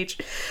young age.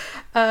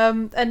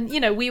 And, you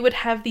know, we would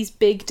have these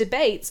big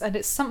debates, and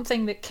it's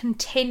something that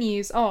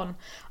continues on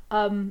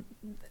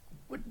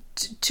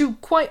to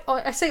quite,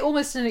 I say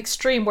almost an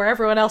extreme, where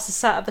everyone else is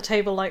sat at the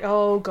table like,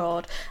 oh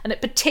God. And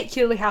it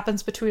particularly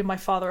happens between my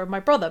father and my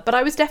brother. But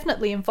I was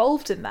definitely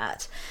involved in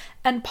that.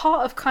 And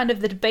part of kind of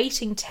the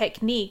debating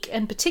technique,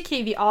 and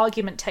particularly the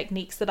argument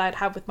techniques that I'd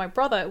have with my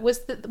brother, was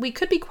that we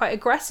could be quite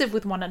aggressive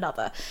with one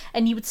another,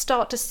 and you would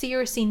start to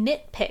seriously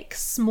nitpick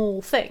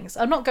small things.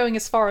 I'm not going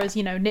as far as,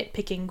 you know,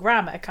 nitpicking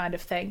grammar kind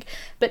of thing,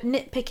 but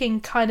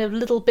nitpicking kind of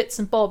little bits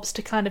and bobs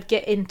to kind of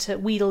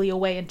wheedle your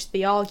way into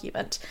the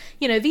argument.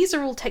 You know, these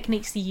are all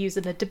techniques you use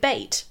in a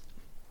debate.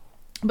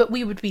 But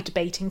we would be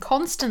debating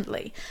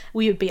constantly.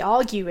 We would be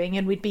arguing,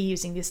 and we'd be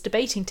using this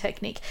debating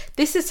technique.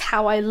 This is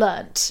how I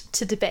learnt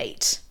to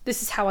debate.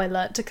 This is how I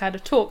learnt to kind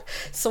of talk.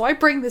 So I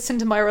bring this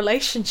into my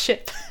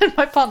relationship, and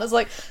my partner's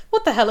like,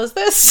 what the hell is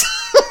this?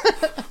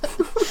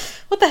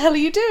 What the hell are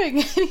you doing?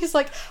 And he's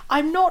like,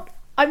 I'm not,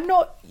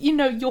 you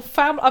know, your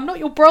I'm not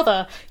your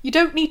brother. You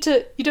don't need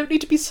to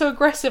be so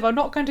aggressive. I'm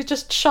not going to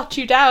just shut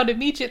you down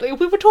immediately.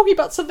 We were talking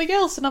about something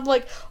else, and I'm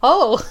like,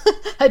 oh,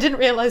 I didn't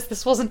realise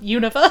this wasn't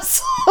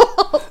universal.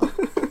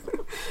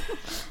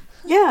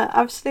 Yeah,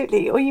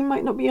 absolutely. Or you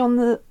might not be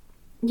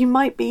you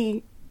might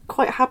be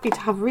quite happy to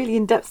have really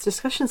in-depth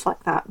discussions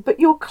like that, but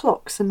your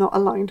clocks are not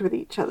aligned with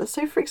each other.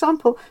 So, for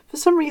example, for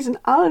some reason,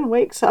 Alan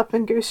wakes up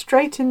and goes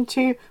straight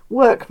into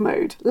work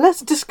mode.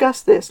 Let's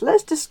discuss this.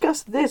 Let's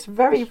discuss this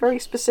very, very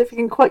specific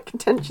and quite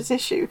contentious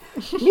issue.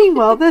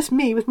 Meanwhile, there's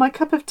me with my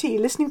cup of tea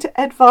listening to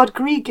Edvard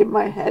Grieg in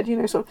my head, you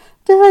know, sort of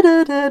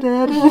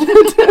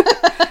da-da-da-da-da-da.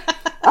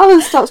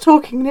 Alan starts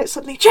talking and it's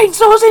suddenly,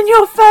 chainsaws in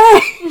your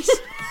face!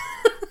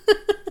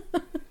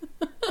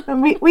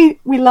 And we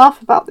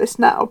laugh about this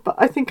now, but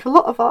I think a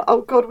lot of our,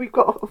 oh God, we've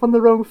got off on the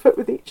wrong foot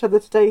with each other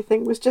today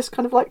thing was just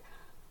kind of like,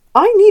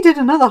 I needed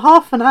another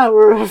half an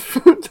hour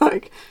of,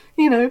 like,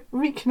 you know,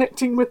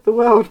 reconnecting with the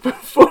world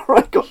before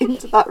I got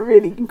into that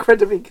really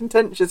incredibly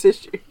contentious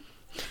issue.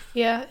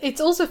 Yeah,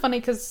 it's also funny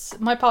because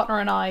my partner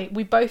and I,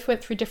 we both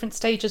went through different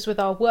stages with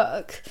our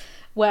work,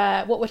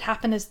 where what would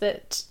happen is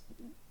that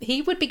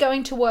he would be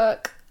going to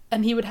work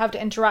and he would have to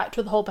interact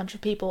with a whole bunch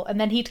of people, and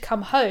then he'd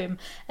come home,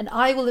 and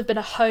I will have been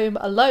at home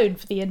alone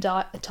for the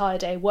entire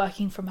day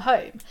working from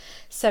home.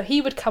 So he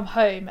would come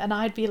home, and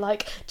I'd be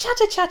like,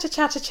 chatter, chatter,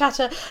 chatter,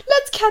 chatter,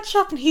 let's catch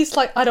up, and he's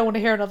like, I don't want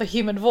to hear another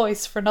human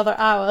voice for another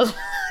hour.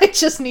 I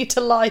just need to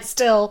lie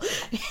still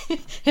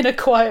in a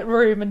quiet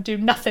room and do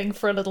nothing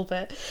for a little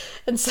bit.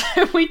 And so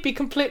we'd be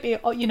completely,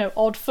 you know,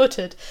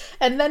 odd-footed.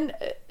 And then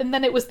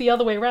it was the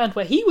other way around,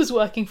 where he was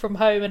working from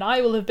home, and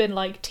I will have been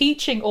like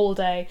teaching all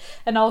day,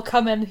 and I'll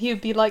come in, he'd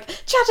be like,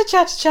 chatter,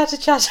 chatter, chatter,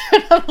 chatter,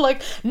 and I'm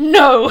like,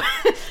 no,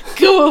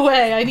 go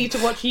away, I need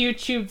to watch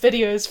YouTube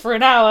videos for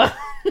an hour.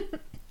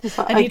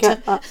 I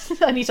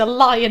need to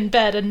lie in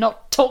bed and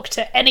not talk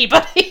to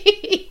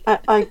anybody.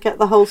 I get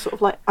the whole sort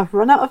of like, I've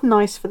run out of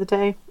nice for the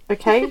day,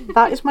 okay?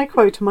 That is my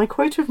quota. My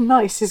quota of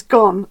nice is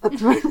gone at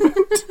the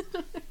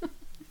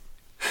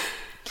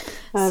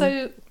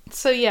moment.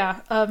 So yeah,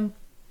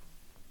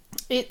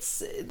 it's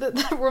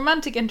the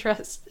romantic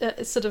interests,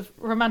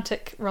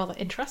 romantic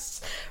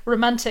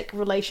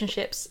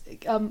relationships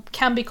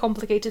can be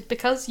complicated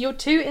because you're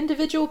two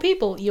individual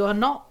people. You are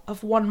not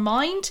of one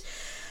mind.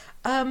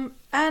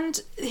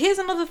 And here's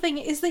another thing,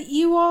 is that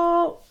you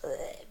are,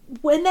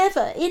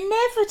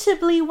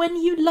 inevitably when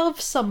you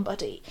love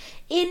somebody,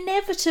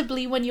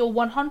 inevitably when you're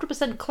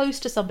 100% close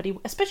to somebody,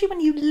 especially when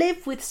you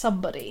live with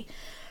somebody,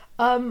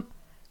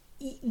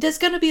 there's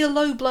going to be a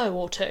low blow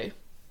or two.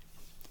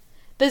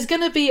 There's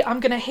going to be, I'm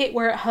going to hit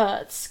where it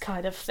hurts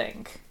kind of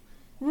thing.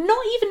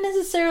 Not even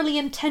necessarily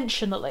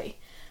intentionally,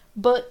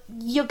 but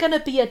you're going to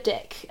be a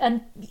dick,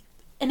 and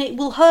it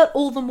will hurt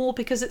all the more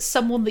because it's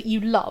someone that you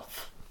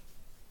love.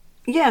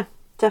 Yeah,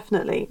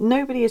 definitely.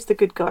 Nobody is the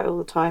good guy all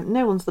the time.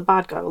 No one's the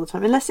bad guy all the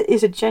time, unless it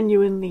is a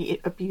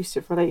genuinely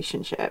abusive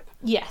relationship.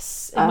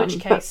 Yes, in which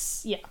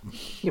case, yeah.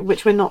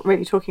 Which we're not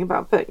really talking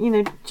about. But,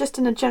 just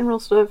in a general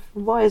sort of,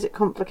 why is it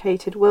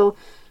complicated? Well,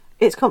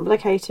 it's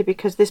complicated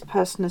because this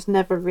person has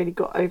never really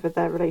got over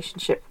their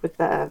relationship with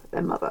their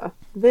mother.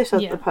 This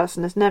other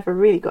person has never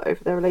really got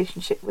over their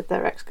relationship with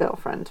their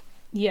ex-girlfriend.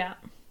 Yeah.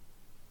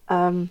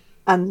 And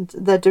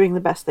they're doing the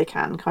best they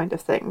can, kind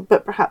of thing.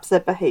 But perhaps their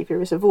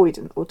behaviour is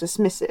avoidant or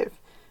dismissive.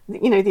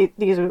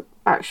 These are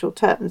actual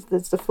terms.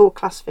 There's the 4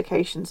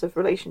 classifications of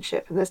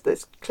relationship, and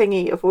there's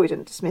clingy,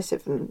 avoidant,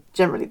 dismissive, and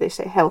generally they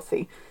say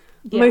healthy.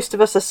 Yeah. Most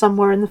of us are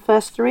somewhere in the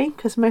first 3,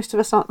 because most of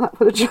us aren't that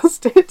well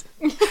adjusted.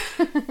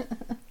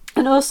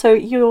 And also,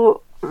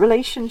 your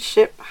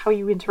relationship, how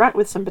you interact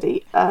with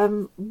somebody,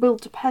 will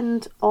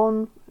depend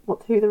on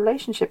who the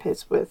relationship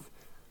is with.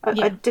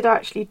 I did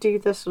actually do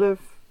the sort of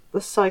the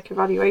psych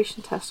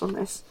evaluation test on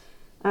this,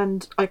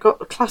 and I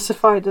got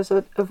classified as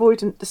an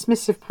avoidant,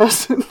 dismissive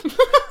person.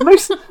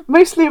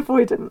 Mostly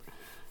avoidant,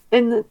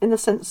 in the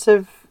sense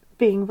of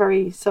being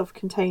very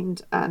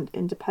self-contained and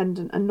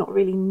independent and not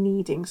really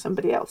needing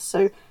somebody else.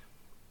 So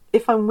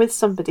if I'm with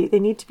somebody, they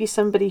need to be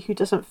somebody who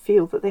doesn't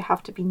feel that they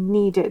have to be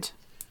needed.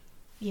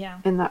 Yeah.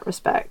 In that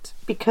respect,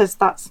 because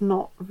that's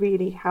not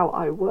really how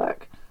I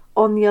work.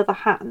 On the other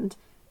hand,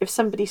 if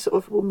somebody sort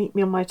of will meet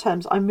me on my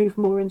terms, I move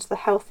more into the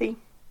healthy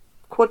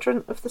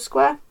quadrant of the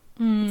square.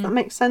 If that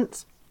makes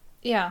sense.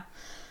 Yeah.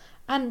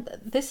 And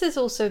this is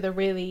also the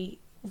really,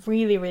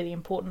 really, really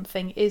important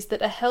thing, is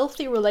that a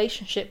healthy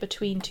relationship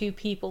between 2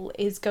 people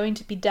is going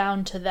to be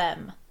down to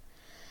them.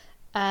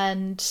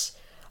 And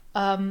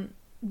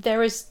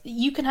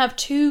you can have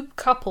 2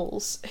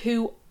 couples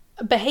who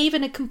behave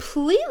in a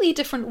completely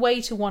different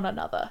way to one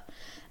another,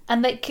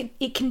 and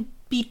it can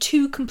be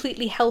 2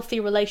 completely healthy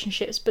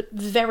relationships, but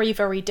very,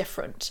 very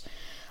different.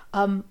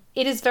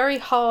 It is very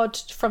hard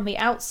from the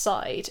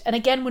outside, and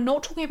again, we're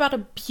not talking about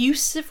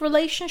abusive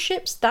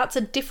relationships. That's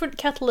a different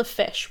kettle of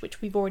fish,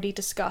 which we've already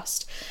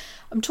discussed.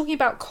 I'm talking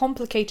about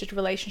complicated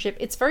relationship.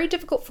 It's very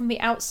difficult from the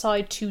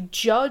outside to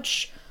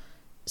judge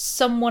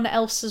someone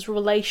else's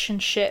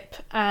relationship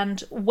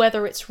and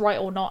whether it's right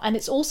or not. And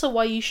it's also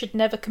why you should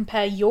never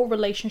compare your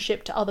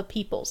relationship to other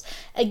people's.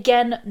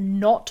 Again,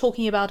 not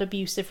talking about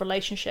abusive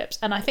relationships.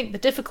 And I think the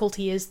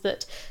difficulty is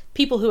that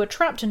people who are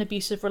trapped in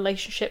abusive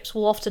relationships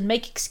will often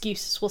make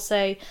excuses, will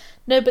say,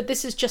 no, but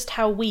this is just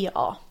how we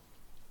are.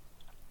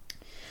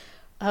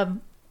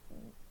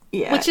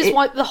 Which is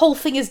why the whole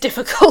thing is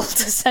difficult,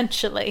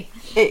 essentially.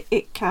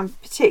 It can,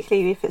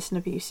 particularly if it's an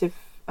abusive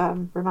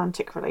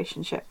romantic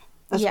relationship.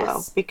 As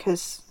well,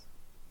 because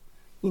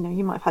you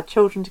might have had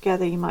children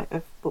together, you might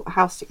have bought a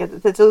house together.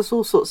 There's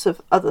all sorts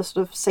of other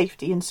sort of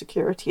safety and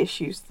security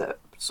issues that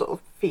sort of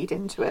feed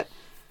into it.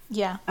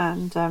 Yeah.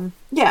 And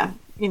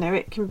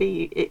it can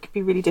be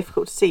really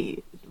difficult to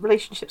see.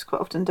 Relationships quite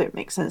often don't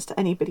make sense to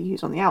anybody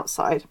who's on the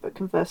outside, but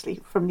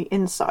conversely, from the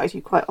inside,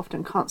 you quite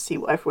often can't see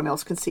what everyone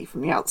else can see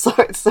from the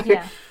outside. So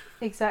yeah,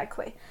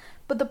 exactly.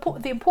 But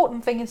the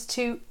important thing is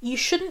you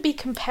shouldn't be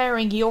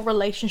comparing your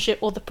relationship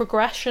or the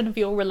progression of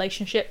your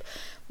relationship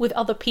with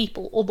other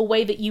people, or the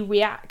way that you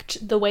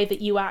react, the way that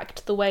you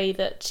act, the way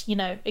that,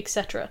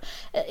 etc.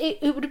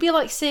 It would be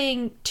like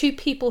seeing 2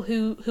 people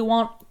who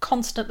aren't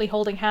constantly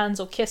holding hands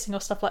or kissing or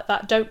stuff like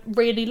that don't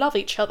really love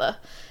each other,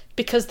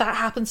 because that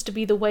happens to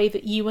be the way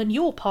that you and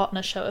your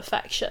partner show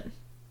affection.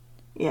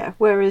 Yeah,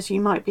 whereas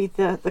you might be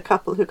the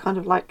couple who kind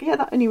of like,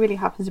 that only really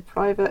happens in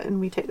private and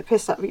we take the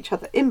piss out of each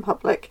other in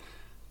public.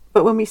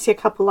 But when we see a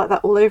couple like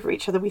that all over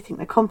each other, we think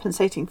they're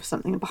compensating for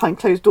something, and behind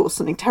closed doors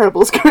something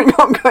terrible is going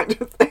on, kind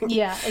of thing.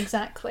 Yeah,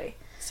 exactly.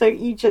 So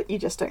you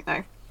just don't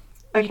know.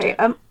 Okay,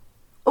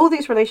 all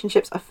these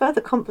relationships are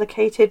further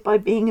complicated by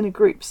being in a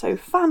group. So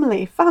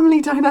family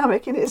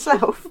dynamic in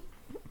itself.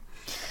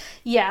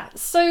 Yeah,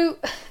 so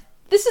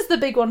this is the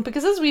big one,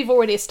 because as we've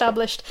already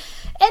established,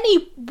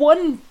 any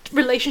one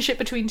relationship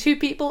between 2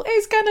 people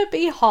is going to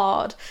be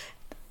hard.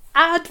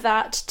 Add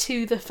that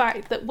to the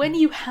fact that when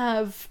you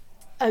have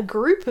a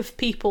group of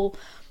people,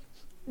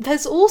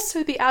 there's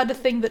also the added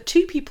thing that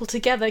 2 people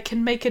together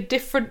can make a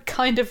different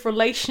kind of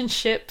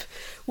relationship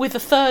with a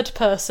third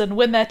person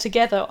when they're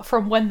together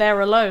from when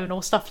they're alone,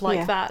 or stuff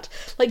like that.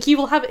 Like, you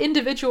will have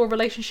individual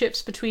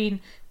relationships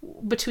between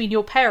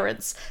your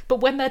parents,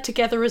 but when they're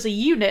together as a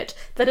unit,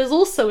 that is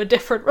also a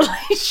different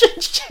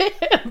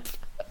relationship.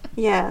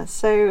 Yeah,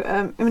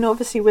 so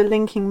obviously we're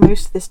linking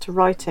most of this to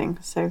writing,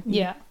 so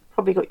you've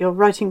probably got your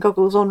writing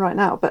goggles on right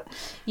now, but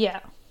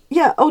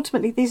yeah,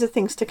 ultimately these are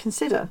things to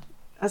consider,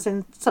 as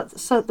in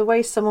so the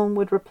way someone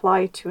would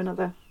reply to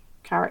another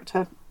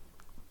character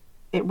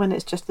when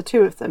it's just the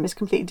 2 of them is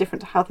completely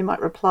different to how they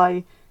might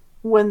reply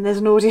when there's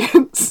an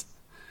audience.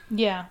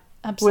 Yeah,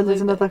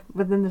 absolutely.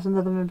 When there's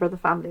another member of the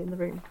family in the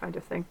room, kind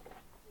of thing.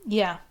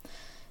 Yeah.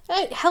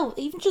 Hell,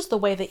 even just the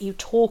way that you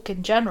talk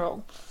in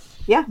general.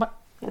 Yeah,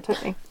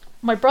 totally.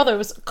 My brother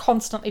was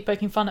constantly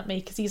poking fun at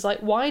me because he's like,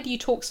 "Why do you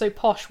talk so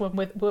posh when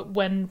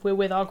we're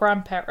with our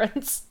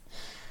grandparents?"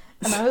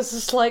 And I was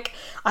just like,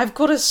 I've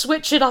got to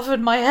switch it up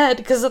in my head,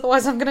 because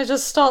otherwise I'm going to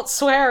just start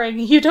swearing.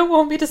 You don't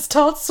want me to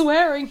start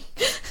swearing.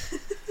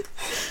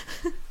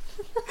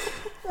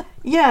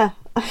 Yeah,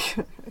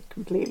 I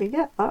completely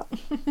get that.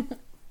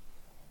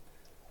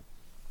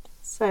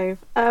 So,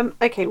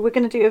 okay, we're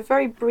going to do a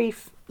very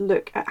brief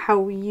look at how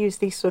we use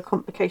these sort of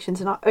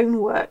complications in our own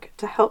work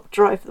to help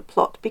drive the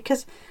plot,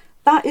 because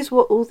that is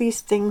what all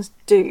these things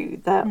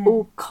do. They're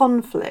all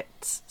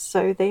conflicts,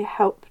 so they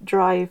help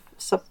drive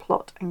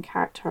subplot and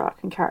character arc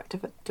and character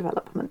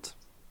development.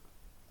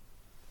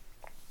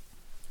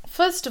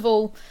 First of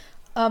all,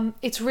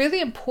 it's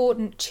really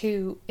important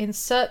to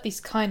insert these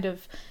kind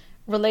of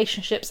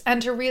relationships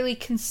and to really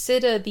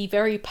consider the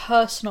very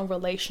personal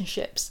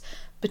relationships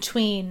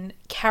between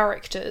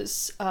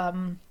characters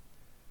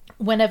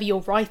whenever you're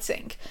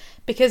writing.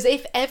 Because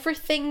if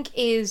everything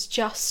is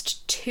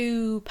just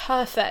too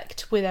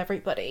perfect with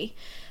everybody,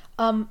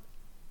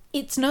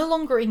 it's no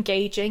longer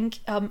engaging,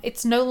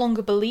 it's no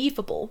longer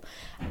believable,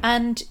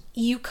 and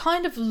you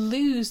kind of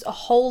lose a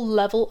whole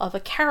level of a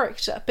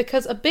character,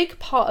 because a big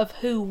part of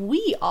who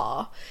we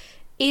are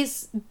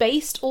is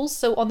based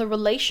also on the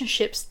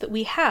relationships that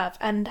we have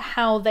and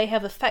how they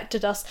have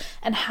affected us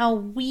and how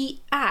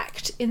we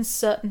act in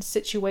certain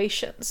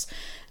situations.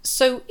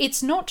 So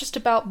it's not just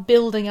about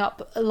building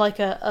up like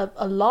a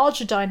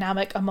larger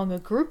dynamic among a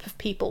group of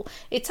people,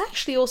 it's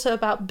actually also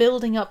about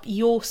building up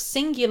your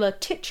singular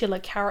titular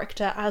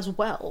character as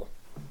well.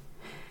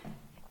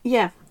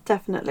 Yeah,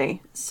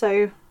 definitely.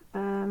 So,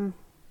 I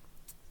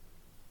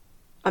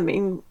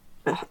mean,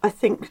 I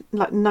think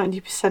like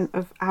 90%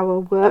 of our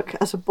work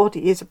as a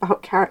body is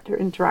about character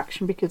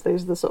interaction, because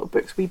those are the sort of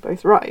books we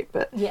both write.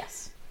 But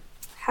yes,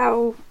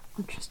 I'm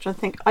just trying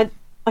to think.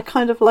 I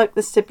kind of like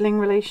the sibling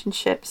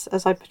relationships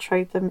as I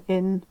portrayed them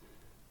in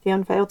the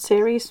Unveiled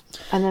series,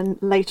 and then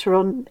later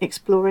on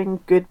exploring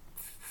good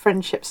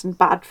friendships and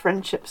bad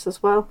friendships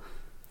as well.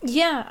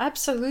 Yeah,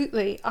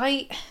 absolutely.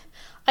 I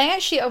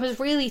was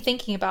really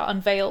thinking about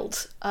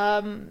Unveiled,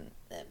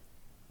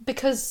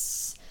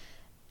 because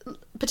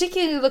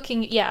particularly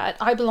looking at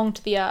I Belong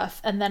to the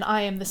Earth and then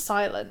I Am the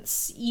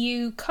Silence,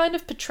 you kind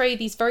of portray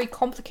these very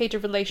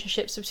complicated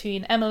relationships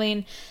between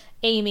Emmeline,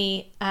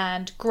 Amy,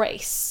 and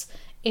Grace,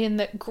 in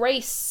that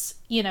Grace,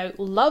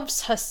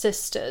 loves her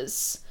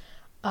sisters,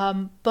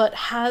 but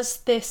has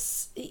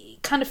this,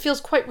 kind of feels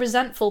quite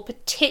resentful,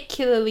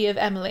 particularly of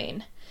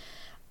Emmeline.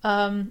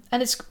 And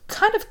it's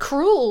kind of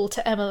cruel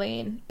to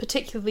Emmeline,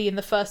 particularly in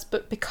the first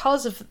book,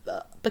 because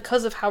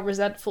of how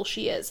resentful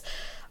she is.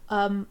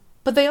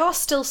 But they are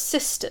still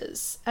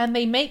sisters, and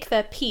they make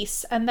their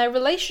peace, and their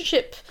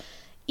relationship,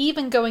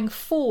 even going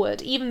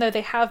forward, even though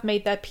they have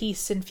made their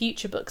peace in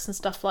future books and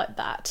stuff like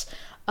that,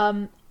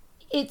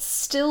 it's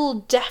still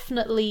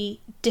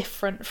definitely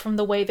different from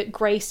the way that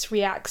Grace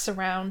reacts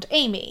around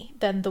Amy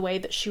than the way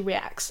that she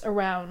reacts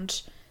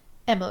around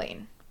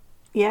Emmeline.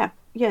 Yeah,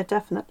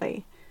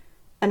 definitely.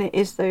 And it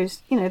is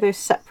those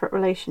separate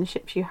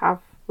relationships you have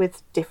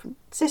with different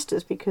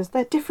sisters, because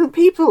they're different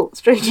people,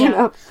 strangely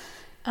enough.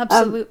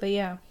 Absolutely,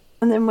 yeah.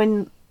 And then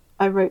when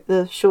I wrote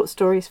the short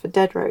stories for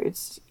Dead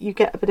Roads, you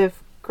get a bit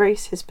of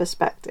Grace's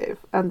perspective,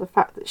 and the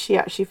fact that she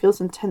actually feels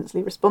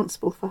intensely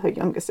responsible for her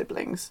younger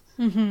siblings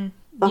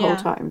the whole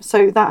time.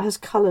 So that has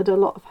coloured a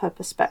lot of her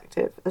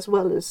perspective, as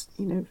well as,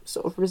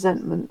 sort of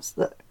resentments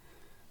that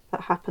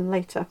happen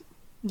later.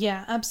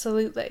 Yeah,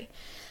 absolutely.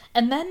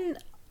 And then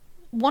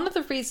one of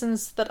the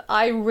reasons that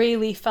I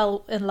really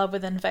fell in love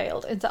with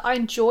Unveiled is that I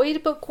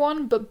enjoyed book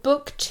 1, but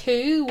book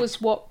 2 was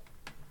what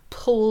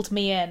pulled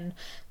me in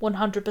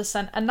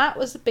 100%, and that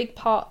was a big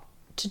part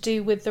to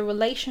do with the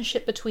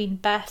relationship between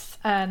Beth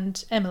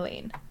and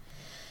Emmeline.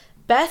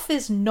 Beth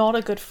is not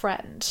a good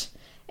friend.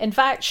 In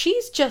fact,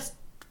 she's just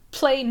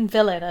plain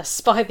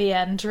villainous by the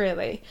end,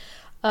 really.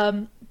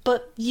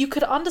 But you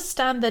could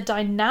understand the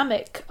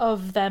dynamic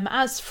of them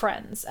as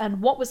friends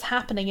and what was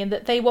happening, in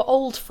that they were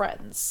old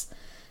friends.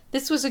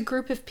 This was a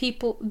group of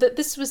people,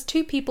 this was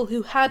two people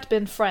who had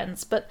been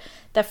friends, but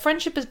their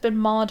friendship has been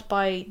marred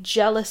by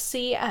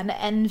jealousy and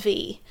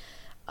envy,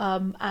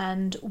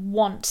 and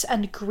want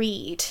and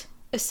greed,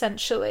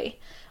 essentially,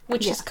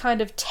 which has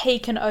kind of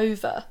taken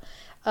over.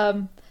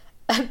 And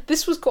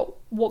this was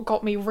what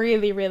got me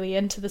really, really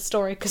into the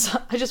story, because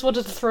I just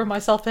wanted to throw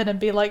myself in and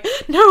be like,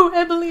 no,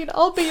 Emmeline,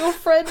 I'll be your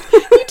friend.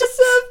 You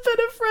deserve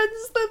better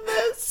friends than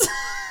this.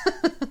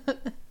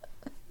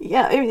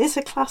 Yeah, I mean, it's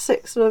a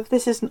classic sort of,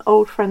 this is an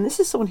old friend,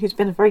 this is someone who's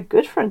been a very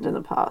good friend in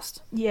the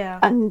past. Yeah.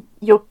 And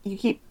you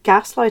keep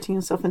gaslighting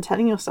yourself and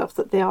telling yourself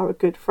that they are a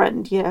good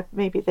friend. Yeah,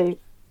 maybe they're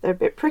a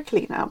bit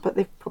prickly now, but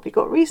they've probably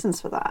got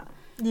reasons for that.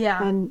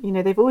 Yeah. And,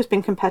 they've always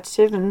been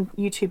competitive, and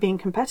you two being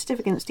competitive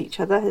against each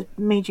other has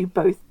made you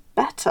both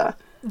better.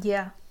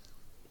 Yeah.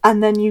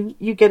 And then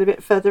you get a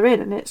bit further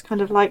in, and it's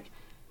kind of like,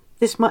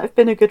 this might have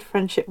been a good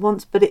friendship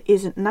once, but it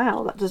isn't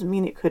now. That doesn't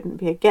mean it couldn't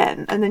be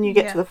again. And then you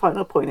get to the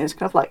final point, and it's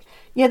kind of like,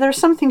 yeah, there are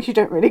some things you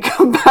don't really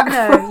come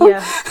back from.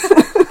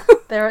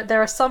 Yeah.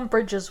 There are some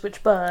bridges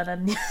which burn,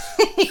 and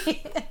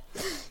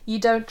you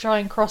don't try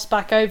and cross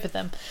back over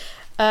them.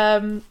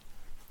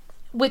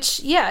 Which,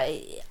 yeah,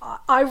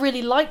 I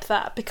really liked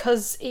that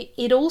because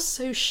it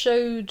also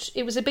showed,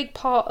 it was a big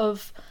part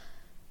of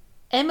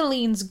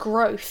Emmeline's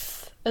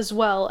growth as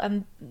well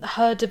and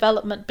her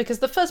development, because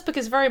the first book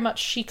is very much,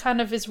 she kind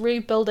of is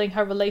rebuilding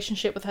her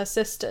relationship with her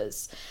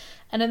sisters.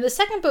 And in the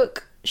second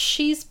book,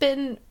 she's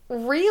been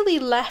really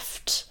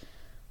left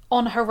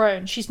on her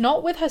own. She's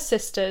not with her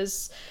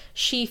sisters.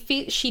 She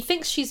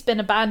thinks she's been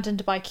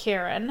abandoned by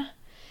Kieran.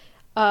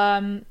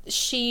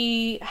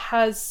 She's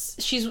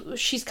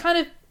kind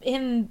of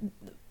in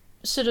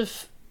sort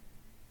of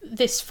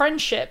this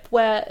friendship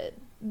where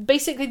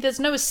basically there's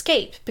no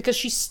escape because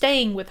she's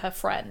staying with her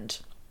friend.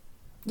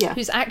 Yeah.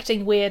 Who's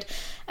acting weird,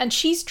 and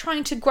she's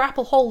trying to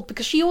grapple hold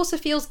because she also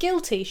feels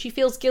guilty. She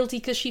feels guilty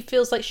because she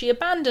feels like she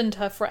abandoned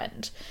her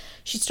friend.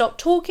 She stopped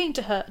talking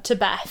to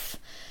Beth.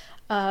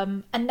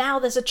 And now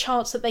there's a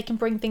chance that they can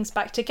bring things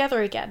back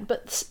together again.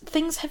 But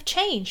things have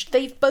changed.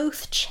 They've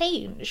both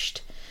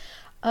changed.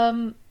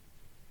 And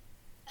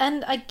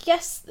I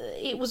guess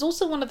it was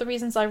also one of the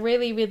reasons I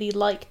really, really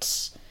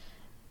liked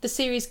the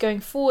series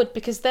going forward,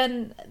 because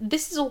then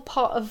this is all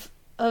part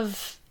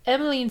of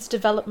Emmeline's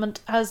development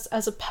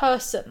as a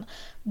person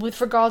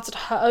with regards to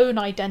her own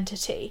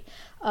identity,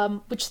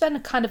 which then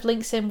kind of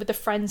links in with the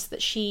friends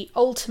that she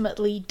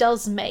ultimately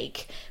does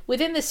make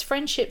within this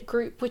friendship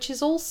group, which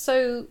is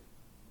also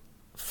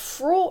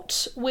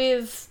fraught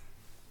with,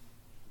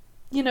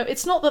 you know,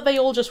 it's not that they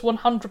all just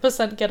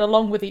 100% get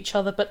along with each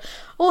other, but,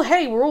 oh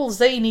hey, we're all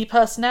zany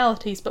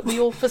personalities, but we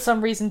all for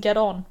some reason get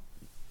on.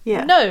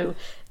 Yeah. No,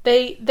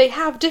 they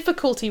have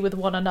difficulty with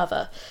one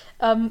another.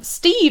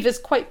 Steve is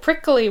quite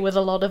prickly with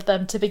a lot of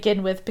them to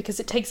begin with because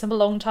it takes him a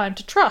long time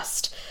to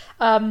trust.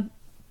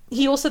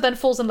 He also then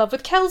falls in love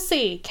with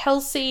Kelsey.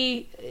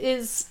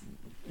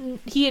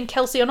 He and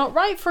Kelsey are not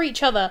right for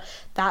each other.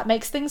 That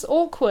makes things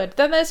awkward.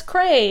 Then there's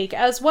Craig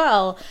as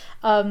well.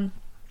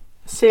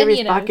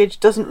 Serious baggage,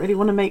 doesn't really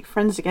want to make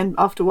friends again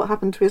after what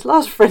happened to his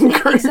last friend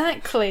group.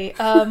 Exactly.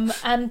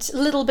 And a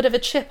little bit of a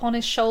chip on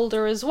his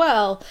shoulder as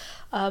well.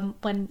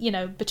 When, you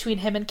know, between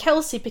him and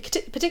Kelsey,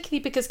 particularly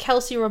because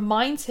Kelsey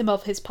reminds him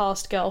of his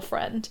past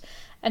girlfriend,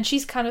 and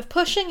she's kind of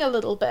pushing a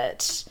little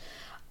bit,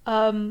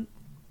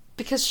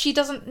 because she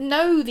doesn't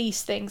know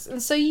these things,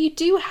 and so you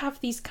do have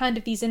these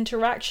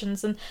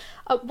interactions, and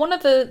one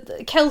of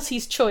the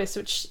Kelsey's choice,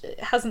 which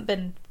hasn't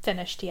been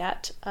finished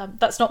yet,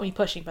 that's not me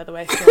pushing, by the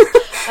way,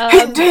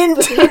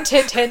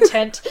 hint,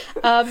 hint.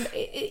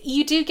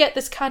 You do get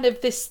this kind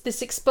of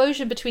this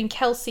explosion between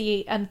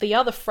Kelsey and the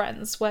other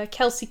friends, where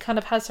Kelsey kind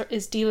of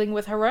is dealing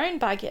with her own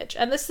baggage,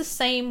 and it's the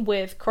same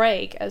with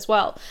Craig as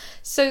well.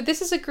 So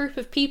this is a group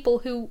of people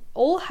who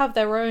all have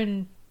their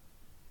own,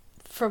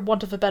 for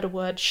want of a better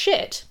word,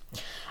 shit,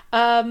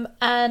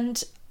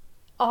 and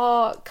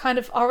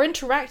are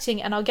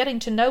interacting and are getting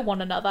to know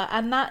one another,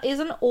 and that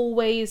isn't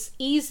always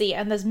easy,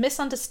 and there's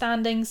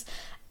misunderstandings,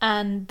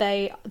 and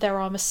there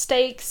are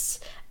mistakes,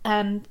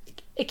 and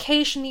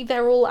occasionally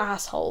they're all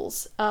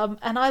assholes,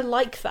 and I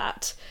like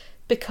that,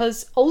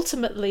 because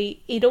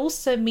ultimately it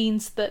also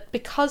means that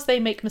because they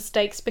make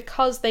mistakes,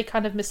 because they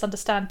kind of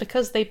misunderstand,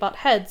 because they butt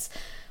heads,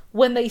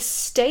 when they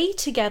stay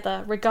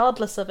together,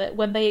 regardless of it,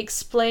 when they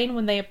explain,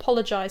 when they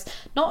apologise,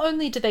 not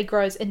only do they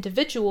grow as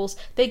individuals,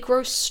 they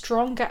grow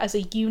stronger as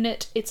a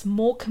unit. It's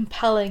more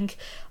compelling.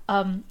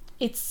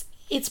 It's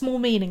more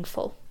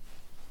meaningful.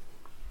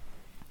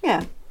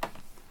 Yeah.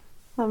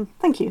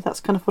 Thank you.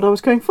 That's kind of what I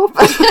was going for.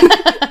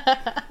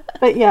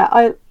 But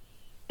yeah,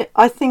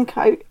 I think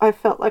I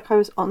felt like I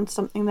was on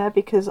something there,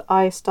 because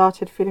I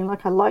started feeling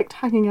like I liked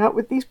hanging out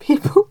with these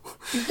people.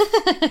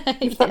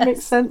 If that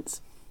makes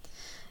sense.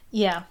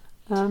 Yeah.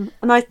 And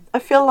I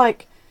feel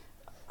like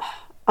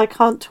I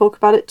can't talk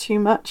about it too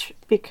much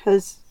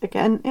because,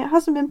 again, it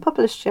hasn't been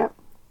published yet.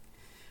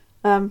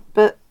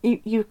 But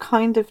you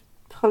kind of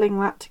pulling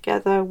that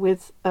together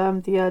with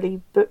the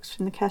early books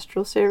from the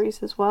Kestrel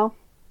series as well.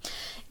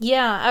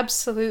 Yeah,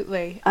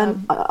 absolutely.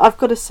 And I've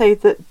got to say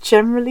that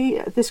generally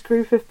this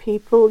group of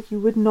people, you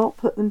would not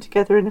put them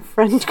together in a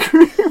friend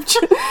group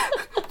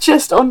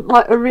just on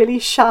like a really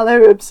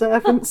shallow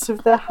observance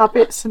of their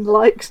habits and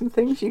likes and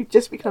things. You'd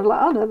just be kind of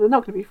like, oh no, they're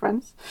not going to be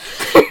friends.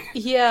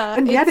 Yeah.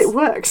 And yet it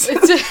works.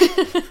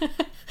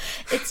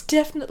 It's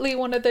definitely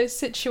one of those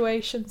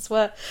situations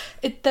where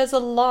there's a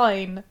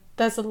line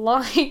near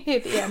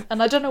the end,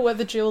 and I don't know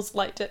whether Jules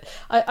liked it.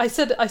 I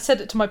said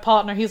it to my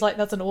partner. He's like,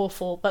 that's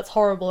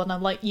horrible, and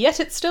I'm like, yet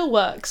it still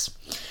works.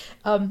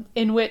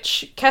 In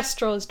which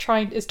Kestrel is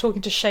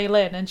talking to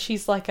Shaylin, and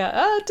she's like,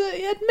 admit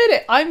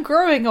it, I'm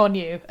growing on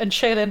you, and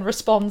Shaylin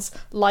responds,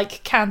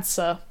 like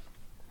cancer.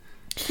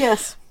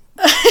 Yes.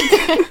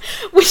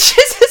 Which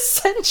is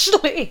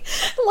essentially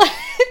like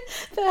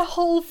their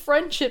whole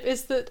friendship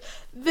is that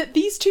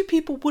these two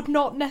people would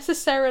not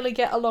necessarily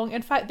get along.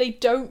 In fact, they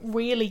don't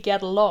really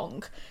get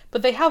along,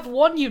 but they have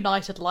one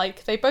united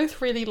like. They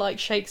both really like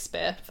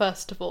Shakespeare,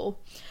 first of all,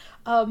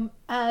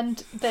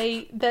 and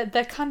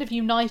they're kind of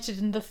united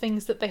in the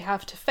things that they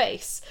have to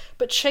face.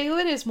 But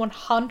Shaylin is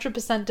 100%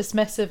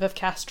 dismissive of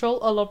Kestrel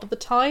a lot of the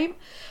time.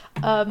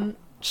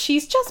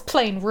 she's just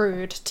plain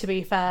rude, to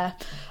be fair.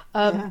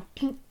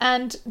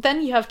 And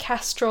then you have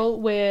Kestrel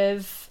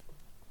with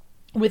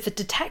the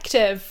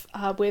detective,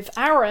 with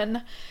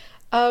Aaron,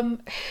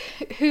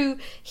 who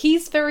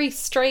he's very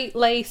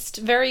straight-laced,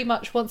 very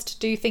much wants to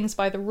do things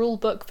by the rule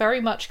book,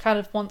 very much kind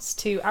of wants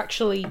to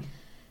actually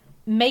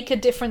make a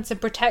difference and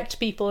protect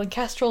people, and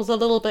Kestrel's a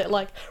little bit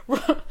like,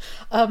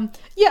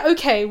 yeah,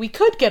 okay, we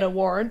could get a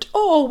warrant,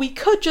 or we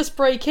could just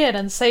break in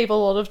and save a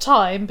lot of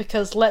time,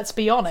 because let's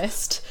be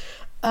honest,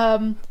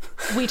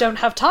 we don't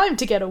have time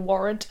to get a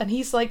warrant. And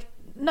he's like,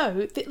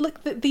 no,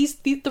 look,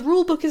 the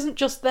rule book isn't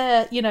just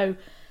there, you know,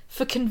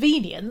 for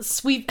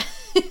convenience.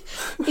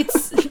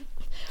 It's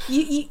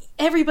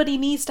everybody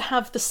needs to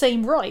have the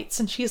same rights.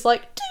 And she's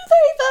like, do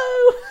they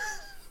though?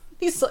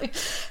 He's like,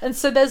 and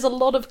so there's a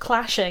lot of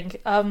clashing.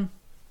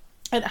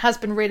 It has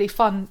been really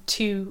fun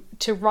to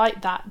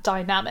write that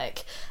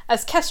dynamic,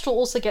 as Kestrel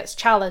also gets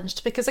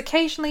challenged, because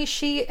occasionally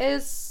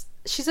she's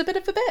a bit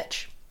of a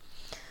bitch.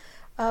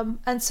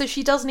 And so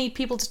she does need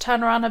people to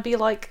turn around and be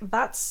like,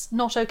 that's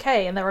not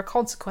okay, and there are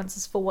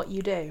consequences for what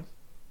you do.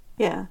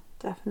 Yeah,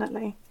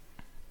 definitely.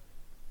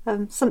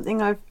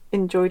 Something I've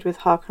enjoyed with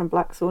Harker and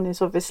Blackthorn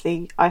is,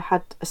 obviously I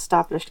had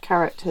established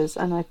characters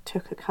and I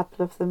took a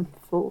couple of them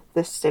for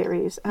this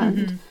series,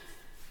 and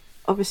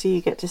obviously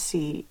you get to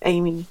see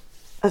Amy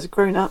as a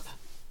grown-up,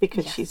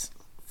 because she's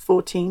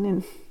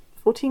 14,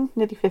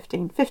 nearly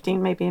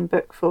 15 maybe in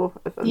book 4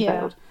 of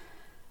Unveiled.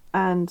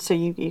 And so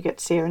you get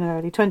to see her in her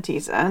early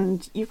 20s,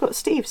 and you've got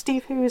Steve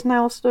who is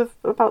now sort of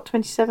about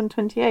 27,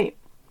 28,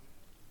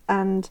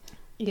 and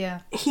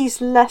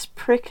he's less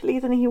prickly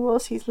than he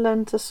was. He's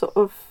learned to sort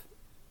of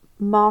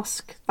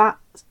mask that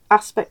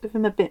aspect of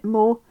him a bit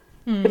more,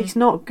 but he's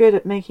not good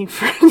at making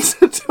friends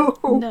at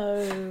all.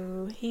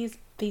 No, he's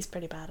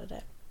pretty bad at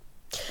it.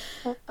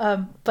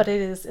 But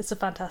it's a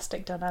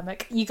fantastic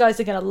dynamic. You guys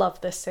are going to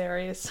love this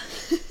series.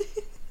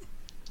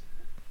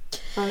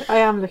 I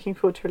am looking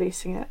forward to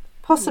releasing it.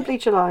 Possibly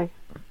July,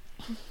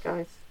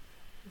 guys.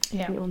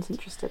 If anyone's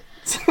interested.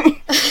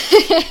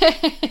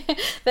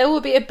 There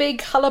will be a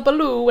big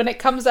hullabaloo when it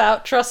comes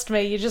out, trust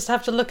me. You just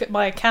have to look at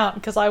my account,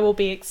 because I will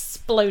be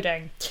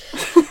exploding.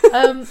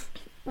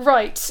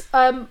 Right.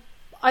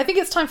 I think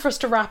it's time for us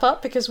to wrap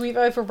up, because we've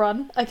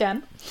overrun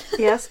again.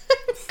 Yes.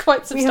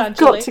 Quite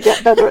substantially. We have got to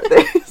get better at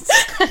this.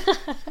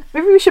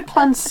 Maybe we should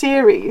plan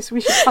series.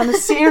 We should plan a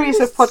series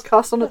of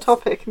podcasts on a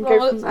topic and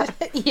go from there.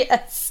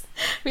 Yes.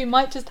 We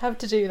might just have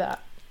to do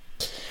that.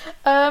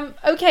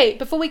 Okay,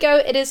 before we go,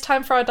 it is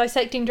time for our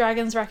Dissecting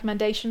Dragons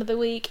recommendation of the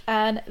week,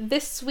 and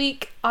this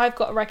week I've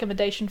got a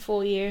recommendation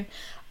for you.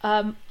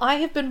 I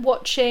have been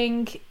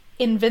watching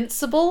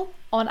Invincible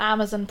on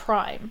Amazon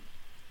Prime.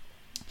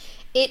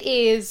 It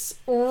is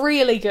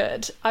really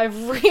good.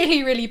 I've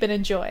really been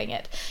enjoying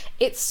it.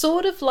 It's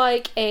sort of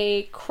like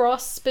a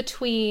cross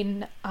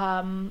between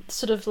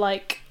sort of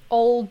like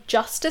old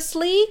Justice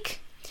League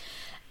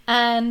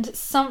and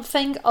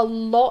something a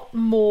lot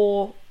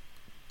more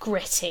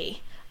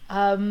gritty.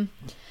 Anyone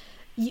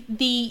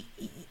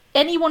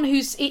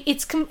who's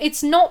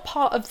it's not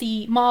part of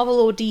the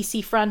Marvel or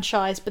DC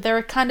franchise, but there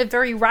are kind of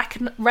very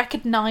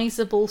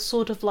recognizable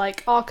sort of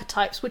like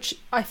archetypes, which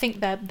I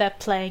think they're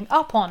playing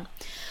up on.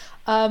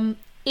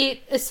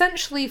 It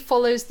essentially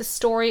follows the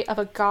story of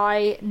a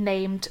guy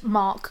named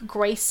Mark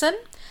Grayson,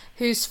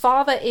 whose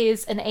father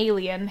is an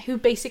alien who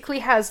basically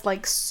has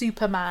like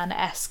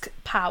Superman-esque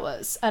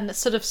powers and a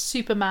sort of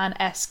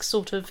Superman-esque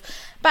sort of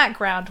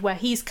background, where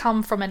he's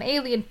come from an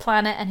alien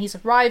planet and he's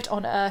arrived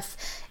on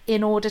Earth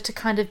in order to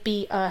kind of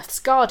be Earth's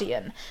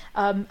guardian.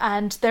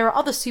 And there are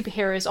other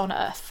superheroes on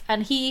Earth,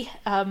 and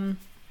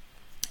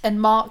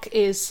and Mark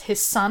is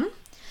his son.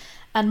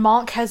 And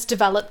Mark has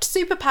developed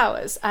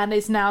superpowers and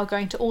is now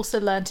going to also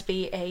learn to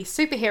be a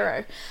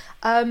superhero.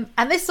 And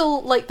this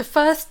all, like, the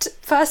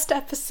first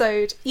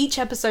episode, each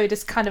episode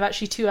is kind of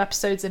actually 2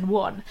 episodes in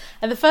one.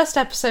 And the first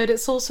episode,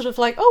 it's all sort of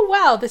like, oh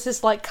wow, this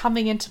is like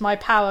coming into my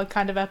power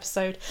kind of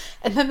episode.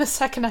 And then the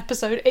second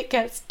episode, it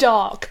gets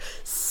dark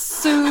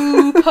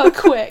super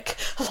quick.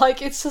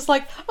 Like, it's just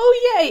like,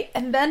 oh yay.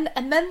 And then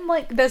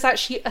like, there's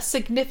actually a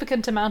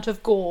significant amount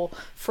of gore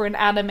for an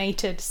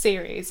animated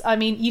series. I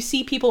mean, you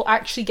see people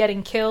actually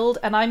getting killed,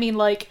 and I mean,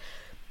 like,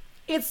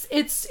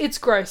 it's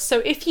gross.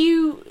 So if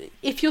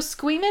you're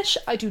squeamish,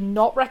 I do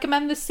not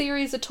recommend this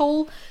series at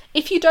all.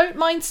 If you don't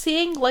mind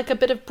seeing like a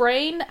bit of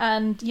brain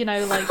and, you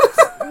know, like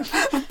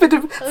a bit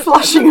of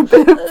flashing, a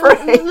bit of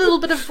brain, a little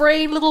bit of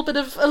brain, a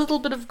little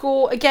bit of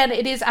gore. Again,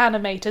 it is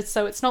animated,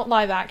 so it's not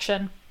live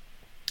action.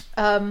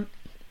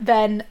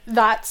 Then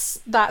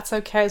that's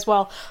okay as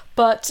well.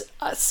 But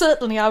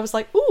certainly I was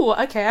like, ooh,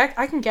 okay,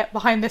 I can get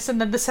behind this.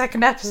 And then the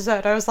second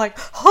episode, I was like,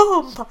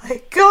 oh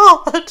my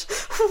god,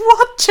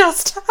 what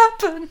just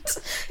happened?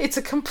 It's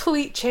a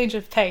complete change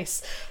of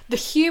pace. The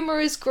humour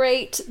is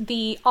great.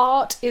 The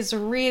art is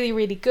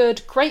really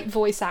good. Great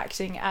voice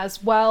acting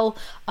as well.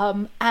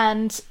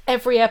 And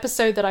every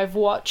episode that I've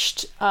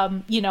watched,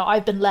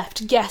 I've been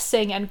left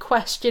guessing and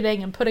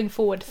questioning and putting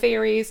forward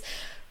theories.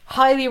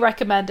 Highly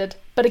recommended.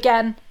 But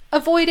again,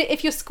 avoid it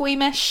if you're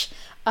squeamish.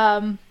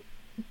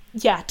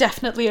 yeah,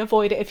 definitely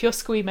avoid it if you're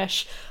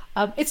squeamish.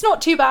 It's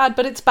not too bad,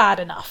 but it's bad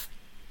enough.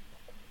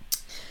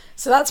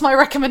 So that's my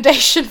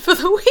recommendation for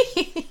the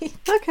week.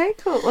 Okay,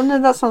 cool. Well,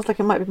 no, that sounds like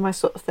it might be my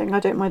sort of thing. I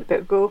don't mind a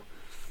bit of gore.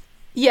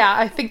 Yeah,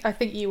 I think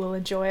you will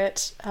enjoy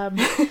it.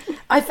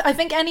 I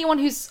think anyone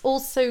who's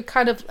also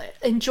kind of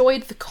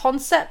enjoyed the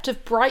concept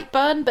of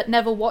Brightburn but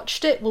never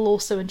watched it will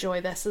also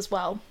enjoy this as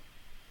well.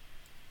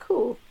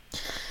 Cool.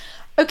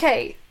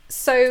 Okay,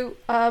 so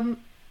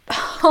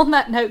on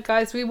that note,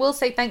 guys, we will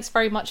say thanks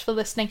very much for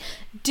listening.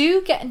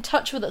 Do get in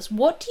touch with us.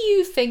 What do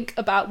you think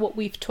about what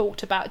we've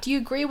talked about? Do you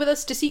agree with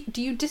us?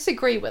 Do you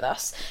disagree with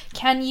us?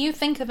 Can you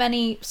think of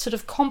any sort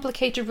of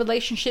complicated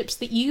relationships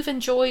that you've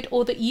enjoyed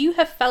or that you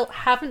have felt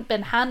haven't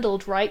been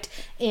handled right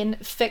in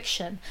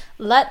fiction?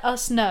 Let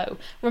us know.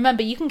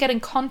 Remember, you can get in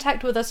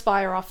contact with us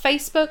via our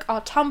Facebook,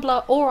 our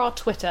Tumblr, or our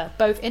Twitter,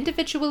 both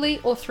individually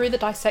or through the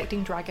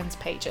Dissecting Dragons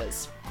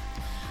pages.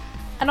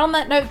 And on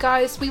that note,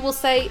 guys, we will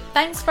say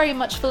thanks very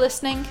much for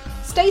listening,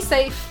 stay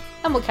safe,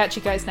 and we'll catch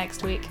you guys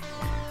next week.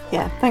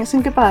 Yeah, thanks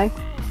and goodbye.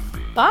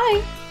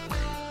 Bye!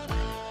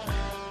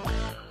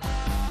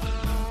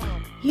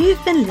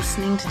 You've been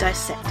listening to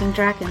Dissecting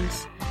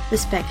Dragons, the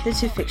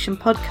speculative fiction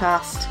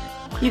podcast.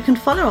 You can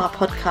follow our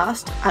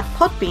podcast at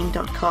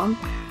podbean.com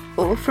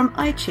or from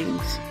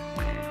iTunes.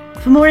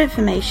 For more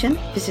information,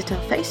 visit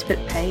our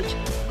Facebook page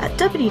at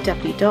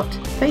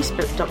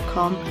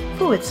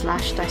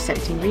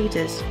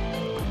www.facebook.com/dissectingreaders.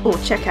 Or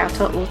check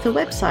out our author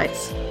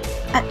websites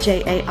at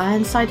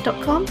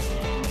jaironside.com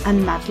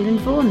and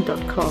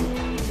madeleinevaughan.com.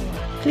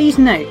 Please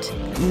note,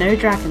 no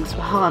dragons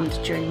were harmed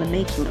during the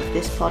making of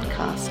this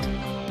podcast.